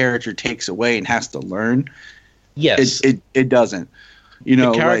what the character takes away and has to learn, yes, it doesn't.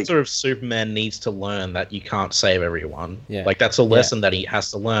 The character of Superman needs to learn that you can't save everyone. Yeah. Like that's a lesson that he has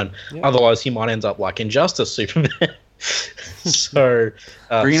to learn. Yeah. Otherwise, he might end up like Injustice Superman. So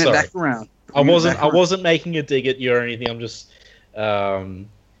bringing it back around. I wasn't making a dig at you or anything. I'm just. I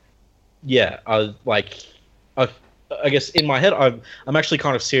guess in my head, I'm actually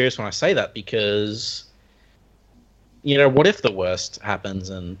kind of serious when I say that because, what if the worst happens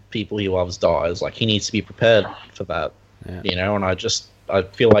and people he loves dies? Like, he needs to be prepared for that, and I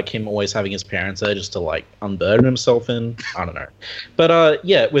feel like him always having his parents there just to, like, unburden himself in, I don't know. But,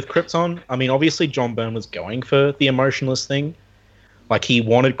 with Krypton, I mean, obviously John Byrne was going for the emotionless thing. Like, he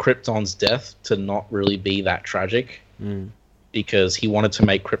wanted Krypton's death to not really be that tragic. Because he wanted to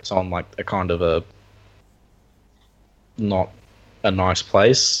make Krypton like a kind of a not a nice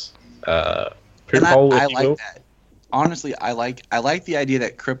place. I like that. Honestly, I like the idea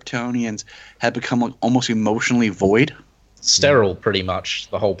that Kryptonians have become like almost emotionally void, sterile, pretty much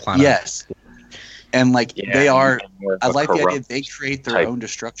the whole planet. Yes, and like they are. I like the idea they create their own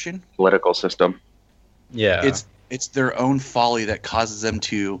destruction. Political system. Yeah, it's their own folly that causes them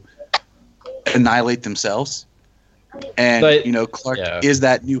to annihilate themselves. And, Clark is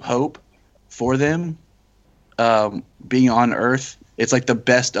that new hope for them being on Earth. It's like the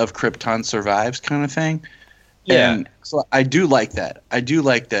best of Krypton survives kind of thing. Yeah. And so I do like that. And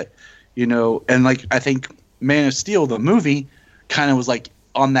like I think Man of Steel, the movie, kind of was like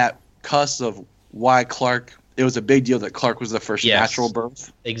on that cusp of why Clark, it was a big deal that Clark was the first natural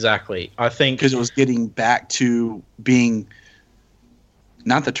birth. Exactly. I think. Because it was getting back to being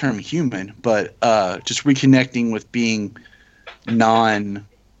not the term human, but just reconnecting with being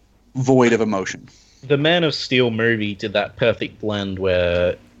non-void of emotion. The Man of Steel movie did that perfect blend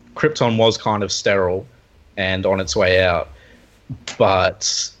where Krypton was kind of sterile and on its way out,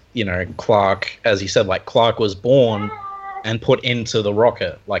 but Clark, as you said, like Clark was born and put into the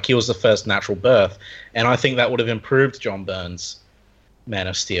rocket. Like he was the first natural birth. And I think that would have improved John Byrne's Man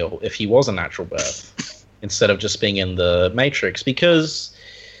of Steel if he was a natural birth instead of just being in the Matrix. Because,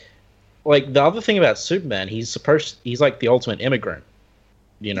 like, the other thing about Superman, he's like the ultimate immigrant,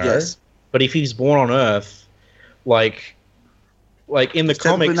 Yes. But if he's born on Earth, like in the He's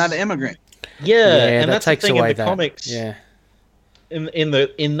technically comics, not an immigrant. and that that's takes the thing away in the that. comics. Yeah. In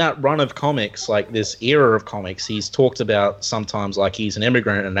that run of comics, like this era of comics, he's talked about sometimes like he's an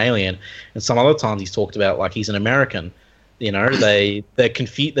immigrant and an alien, and some other times he's talked about like he's an American. They're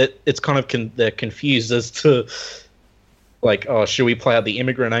confused. That it's kind of they're confused as to like, oh, should we play out the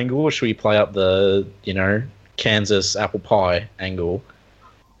immigrant angle or should we play out the Kansas apple pie angle?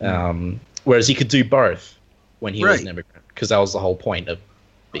 Whereas he could do both when he was an immigrant, because that was the whole point of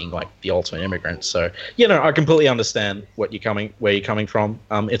being like the ultimate immigrant. So I completely understand where you're coming from.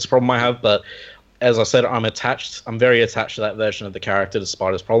 It's a problem I have, but as I said, I'm very attached to that version of the character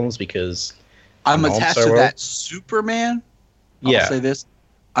despite his problems, because I'm attached to that Superman. I'll say this: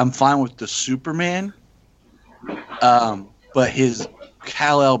 I'm fine with the Superman, but his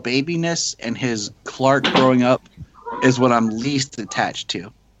Kal-El babiness and his Clark growing up is what I'm least attached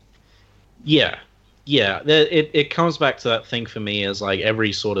to. Yeah. It comes back to that thing for me as like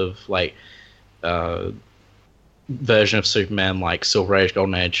every sort of like version of Superman, like Silver Age,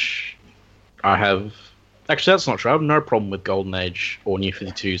 Golden Age. Actually, that's not true. I have no problem with Golden Age or New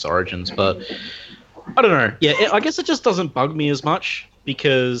 52's origins, but I don't know. Yeah, I guess it just doesn't bug me as much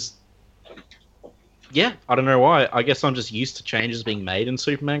because, I don't know why. I guess I'm just used to changes being made in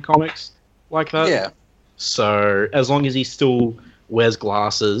Superman comics like that. Yeah. So as long as he still wears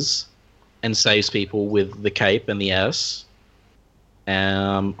glasses and saves people with the cape and the S,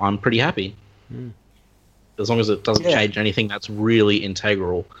 I'm pretty happy. As long as it doesn't change anything that's really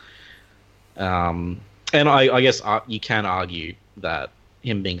integral. And I guess you can argue that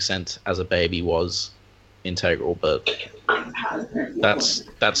him being sent as a baby was integral, but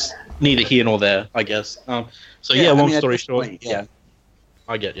that's neither here nor there, I guess. Long story short, point,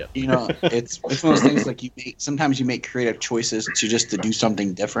 I get you. It's one of those things like sometimes you make creative choices to do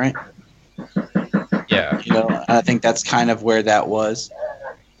something different. Yeah. I think that's kind of where that was.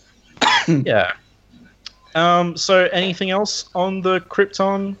 Yeah. So anything else on the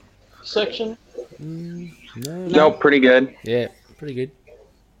Krypton section? No, pretty good. Yeah, pretty good.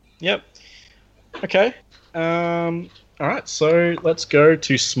 Yep. Okay. All right, so let's go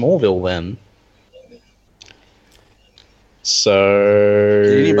to Smallville then. So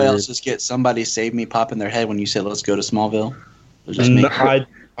Did anybody else just get somebody save me pop in their head when you said let's go to Smallville? Or just me?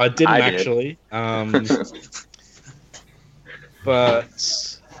 I didn't I did. actually.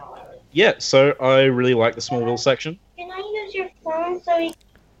 But yeah, so I really like the Smallville section. Can I use your phone so you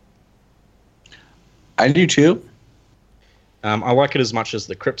I do too. I like it as much as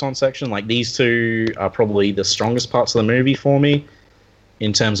the Krypton section. Like, these two are probably the strongest parts of the movie for me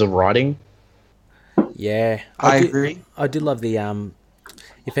in terms of writing. Yeah, I agree. I did love the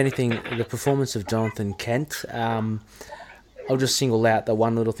if anything, the performance of Jonathan Kent. I'll just single out the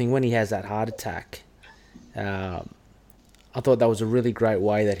one little thing when he has that heart attack. I thought that was a really great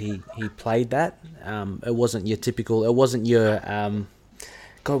way that he played that. It wasn't your typical. It wasn't your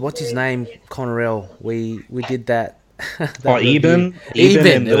God, what's his name? Connorell. We did that. Eben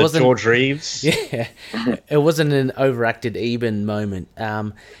in the George Reeves. Yeah, it wasn't an overacted Eben moment.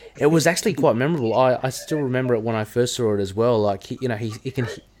 It was actually quite memorable. I still remember it when I first saw it as well. Like he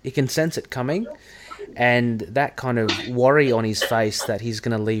can sense it coming, and that kind of worry on his face that he's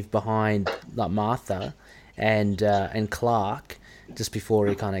going to leave behind like Martha and Clark just before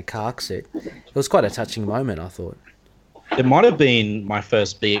he kind of carks it. It was quite a touching moment, I thought. It might have been my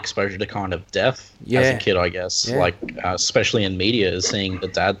first big exposure to kind of death as a kid, I guess. Yeah. Like, especially in media, seeing the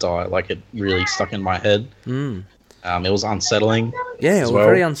dad die, like, it really stuck in my head. It was unsettling. Yeah, it was well.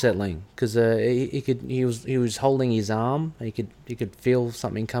 very unsettling because he was holding his arm. He could feel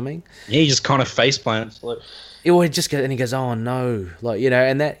something coming. Yeah, he just kind of face plants. Like, It would just get, and he goes, "Oh no!" Like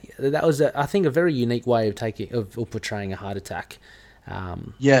and that was I think a very unique way of portraying a heart attack.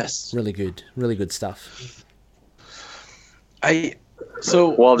 Yes, really good stuff. the They're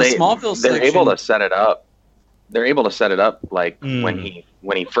Smallville section, able to set it up. They're able to set it up like when he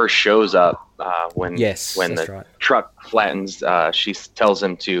first shows up. When the right. truck flattens, she tells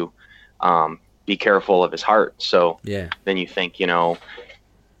him to be careful of his heart. So then you think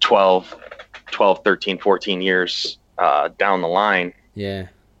 12, 13, 14 years down the line. Yeah.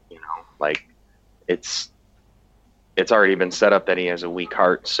 Like it's already been set up that he has a weak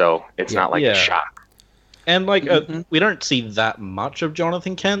heart, so it's not like a shock. And like Mhm. we don't see that much of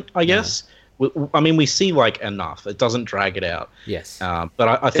Jonathan Kent, I guess. I mean, we see like enough. It doesn't drag it out. Yes. But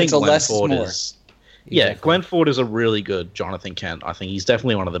I think It's a Glenn less is Ford more. is. Yeah, Exactly. Glenn Ford is a really good Jonathan Kent. I think he's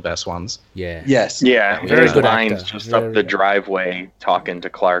definitely one of the best ones. Yeah. Yes. Yeah, Very his good lines actor. just Very up the good. driveway talking to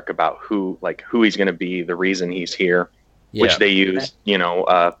Clark about who he's going to be, the reason he's here, Yeah. which they use,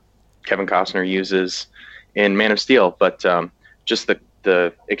 Kevin Costner uses in Man of Steel, but just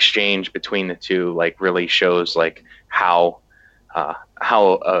the exchange between the two like really shows like how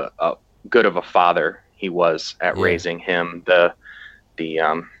good of a father he was at Yeah. raising him. The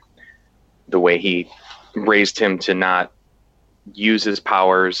way he raised him to not use his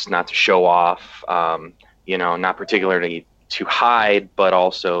powers, not to show off, not particularly to hide, but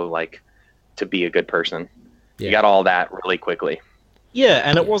also like to be a good person. Yeah. You got all that really quickly. Yeah,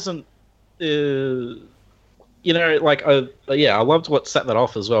 and it wasn't. I loved what set that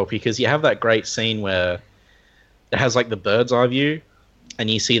off as well, because you have that great scene where it has like the bird's eye view, and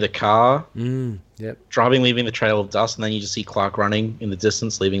you see the car Yep. driving, leaving the trail of dust, and then you just see Clark running in the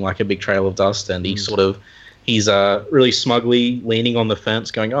distance, leaving like a big trail of dust, and he's really smugly leaning on the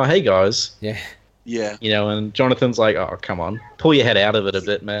fence, going, "Oh, hey guys," Yeah. Yeah. and Jonathan's like, "Oh, come on, pull your head out of it a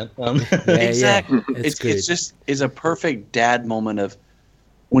bit, man." Yeah. Exactly. Yeah. It's good. It's a perfect dad moment of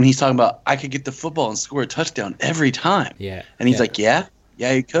when he's talking about I could get the football and score a touchdown every time. Yeah. And he's yeah. like,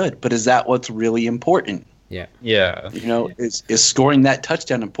 yeah, you could. But is that what's really important? Yeah. Yeah, Is scoring that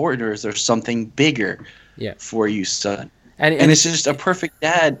touchdown important, or is there something bigger Yeah. for you, son? And And it's just a perfect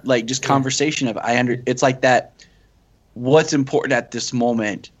dad, like just conversation of it's like that. What's important at this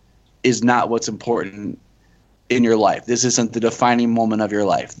moment is not what's important in your life. This isn't the defining moment of your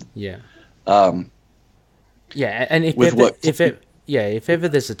life. yeah. Um, Yeah, and if With ever, what- if ever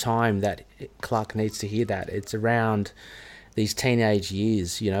there's a time that Clark needs to hear that, it's around these teenage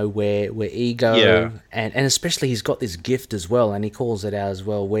years, where ego Yeah. and especially he's got this gift as well, and he calls it out as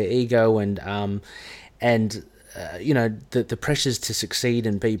well, where ego and the pressures to succeed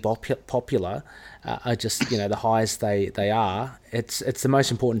and be popular are just the highest they are. It's the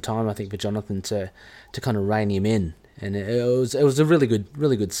most important time, I think, for Jonathan to kind of rein him in, and it was a really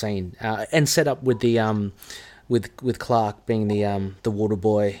good scene, and set up with the with Clark being the water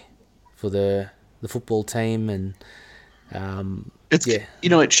boy for the football team, and it's yeah.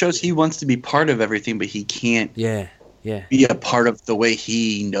 it shows he wants to be part of everything, but he can't yeah be a part of the way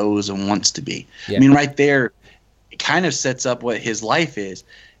he knows and wants to be. Yeah. I mean, right there, it kind of sets up what his life is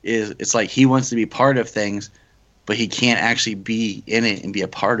it's like he wants to be part of things, but he can't actually be in it and be a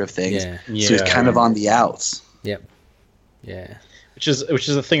part of things. Yeah. So he's kind of on the outs. Yep. Yeah. which is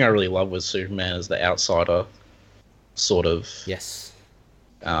the thing I really love with Superman, is the outsider sort of. Yes.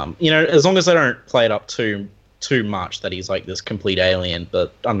 As long as they don't play it up too much that he's like this complete alien,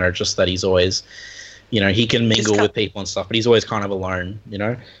 but I don't know, just that he's always, he can mingle with people and stuff, but he's always kind of alone,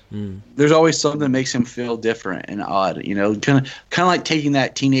 There's always something that makes him feel different and odd. Kind of like taking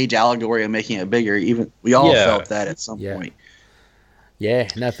that teenage allegory and making it bigger. Even we all Yeah. felt that at some Yeah. point. Yeah,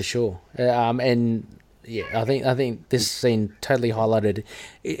 no, for sure. And yeah, I think this scene totally highlighted.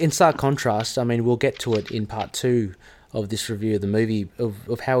 In stark contrast, I mean, we'll get to it in part 2 of this review of the movie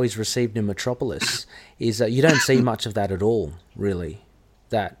of how he's received in Metropolis. Is that you don't see much of that at all, really.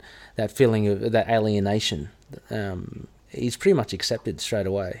 That feeling of that alienation. He's pretty much accepted straight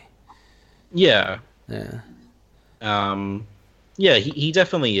away. Yeah. Yeah. Yeah, he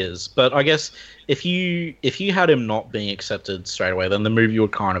definitely is. But I guess if you had him not being accepted straight away, then the movie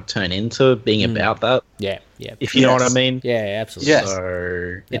would kind of turn into being about that. Yeah. Yeah. If you know what I Yes. mean. Yeah. Absolutely. Yes. So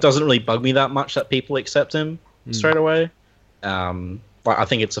Yep. it doesn't really bug me that much that people accept him straight away. But I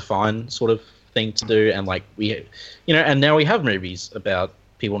think it's a fine sort of thing to do, and like and now we have movies about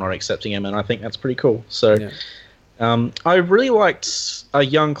people not accepting him, and I think that's pretty cool. So Yeah. I really liked a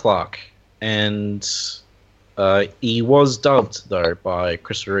young Clark, and he was dubbed though by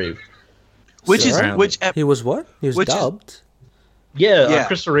Christopher Reeve. Which is Sorry. He was what? He was Which is- dubbed. Yeah,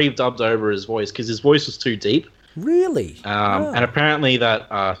 Christopher Reeve dubbed over his voice because his voice was too deep, Really? Oh. and apparently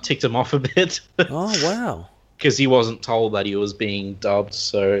that ticked him off a bit Oh wow. because he wasn't told that he was being dubbed.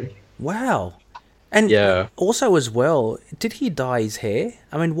 So Wow. And yeah. also as well, did he dye his hair?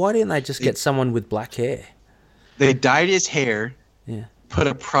 I mean, why didn't they just get someone with black hair? They dyed his hair, Yeah. put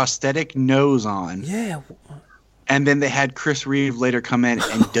a prosthetic nose on, Yeah. and then they had Chris Reeve later come in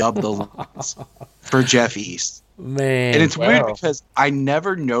and dub the lines for Jeff East. Man. And it's weird Wow. because I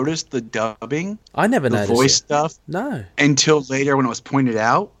never noticed the dubbing, I never the noticed voice it. stuff, No. until later when it was pointed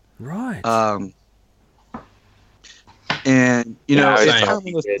out. Right. And Yeah, it's same. kind of one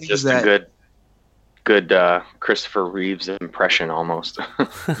of those it's things just that a good Christopher Reeves impression almost.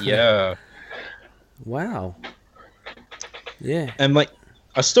 Yeah. Wow. Yeah. And like,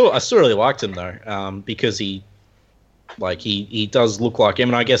 I still really liked him though, because he does look like him,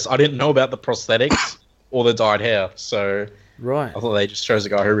 and I guess I didn't know about the prosthetics or the dyed hair, so Right. I thought they just chose a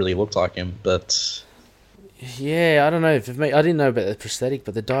guy who really looked like him. But Yeah, I don't know. For me, I didn't know about the prosthetic,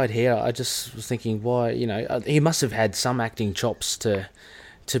 but the dyed hair, I just was thinking, why, he must have had some acting chops to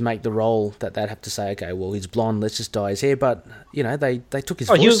make the role that they'd have to say, okay, well, he's blonde, let's just dye his hair. But, they took his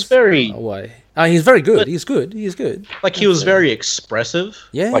voice he was very away. Oh, he's very good. But- He's good. He's good. like he was very expressive.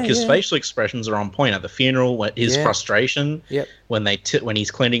 Yeah, like his yeah. facial expressions are on point at the funeral. His Yeah. frustration Yep. when when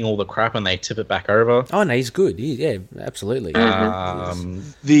he's cleaning all the crap and they tip it back over. Oh, no, he's good. Yeah, absolutely.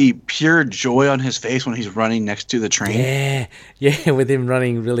 The pure joy on his face when he's running next to the train. Yeah, with him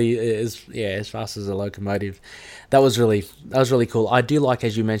running really as fast as a locomotive. That was really cool. I do like,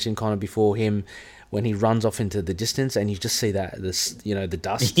 as you mentioned, Connor, before him, when he runs off into the distance and you just see the dust. Yeah,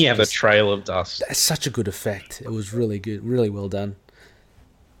 the Just- trail of dust. That's such a good effect. It was really good, really well done.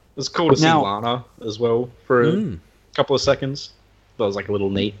 It was cool to see Now- Lana as well for a couple of seconds. That was like a little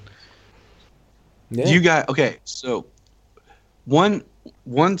neat. Yeah. You got okay. So one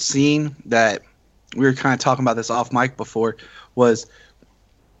scene that we were kind of talking about this off mic before was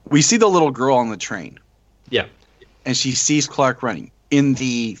we see the little girl on the train Yeah. and she sees Clark running. In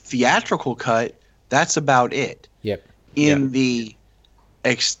the theatrical cut, that's about it. Yep. In the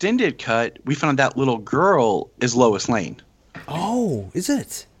extended cut, we found out that little girl is Lois Lane. Oh, is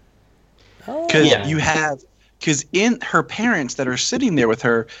it? Oh. Because Yeah. because in her parents that are sitting there with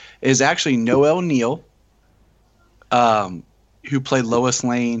her is actually Noelle Neal, who played Lois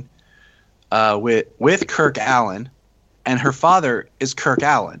Lane with Kirk Allen, and her father is Kirk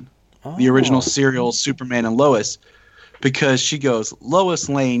Allen, the original serial Superman and Lois, because she goes, Lois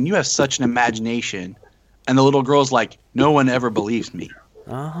Lane, you have such an imagination, and the little girl's like, no one ever believes me.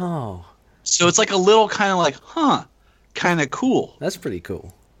 Oh, So it's like a little kind of like, kind of cool. that's pretty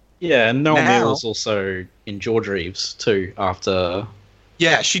cool. Yeah, and Noel Now- Neal was also in George Reeves too after.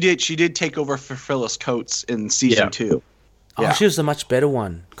 Yeah, she did take over for Phyllis Coates in season Yeah. 2. Oh, Yeah. she was the much better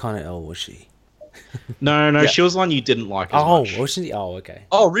one, Connor L, was she? No, Yeah. she was the one you didn't like as Oh, much. was she? Oh, okay.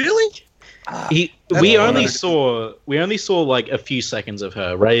 Oh, really? We all only right. saw like a few seconds of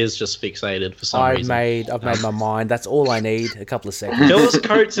her. Ray is just fixated for some I've reason. made my mind. That's all I need. A couple of seconds. Phyllis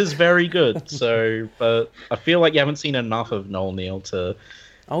Coates is very good, but I feel like you haven't seen enough of Noel Neal to.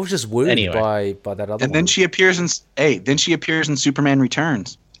 I was just wooed Anyway. by that other And one. then she appears in Superman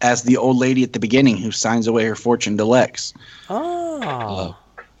Returns as the old lady at the beginning who signs away her fortune to Lex. Oh,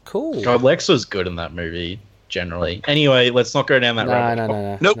 cool. God, Lex was good in that movie generally. Anyway, let's not go down that No. rabbit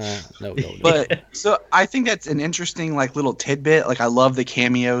hole. Nope. No. But so I think that's an interesting like little tidbit. Like I love the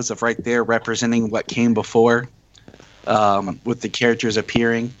cameos of right there representing what came before, with the characters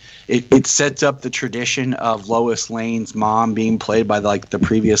appearing. It sets up the tradition of Lois Lane's mom being played by the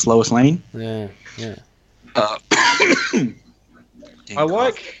previous Lois Lane. Yeah.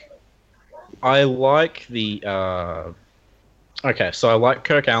 I like the. Okay, so I like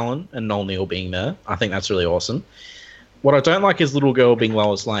Kirk Allen and Noel Neal being there. I think that's really awesome. What I don't like is little girl being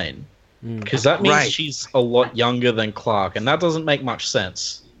Lois Lane, because that means Right. she's a lot younger than Clark, and that doesn't make much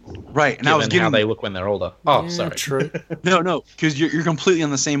sense Right, and I was given how getting they look when they're older. Oh, Yeah, sorry. True. no, because you're completely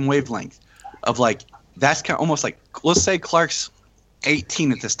on the same wavelength of like that's kind of almost like let's say Clark's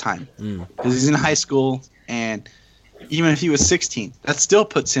 18 at this time because he's in high school, and even if he was 16, that still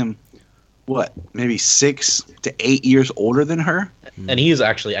puts him maybe 6 to 8 years older than her. And he is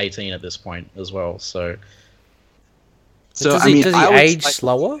actually 18 at this point as well. So So does I he, mean, does he I would, age like,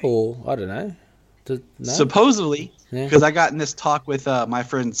 slower, or I don't know? No? supposedly Yeah. because I got in this talk with my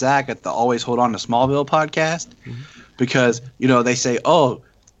friend Zach at the Always Hold On to Smallville podcast because they say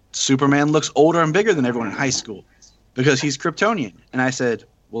Superman looks older and bigger than everyone in high school because he's Kryptonian, and I said,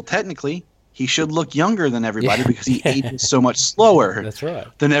 well, technically he should look younger than everybody Yeah. because he ages so much slower That's right.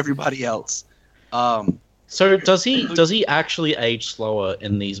 than everybody else. So does he actually age slower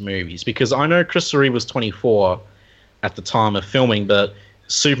in these movies? Because I know Chris Reeve was 24 at the time of filming, but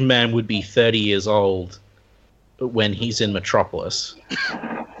Superman would be 30 years old when he's in Metropolis.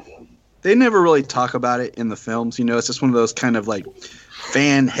 They never really talk about it in the films. It's just one of those kind of like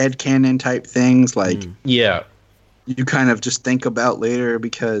fan headcanon type things like Yeah. you kind of just think about later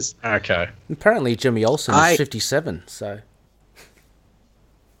because Okay. Apparently, Jimmy Olsen is 57. So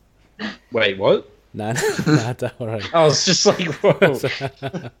Wait, what? no, don't worry. I was just like, whoa.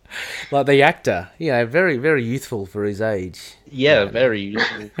 Like the actor, very, very youthful for his age. Yeah, very.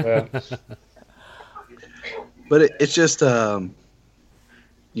 But it's just,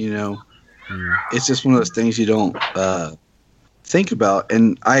 it's just one of those things you don't think about,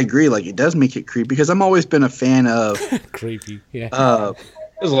 and I agree, like it does make it creepy because I'm always been a fan of Creepy. Yeah.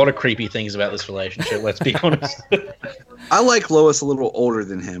 There's a lot of creepy things about this relationship. Let's be honest. I like Lois a little older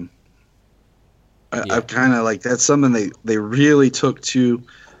than him. Yeah. I kind of like that's something they really took to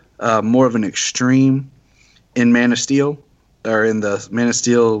more of an extreme in Man of Steel, or in the Man of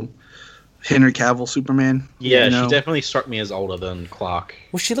Steel Henry Cavill Superman. Yeah, you know? she definitely struck me as older than Clark.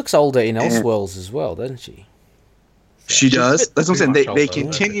 Well, she looks older in Elseworlds as well, doesn't she? She does. That's what I'm saying. pretty They much older,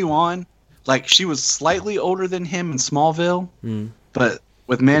 continue on. Like she was slightly older than him in Smallville, Mm. but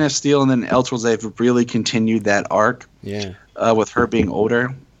with Man of Steel and then Elseworlds, they've really continued that arc Yeah. with her being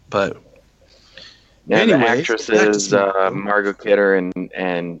older. But Yeah, anyways, the back actresses to Margot Kidder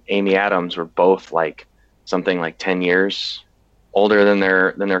and Amy Adams were both like something like 10 years older than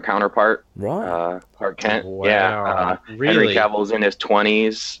their counterpart, Right. Clark Kent. Wow. Yeah, Really? Henry Cavill's in his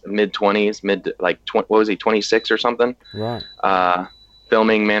 20s, what was he, 26 or something? Right.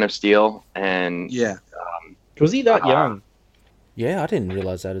 Filming Man of Steel, and yeah, Was he that young? Yeah, I didn't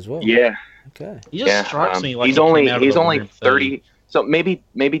realize that as well. yeah, Okay. He just strikes me like he's he came only out of the womb 30, so maybe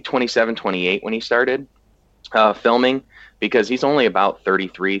 27, 28 when he started filming, because he's only about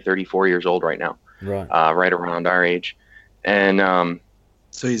 33, 34 years old right now, Right. right around our age. And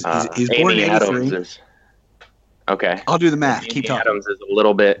so he's born in Amy Adams '83. is okay. I'll do the math. Amy Keep talking. Adams is a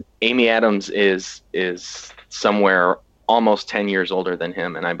little bit. Amy Adams is somewhere almost 10 years older than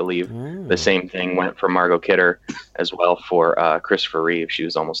him, and I believe Oh. the same thing went for Margot Kidder as well for Christopher Reeve. She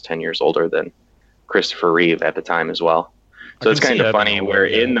was almost 10 years older than Christopher Reeve at the time as well. So I it's can kind see of that funny now, where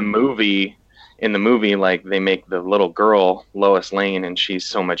yeah. in the movie, like they make the little girl Lois Lane, and she's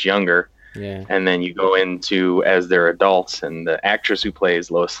so much younger. Yeah. And then you go into as they're adults, and the actress who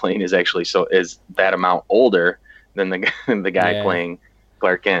plays Lois Lane is actually is that amount older than the guy Yeah. playing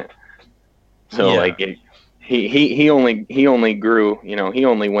Clark Kent. So Yeah. like he only grew, he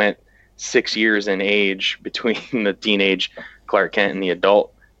only went 6 years in age between the teenage Clark Kent and the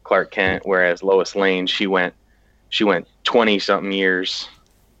adult Clark Kent, whereas Lois Lane, she went 20 something years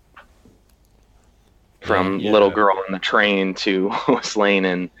from Yeah. little girl on the train to Lois Lane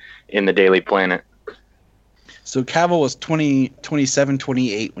in the Daily Planet. So Cavill was 27,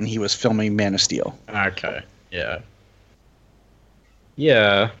 28 when he was filming Man of Steel. Okay. Yeah.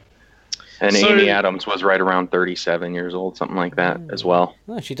 Yeah. And So- Amy Adams was right around 37 years old, something like that as well.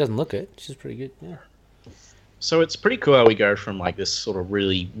 No, she doesn't look it. She's pretty good. Yeah. So it's pretty cool how we go from like this sort of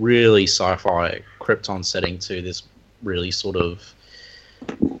really, really sci-fi Krypton setting to this really sort of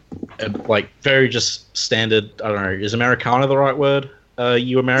like very just standard. I don't know. Is Americana the right word?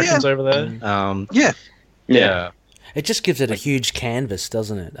 You Americans over there? Yeah. Yeah. It just gives it a huge canvas,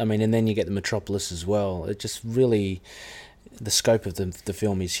 doesn't it? I mean, and then you get the Metropolis as well. It just really, the scope of the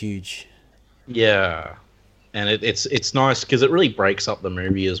film is huge. Yeah. And it's nice because it really breaks up the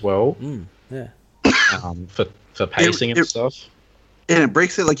movie as well Yeah. for pacing and It- stuff. And it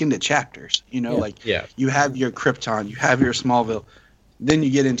breaks it like into chapters. Yeah. Like Yeah. you have your Krypton, you have your Smallville, then you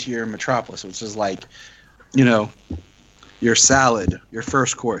get into your Metropolis, which is like, your salad, your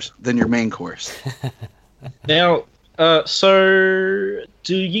first course, then your main course. Now, so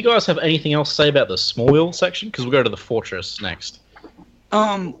do you guys have anything else to say about the Smallville section? Because we'll go to the Fortress next.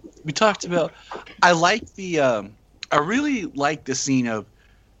 We talked about. I like I really like the scene of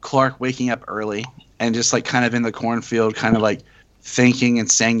Clark waking up early and just like kind of in the cornfield, kind of like thinking and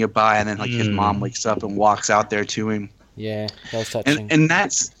saying goodbye, and then like his mom wakes up and walks out there to him. Yeah, that was touching. And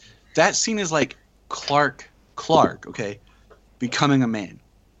that scene is like Clark, okay, becoming a man,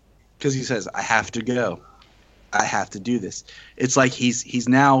 because he says, "I have to go, I have to do this." It's like he's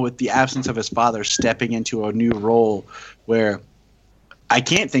now, with the absence of his father, stepping into a new role where I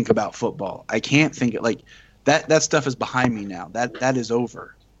can't think about football. I can't think like that stuff is behind me now. That is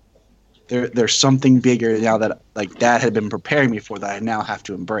over. There's something bigger now that like Dad had been preparing me for that I now have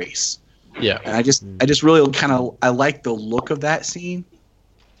to embrace. Yeah. And I just really kind of I like the look of that scene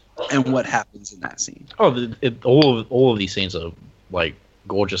and what happens in that scene. Oh, all of these scenes are like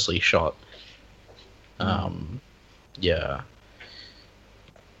gorgeously shot. Yeah.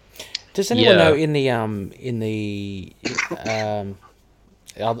 Does anyone Yeah. know in the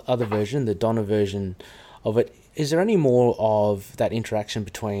other version, the Donna version of it, is there any more of that interaction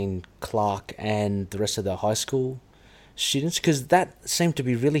between Clark and the rest of the high school students? Because that seemed to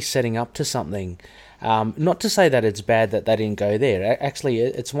be really setting up to something. Not to say that it's bad that they didn't go there. Actually,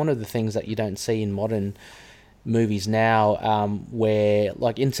 it's one of the things that you don't see in modern movies now, where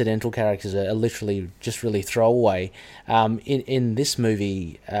like incidental characters are literally just really throwaway. In this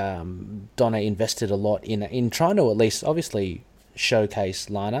movie, Donna invested a lot in trying to at least obviously showcase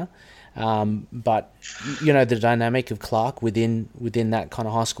Lana. But the dynamic of Clark within that kind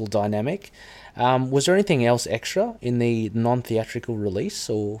of high school dynamic. Was there anything else extra in the non-theatrical release,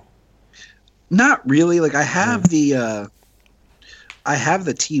 or? Not really. Like I have the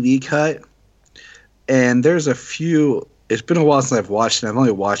TV cut, and there's a few. It's been a while since I've watched it. I've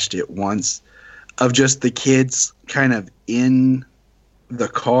only watched it once, of just the kids kind of in the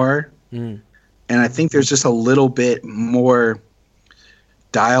car, and I think there's just a little bit more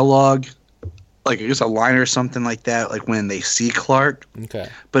dialogue, like just a line or something like that, like when they see Clark. Okay.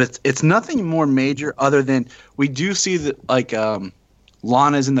 But it's nothing more major other than we do see that like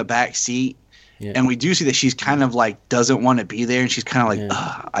Lana's in the back seat. Yeah. And we do see that she's kind of like doesn't want to be there, and she's kind of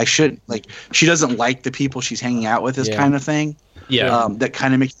like, I should, like, she doesn't like the people she's hanging out with, this kind of thing. Yeah. That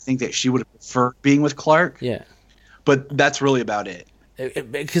kind of makes you think that she would prefer being with Clark. Yeah. But that's really about it.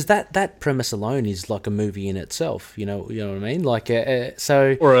 Because that premise alone is like a movie in itself. You know what I mean? Like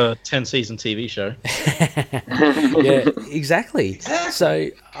so. Or a 10-season TV show. Yeah, exactly.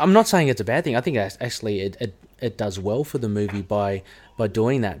 So I'm not saying it's a bad thing. I think actually it does well for the movie by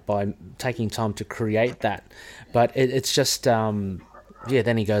doing that, by taking time to create that. But it's just then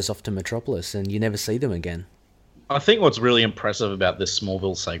he goes off to Metropolis and you never see them again. I think what's really impressive about this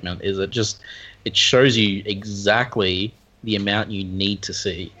Smallville segment is it shows you exactly the amount you need to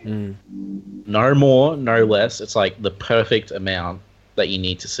see. No more, no less. It's like the perfect amount that you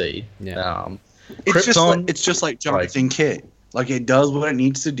need to see. Yeah. It's just like Jonathan Kidd. Like it does what it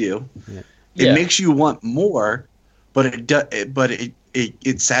needs to do. Yeah. It makes you want more, but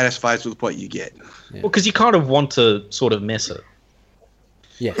it satisfies with what you get. Yeah. Well, because you kind of want to sort of miss it.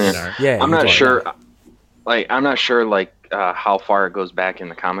 Yes. Yeah. I'm not sure. Like I'm not sure how far it goes back in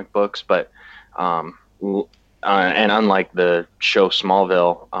the comic books, but and unlike the show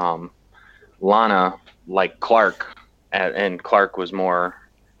Smallville, Lana liked Clark, and Clark was more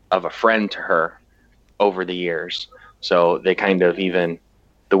of a friend to her over the years. So they kind of, even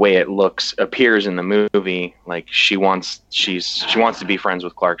the way it appears in the movie, like she wants to be friends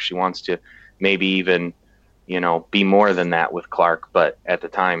with Clark. She wants to maybe even, be more than that with Clark. But at the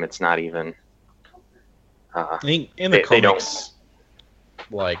time, it's not even. I think in the comics,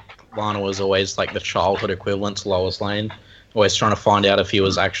 like Lana was always like the childhood equivalent to Lois Lane, always trying to find out if he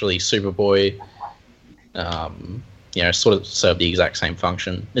was actually Superboy. Sort of served the exact same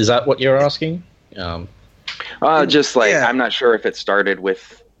function. Is that what you're asking? I'm not sure if it started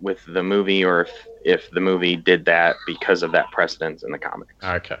with the movie or if the movie did that because of that precedence in the comics.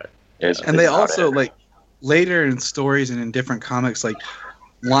 Okay. And they also like later in stories and in different comics, like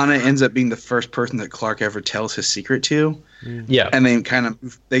Lana ends up being the first person that Clark ever tells his secret to. Yeah. And they kind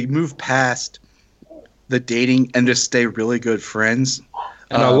of move past the dating and just stay really good friends.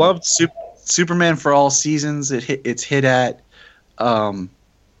 And I loved Superman for all seasons. It's hit at, and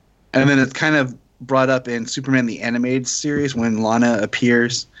then it's kind of brought up in Superman the Animated Series when Lana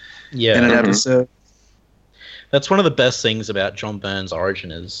appears in an episode. That's one of the best things about John Byrne's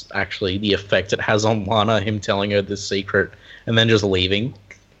origin is actually the effect it has on Lana, him telling her this secret and then just leaving.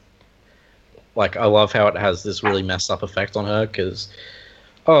 Like, I love how it has this really messed up effect on her because,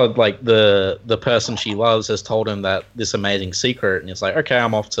 the person she loves has told him that this amazing secret, and it's like, okay,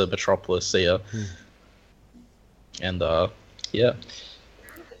 I'm off to Metropolis, see ya. And, yeah.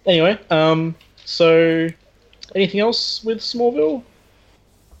 Anyway, so, anything else with Smallville?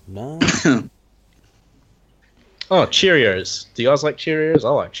 No. Oh, Cheerios. Do you guys like Cheerios? I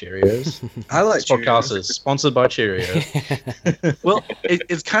like Cheerios. I like Cheerios. This podcast is sponsored by Cheerios. Well,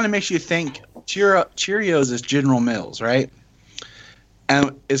 it kind of makes you think Cheerios is General Mills, right?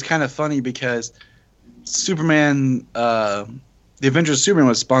 And it's kind of funny because Superman, the Adventures of Superman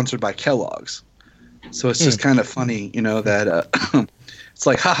was sponsored by Kellogg's. So it's just kind of funny, that it's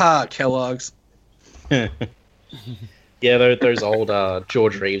like, haha, Kellogg's. Yeah, those old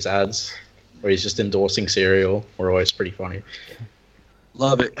George Reeves ads where he's just endorsing cereal were always pretty funny.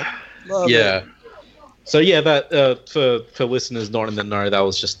 Love it. Yeah. So yeah, that for listeners not in the know, that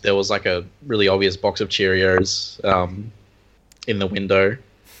was there was like a really obvious box of Cheerios in the window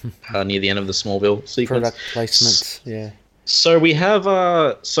near the end of the Smallville sequence. Product placements, yeah. So we have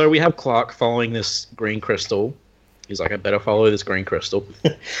Clark following this green crystal. He's like, I better follow this green crystal.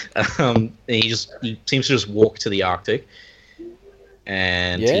 And he seems to just walk to the Arctic,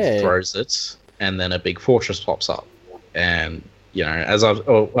 and he throws it, and then a big fortress pops up. And as I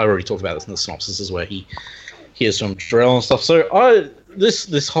already talked about this in the synopsis, is where he hears from Jor-El and stuff. So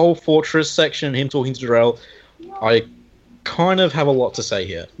this whole fortress section, him talking to Jor-El, I kind of have a lot to say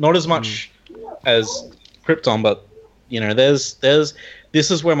here. Not as much as Krypton, but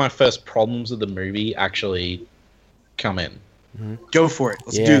this is where my first problems with the movie actually come in. Go for it.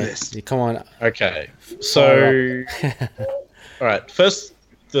 Let's Yeah, do this. yeah, come on. Okay, so all right. First,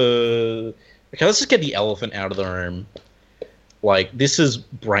 let's just get the elephant out of the room. Like, this is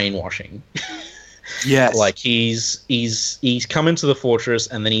brainwashing. Yes. Like, he's come into the fortress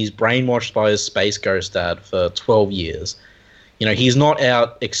and then he's brainwashed by his space ghost dad for 12 years. You know, he's not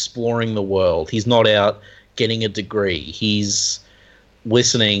out exploring the world. He's not out getting a degree. He's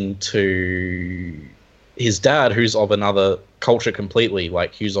listening to his dad, who's of another culture completely,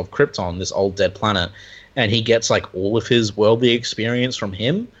 like, who's of Krypton, this old dead planet, and he gets like all of his worldly experience from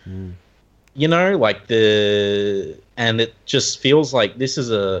him. You know, like, and it just feels like this is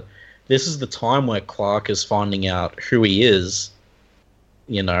the time where Clark is finding out who he is,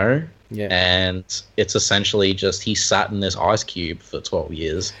 you know? Yeah. And it's essentially just he sat in this ice cube for 12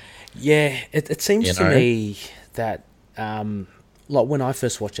 years. Yeah, it seems You to know? me that, like, when I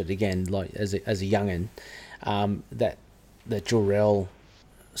first watched it again, like, as a youngin, that Jor-El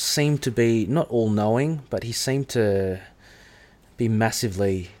seemed to be not all-knowing, but he seemed to be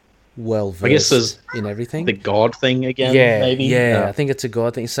massively well-versed I guess there's in everything. the God thing again, Yeah, maybe? yeah, I think it's a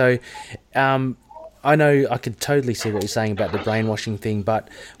God thing. So, I know I could totally see what you're saying about the brainwashing thing, but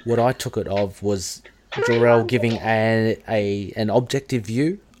what I took it of was Jor-El giving an objective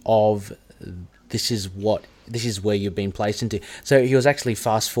view of this is where you've been placed into. So he was actually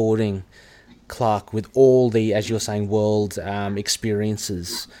fast forwarding Clark with all the, as you're saying, world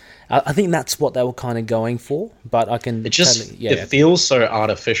experiences. I think that's what they were kind of going for, but I can It just totally, it feels so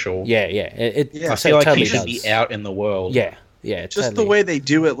artificial. yeah. I feel like totally he should does. be out in the world. Yeah, Just totally. the way they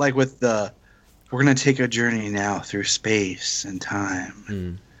do it, like with we're going to take a journey now through space and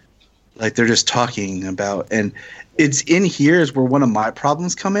time. Like, they're just talking about, and it's in here is where one of my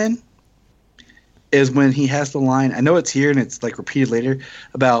problems come in, is when he has the line, I know it's here and it's like repeated later,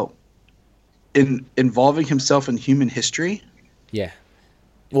 about involving himself in human history. Yeah.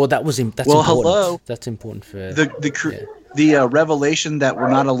 Well, that's Well, important. hello. That's important for The revelation that we're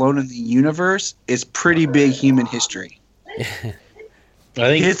not alone in the universe is pretty big human history.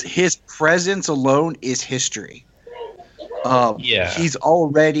 I think His presence alone is history. Yeah. He's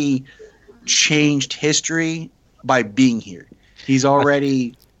already changed history by being here. He's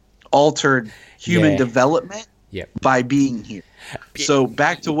already altered human Yeah. development Yep. by being here. So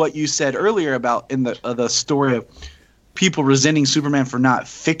back to what you said earlier about in the story of people resenting Superman for not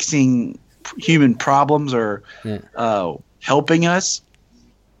fixing human problems or helping us.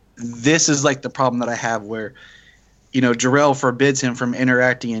 This is like the problem that I have where, Jor-El forbids him from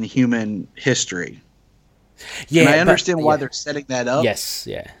interacting in human history. Yeah, And I but- understand why yeah. they're setting that up. Yes,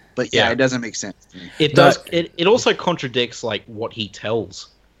 yeah. But Yeah. it doesn't make sense to me. it No. does. It also contradicts like what he tells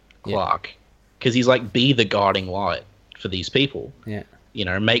Clark, because he's like, be the guiding light for these people. Yeah.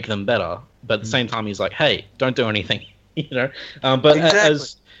 Make them better. But at the same time, he's like, hey, don't do anything. But Exactly.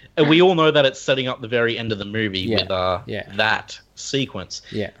 as we all know that it's setting up the very end of the movie Yeah. with that sequence.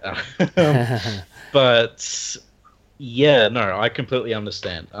 Yeah. But yeah, no, I completely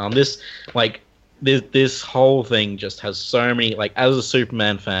understand. This whole thing just has so many, like, as a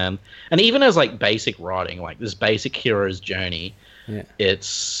Superman fan, and even as like basic writing, like this basic hero's journey, Yeah.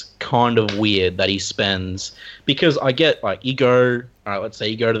 it's kind of weird that he spends, because I get, like, you go, all right, let's say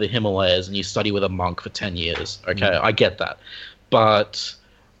you go to the Himalayas and you study with a monk for 10 years. Okay, I get that. But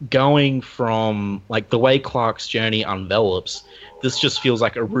going from, like, the way Clark's journey envelops, this just feels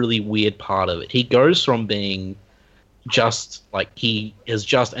like a really weird part of it. He goes from being just, like, he has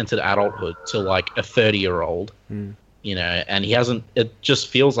just entered adulthood to, like, a 30-year-old, and he hasn't, it just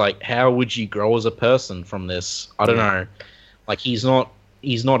feels like, how would you grow as a person from this? I don't know. Like, he's not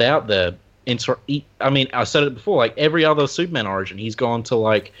out there. I mean, I said it before, like, every other Superman origin, he's gone to,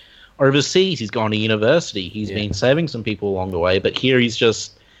 like, overseas, he's gone to university, he's been saving some people along the way, but here he's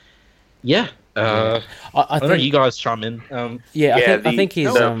just, I don't know, you guys chime in. I think he's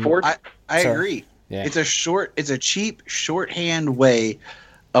I Sorry. agree. Yeah. It's a cheap shorthand way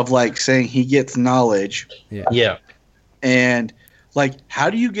of, like, saying he gets knowledge. Yeah. And, like, how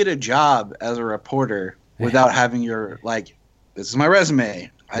do you get a job as a reporter without having your, like, this is my resume.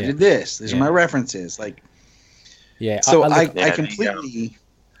 I did this. These are my references. Like, so I completely.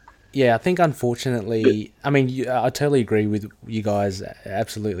 Yeah, I think unfortunately, I mean, I totally agree with you guys,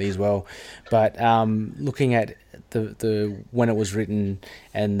 absolutely as well. But looking at the when it was written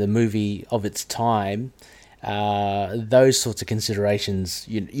and the movie of its time, those sorts of considerations,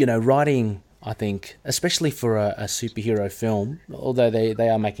 writing, I think, especially for a superhero film, although they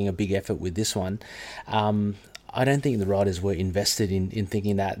are making a big effort with this one, I don't think the writers were invested in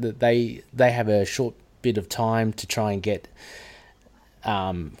thinking that they have a short bit of time to try and get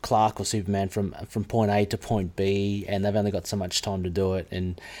Clark or Superman from point A to point B, and they've only got so much time to do it.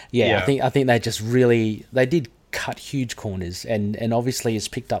 And I think they just really did cut huge corners, and obviously it's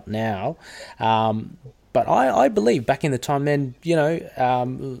picked up now. But I believe back in the time, then,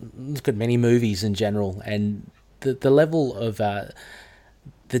 look at many movies in general, and the level of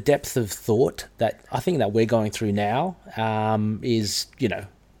the depth of thought that I think that we're going through now is,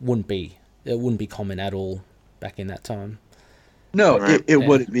 wouldn't be common at all back in that time. No, it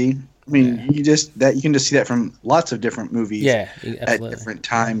wouldn't be. I mean, you can just see that from lots of different movies at different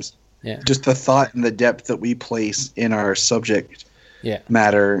times. Yeah. Just the thought and the depth that we place in our subject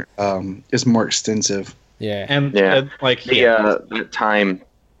matter is more extensive. Yeah. And like that time,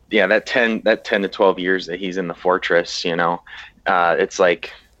 that 10 to 12 years that he's in the fortress, it's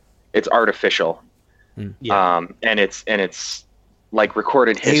like it's artificial. Yeah. And it's like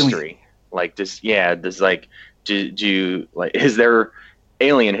recorded history. Like this like do like, is there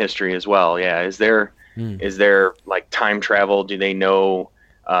alien history as well? Yeah. Is there like time travel? Do they know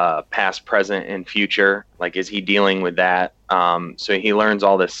past, present, and future? Like, is he dealing with that? So he learns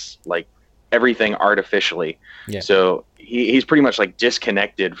all this, like, everything artificially. Yeah. So he's pretty much like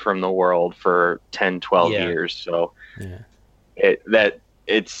disconnected from the world for 10, 12 years. So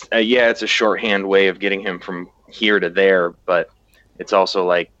it's a shorthand way of getting him from here to there, but it's also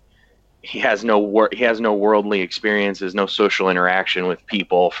like he has no worldly experiences, no social interaction with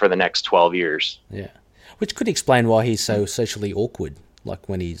people for the next 12 years. Yeah. Which could explain why he's so socially awkward. Like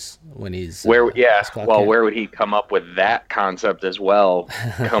when he's where would he come up with that concept as well?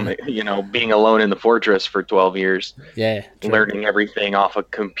 Being alone in the fortress for 12 years, learning everything off a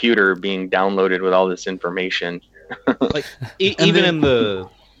computer, being downloaded with all this information. Like even in the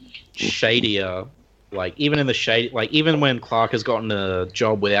shadier, even when Clark has gotten a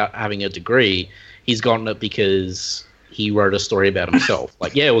job without having a degree, he's gotten it because he wrote a story about himself.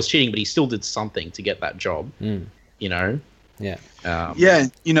 Like, it was cheating, but he still did something to get that job. Yeah.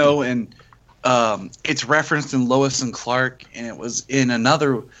 And it's referenced in Lois and Clark, and it was in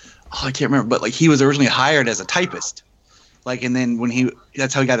another. I can't remember, but like he was originally hired as a typist, like, and then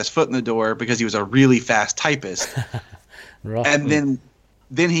that's how he got his foot in the door because he was a really fast typist. Right. And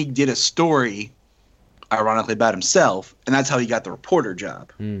then he did a story, ironically, about himself, and that's how he got the reporter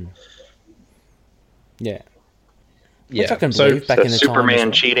job. Yeah. Yeah. Which I can believe back in the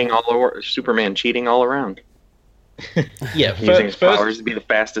Superman time. Superman cheating all around. Yeah, using his powers to be the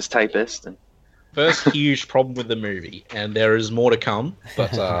fastest typist. First huge problem with the movie, and there is more to come.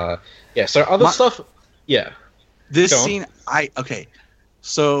 But so other stuff. Yeah, this scene,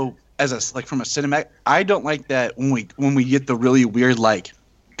 So from a cinematic, I don't like that when we get the really weird like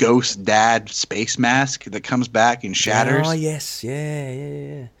ghost dad space mask that comes back and shatters. Oh yes,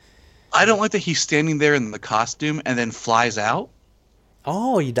 yeah. I don't like that he's standing there in the costume and then flies out.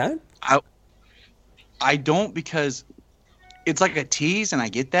 Oh, you don't? I don't, because it's like a tease, and I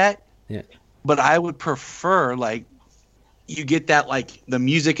get that. Yeah. But I would prefer, like, you get that, like, the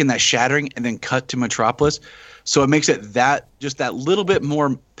music and that shattering and then cut to Metropolis. So it makes it just that little bit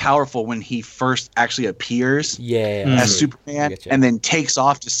more powerful when he first actually appears as Superman and then takes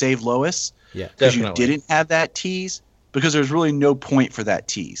off to save Lois. Yeah. Because you didn't have that tease, because there's really no point for that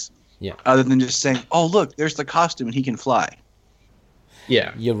tease. Yeah. Other than just saying, oh, look, there's the costume and he can fly.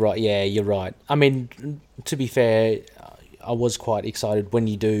 Yeah. You're right. Yeah, you're right. I mean, to be fair, I was quite excited when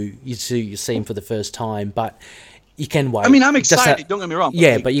you see him for the first time, but you can wait. I mean, I'm excited, don't get me wrong.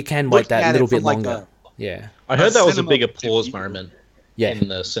 But you can wait that little bit longer. I heard that was a big applause moment. Yeah. In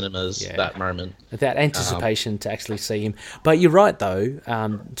the cinemas, that moment. That anticipation to actually see him. But you're right, though,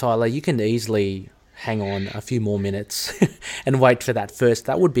 Tyler, you can easily hang on a few more minutes and wait for that first.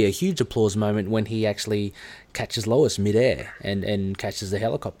 That would be a huge applause moment when he actually catches Lois midair and catches the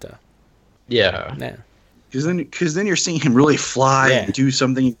helicopter. Yeah. Because then you're seeing him really fly and do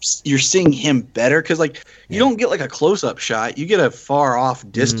something. You're seeing him better, because like you don't get like a close-up shot. You get a far-off,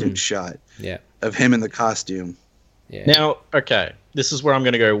 distant shot of him in the costume. Yeah. Now, okay, this is where I'm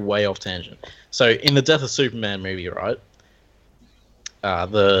going to go way off tangent. So in the Death of Superman movie, right?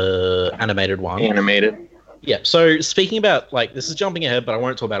 The animated one. Animated. Yeah, so speaking about, like, this is jumping ahead, but I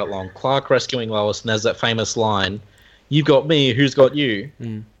won't talk about it long. Clark rescuing Lois, and there's that famous line, "You've got me, who's got you?"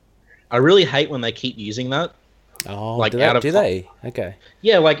 I really hate when they keep using that. Oh, like, do they? Okay.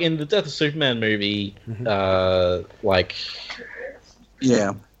 Yeah, like in the Death of Superman movie, they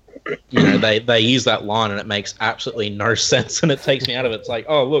use that line, and it makes absolutely no sense, and it takes me out of it. It's like,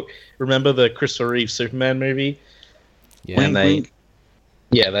 oh, look, remember the Christopher Reeve Superman movie? Yeah. And they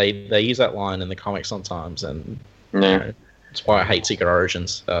use that line in the comics sometimes, and that's why I hate Secret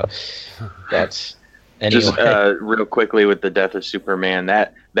Origins. But Anyway, Just real quickly with the death of Superman,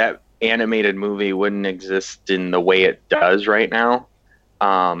 that animated movie wouldn't exist in the way it does right now,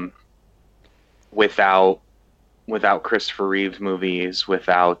 without Christopher Reeves movies,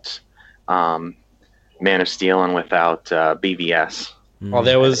 without Man of Steel, and without BVS. oh,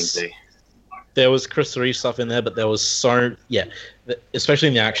 there was Chris Reeve stuff in there, but there was especially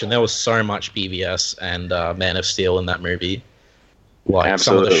in the action, there was so much BVS and Man of Steel in that movie. Like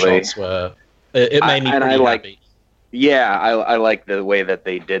Absolutely. some of the shots were, it made me pretty happy. Yeah, I like the way that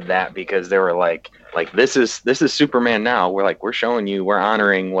they did that, because they were like this is Superman now. We're showing you, we're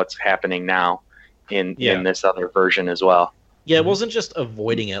honoring what's happening now in this other version as well. Yeah, it wasn't just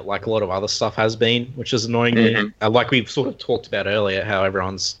avoiding it like a lot of other stuff has been, which is annoying me. Like we've sort of talked about earlier, how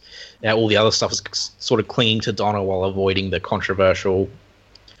all the other stuff is sort of clinging to Donna while avoiding the controversial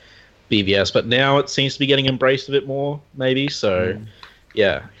BVS. But now it seems to be getting embraced a bit more, maybe. So,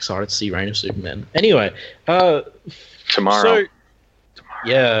 yeah, excited to see Reign of Superman. Anyway, tomorrow.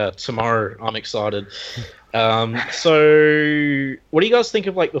 Tomorrow I'm excited. So what do you guys think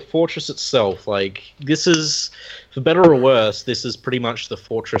of like the fortress itself? Like, this is, for better or worse, this is pretty much the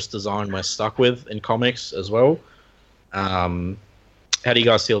fortress design we're stuck with in comics as well. How do you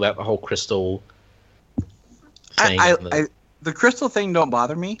guys feel about the whole crystal thing? The crystal thing don't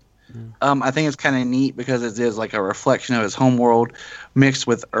bother me. I think it's kind of neat because it is like a reflection of his homeworld mixed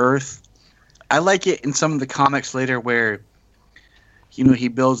with Earth. I like it in some of the comics later where, he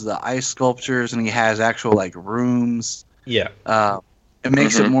builds the ice sculptures and he has actual like rooms. Yeah. It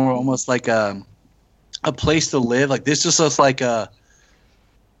makes it more almost like a place to live. Like this just looks like a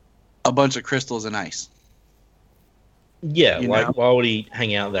bunch of crystals and ice. Yeah, why would he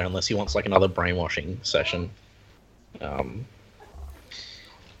hang out there unless he wants like another brainwashing session?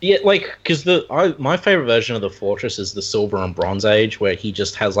 Yeah, like, because my favorite version of the fortress is the Silver and Bronze Age, where he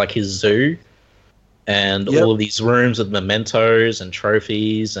just has like his zoo and all of these rooms with mementos and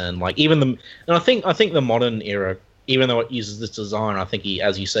trophies, and like and I think the modern era, even though it uses this design, I think he,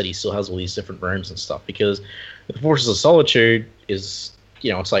 as you said, he still has all these different rooms and stuff, because the Fortress of Solitude is,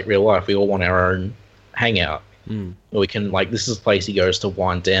 it's like real life. We all want our own hangout. Where we can, like, this is a place he goes to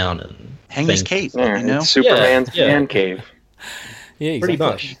wind down and hang his cape, It's Superman's man cave. Yeah, exactly. Pretty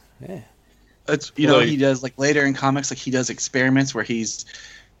much. Yeah. It's he does like later in comics, like he does experiments where he's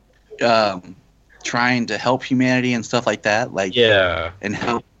trying to help humanity and stuff like that, like and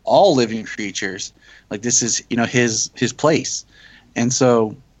help all living creatures. Like this is his place, and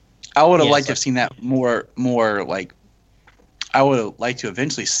so I would have liked to have seen that more like I would have liked to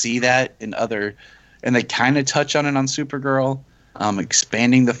eventually see that in other, and they kind of touch on it on Supergirl,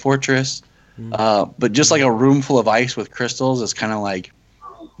 expanding the fortress, but just like a room full of ice with crystals is kind of like,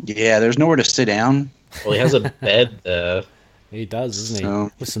 there's nowhere to sit down. Well, he has a bed there. He does, doesn't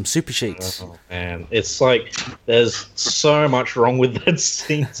he? With some super sheets. Oh, man. It's like, there's so much wrong with that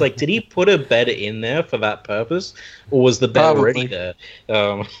scene. It's like, did he put a bed in there for that purpose? Or was the bed already there?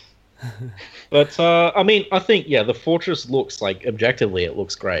 But, I mean, I think, the fortress looks like, objectively, it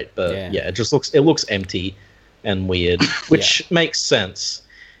looks great. But, it looks empty and weird, which makes sense.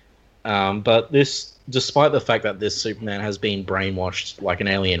 But this, despite the fact that this Superman has been brainwashed like an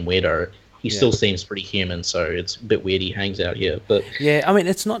alien weirdo, he still seems pretty human, so it's a bit weird he hangs out here. But I mean,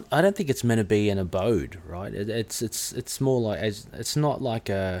 it's not. I don't think it's meant to be an abode, right? It's more like it's not like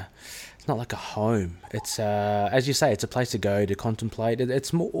a home. It's as you say, it's a place to go to contemplate.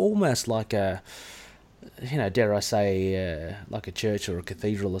 It's more almost like a, dare I say, like a church or a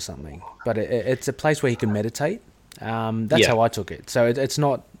cathedral or something. But it's a place where he can meditate. That's how I took it. So it's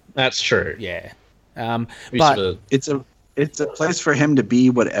not. That's true. Yeah. But it's a place for him to be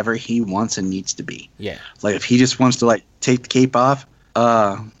whatever he wants and needs to be. Yeah. Like if he just wants to like take the cape off,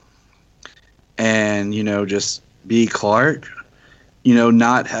 and just be Clark,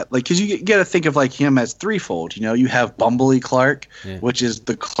 not have like, because you got to think of like him as threefold. You have Bumblebee Clark, which is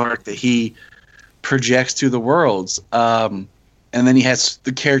the Clark that he projects to the worlds, and then he has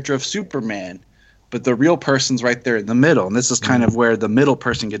the character of Superman, but the real person's right there in the middle, and this is kind of where the middle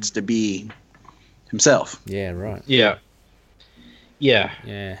person gets to be himself. Yeah. Right. Yeah.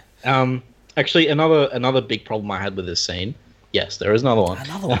 Actually, another big problem I had with this scene, yes, there is another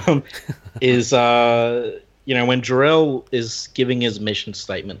one. Is when Jor-El is giving his mission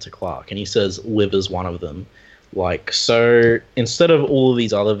statement to Clark, and he says live is one of them. Like, so instead of all of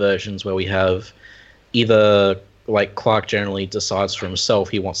these other versions where we have either like Clark generally decides for himself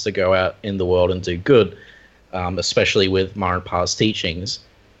he wants to go out in the world and do good, especially with Mara Parr's teachings.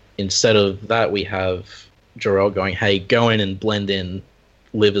 Instead of that, we have Jor-El going, hey, go in and blend in,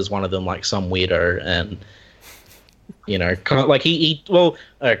 live as one of them like some weirdo, and You know, kind of like he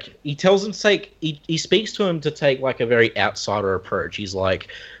tells him to take. He speaks to him to take like a very outsider approach. He's like,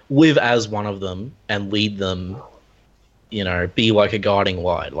 live as one of them and lead them. You know, be like a guiding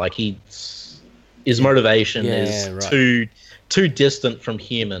light. Like his motivation is right. too distant from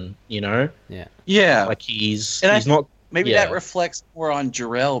human. You know. Yeah. Like he's And not. Maybe that reflects more on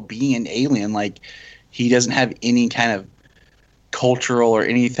Jor-El being an alien. Like he doesn't have any kind of cultural or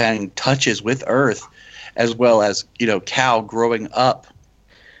anything touches with Earth, as well as Cal growing up.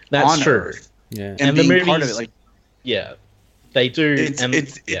 That's on true. Earth Yeah, and the being movies, part of it. Like they do.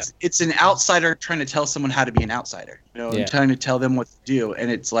 It's an outsider trying to tell someone how to be an outsider. And trying to tell them what to do.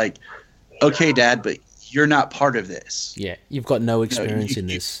 And it's like, okay, Dad, but you're not part of this. Yeah, you've got no experience in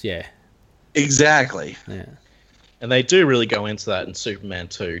this. Yeah, exactly. Yeah. And they do really go into that in Superman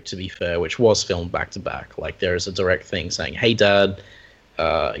 2, to be fair, which was filmed back to back. Like, there is a direct thing saying, hey, Dad,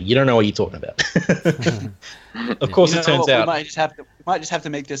 you don't know what you're talking about. Of course, it turns out... We might just have to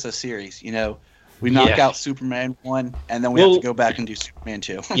make this a series, We knock out Superman 1, and then we have to go back and do Superman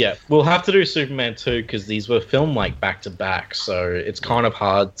 2. Yeah, we'll have to do Superman 2, because these were filmed, like, back to back, so it's kind of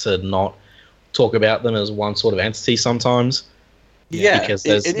hard to not talk about them as one sort of entity sometimes. Yeah, because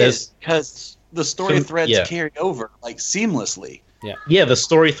because the story threads carry over like seamlessly. Yeah, the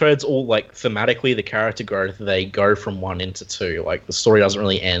story threads all like thematically, the character growth, they go from 1 into 2. Like the story doesn't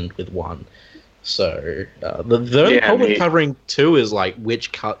really end with 1. So the only problem covering 2 is like,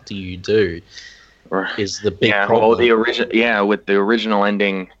 which cut do you do? Is the big problem. Well, with the original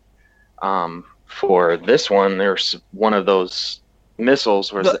ending, for this one, there's one of those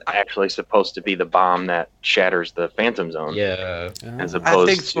missiles was actually supposed to be the bomb that shatters the Phantom Zone. Yeah, as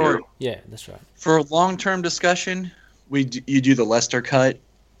opposed to that's right. For long-term discussion, you do the Lester cut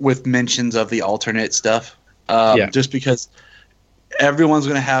with mentions of the alternate stuff. Just because everyone's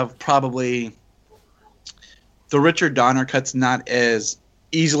going to have probably the Richard Donner cut's not as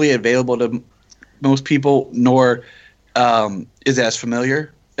easily available to most people, nor is as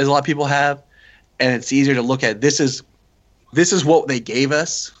familiar as a lot of people have, and it's easier to look at. This is what they gave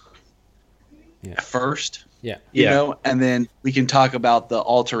us first, and then we can talk about the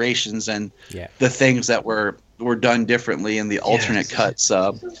alterations and the things that were done differently in the alternate cuts.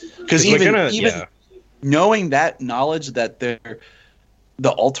 Because even knowing that knowledge that the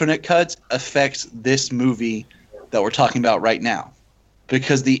alternate cuts affects this movie that we're talking about right now,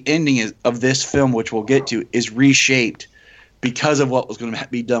 because the ending of this film, which we'll get to, is reshaped because of what was going to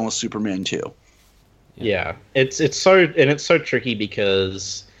be done with Superman 2. Yeah, it's so tricky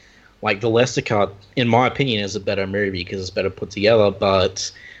because, like, the Lester cut, in my opinion, is a better movie because it's better put together.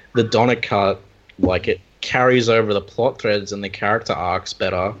 But the Donner cut, like, it carries over the plot threads and the character arcs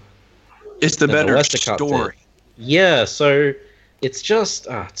better. It's the better story. Yeah, so it's just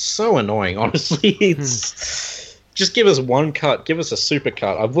it's so annoying. Honestly, it's just give us one cut, give us a super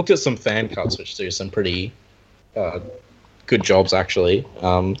cut. I've looked at some fan cuts which do some pretty good jobs actually.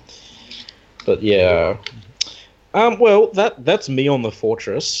 But yeah, well, that's me on the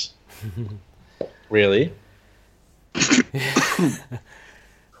Fortress. Really.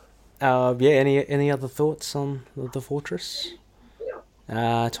 Any other thoughts on the Fortress?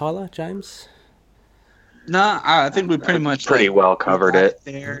 Tyler, James? No, I think we pretty much well covered it.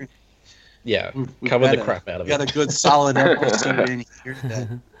 There. Yeah, covered the crap out of it. Got a good solid episode in here.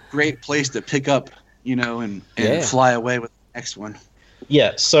 Great place to pick up, and fly away with the next one.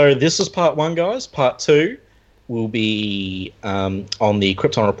 Yeah, so this is part 1, guys. Part 2 will be on the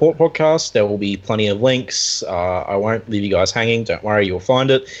Krypton Report podcast. There will be plenty of links. I won't leave you guys hanging. Don't worry, you'll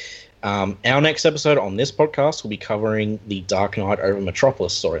find it. Our next episode on this podcast will be covering the Dark Knight over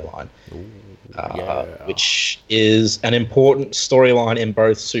Metropolis storyline, which is an important storyline in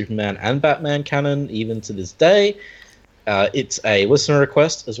both Superman and Batman canon, even to this day. It's a listener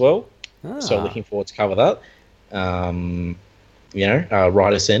request as well, so looking forward to cover that.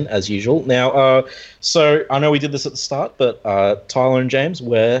 Write us in as usual. Now, so I know we did this at the start, but Tyler and James,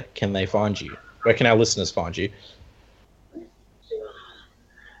 where can they find you? Where can our listeners find you?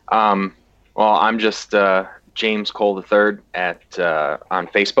 Well, I'm just James Cole III on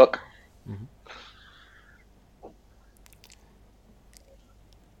Facebook. Mm-hmm.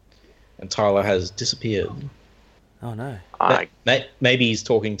 And Tyler has disappeared. Oh no! Maybe he's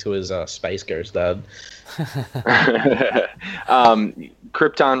talking to his space ghost dad.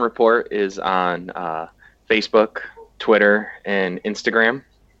 Krypton Report is on Facebook, Twitter, and Instagram.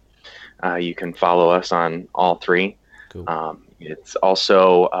 You can follow us on all 3. Cool. It's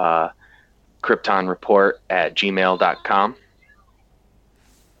also kryptonreport@gmail.com.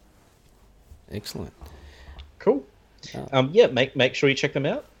 Excellent. Cool. Make sure you check them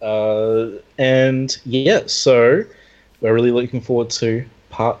out. So we're really looking forward to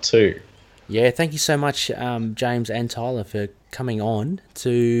part 2. Yeah, thank you so much, James and Tyler, for coming on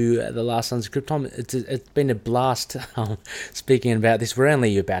to The Last Sons of Krypton. It's been a blast speaking about this. We're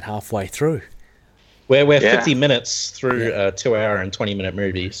only about halfway through. We're 50 minutes through a 2 hour and 20 minute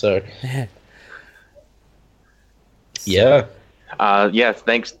movie, so yeah.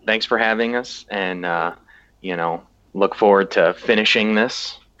 Thanks for having us, and look forward to finishing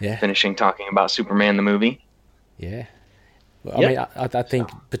this. Yeah. Finishing talking about Superman the movie. Yeah. Well, I mean, I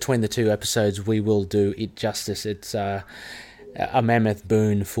think between the 2 episodes, we will do it justice. It's a mammoth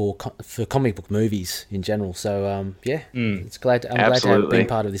boon for comic book movies in general. So it's glad I'm glad to have been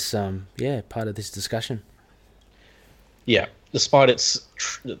part of this. Part of this discussion. Yeah, despite its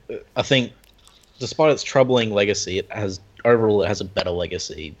troubling legacy, it has a better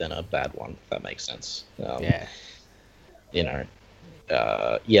legacy than a bad one. If that makes sense.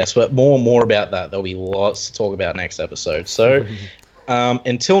 Yes, but more about that. There'll be lots to talk about next episode. So,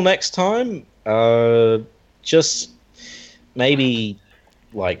 until next time, just maybe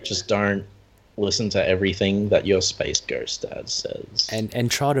just don't listen to everything that your Space Ghost dad says, and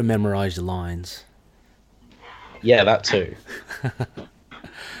try to memorize the lines. Yeah, that too.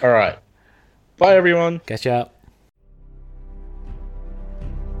 All right, bye everyone. Catch up.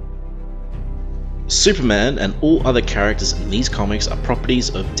 Superman and all other characters in these comics are properties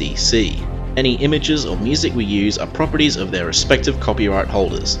of DC. Any images or music we use are properties of their respective copyright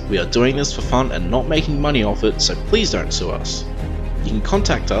holders. We are doing this for fun and not making money off it, so please don't sue us. You can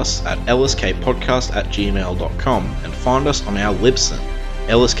contact us at lskpodcast@gmail.com and find us on our Libsyn,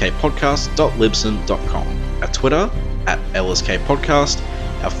 lskpodcast.libsyn.com, our Twitter @lskpodcast,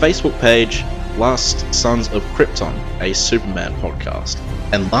 our Facebook page, Last Sons of Krypton, a Superman podcast.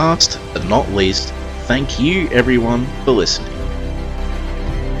 And last but not least, thank you everyone for listening.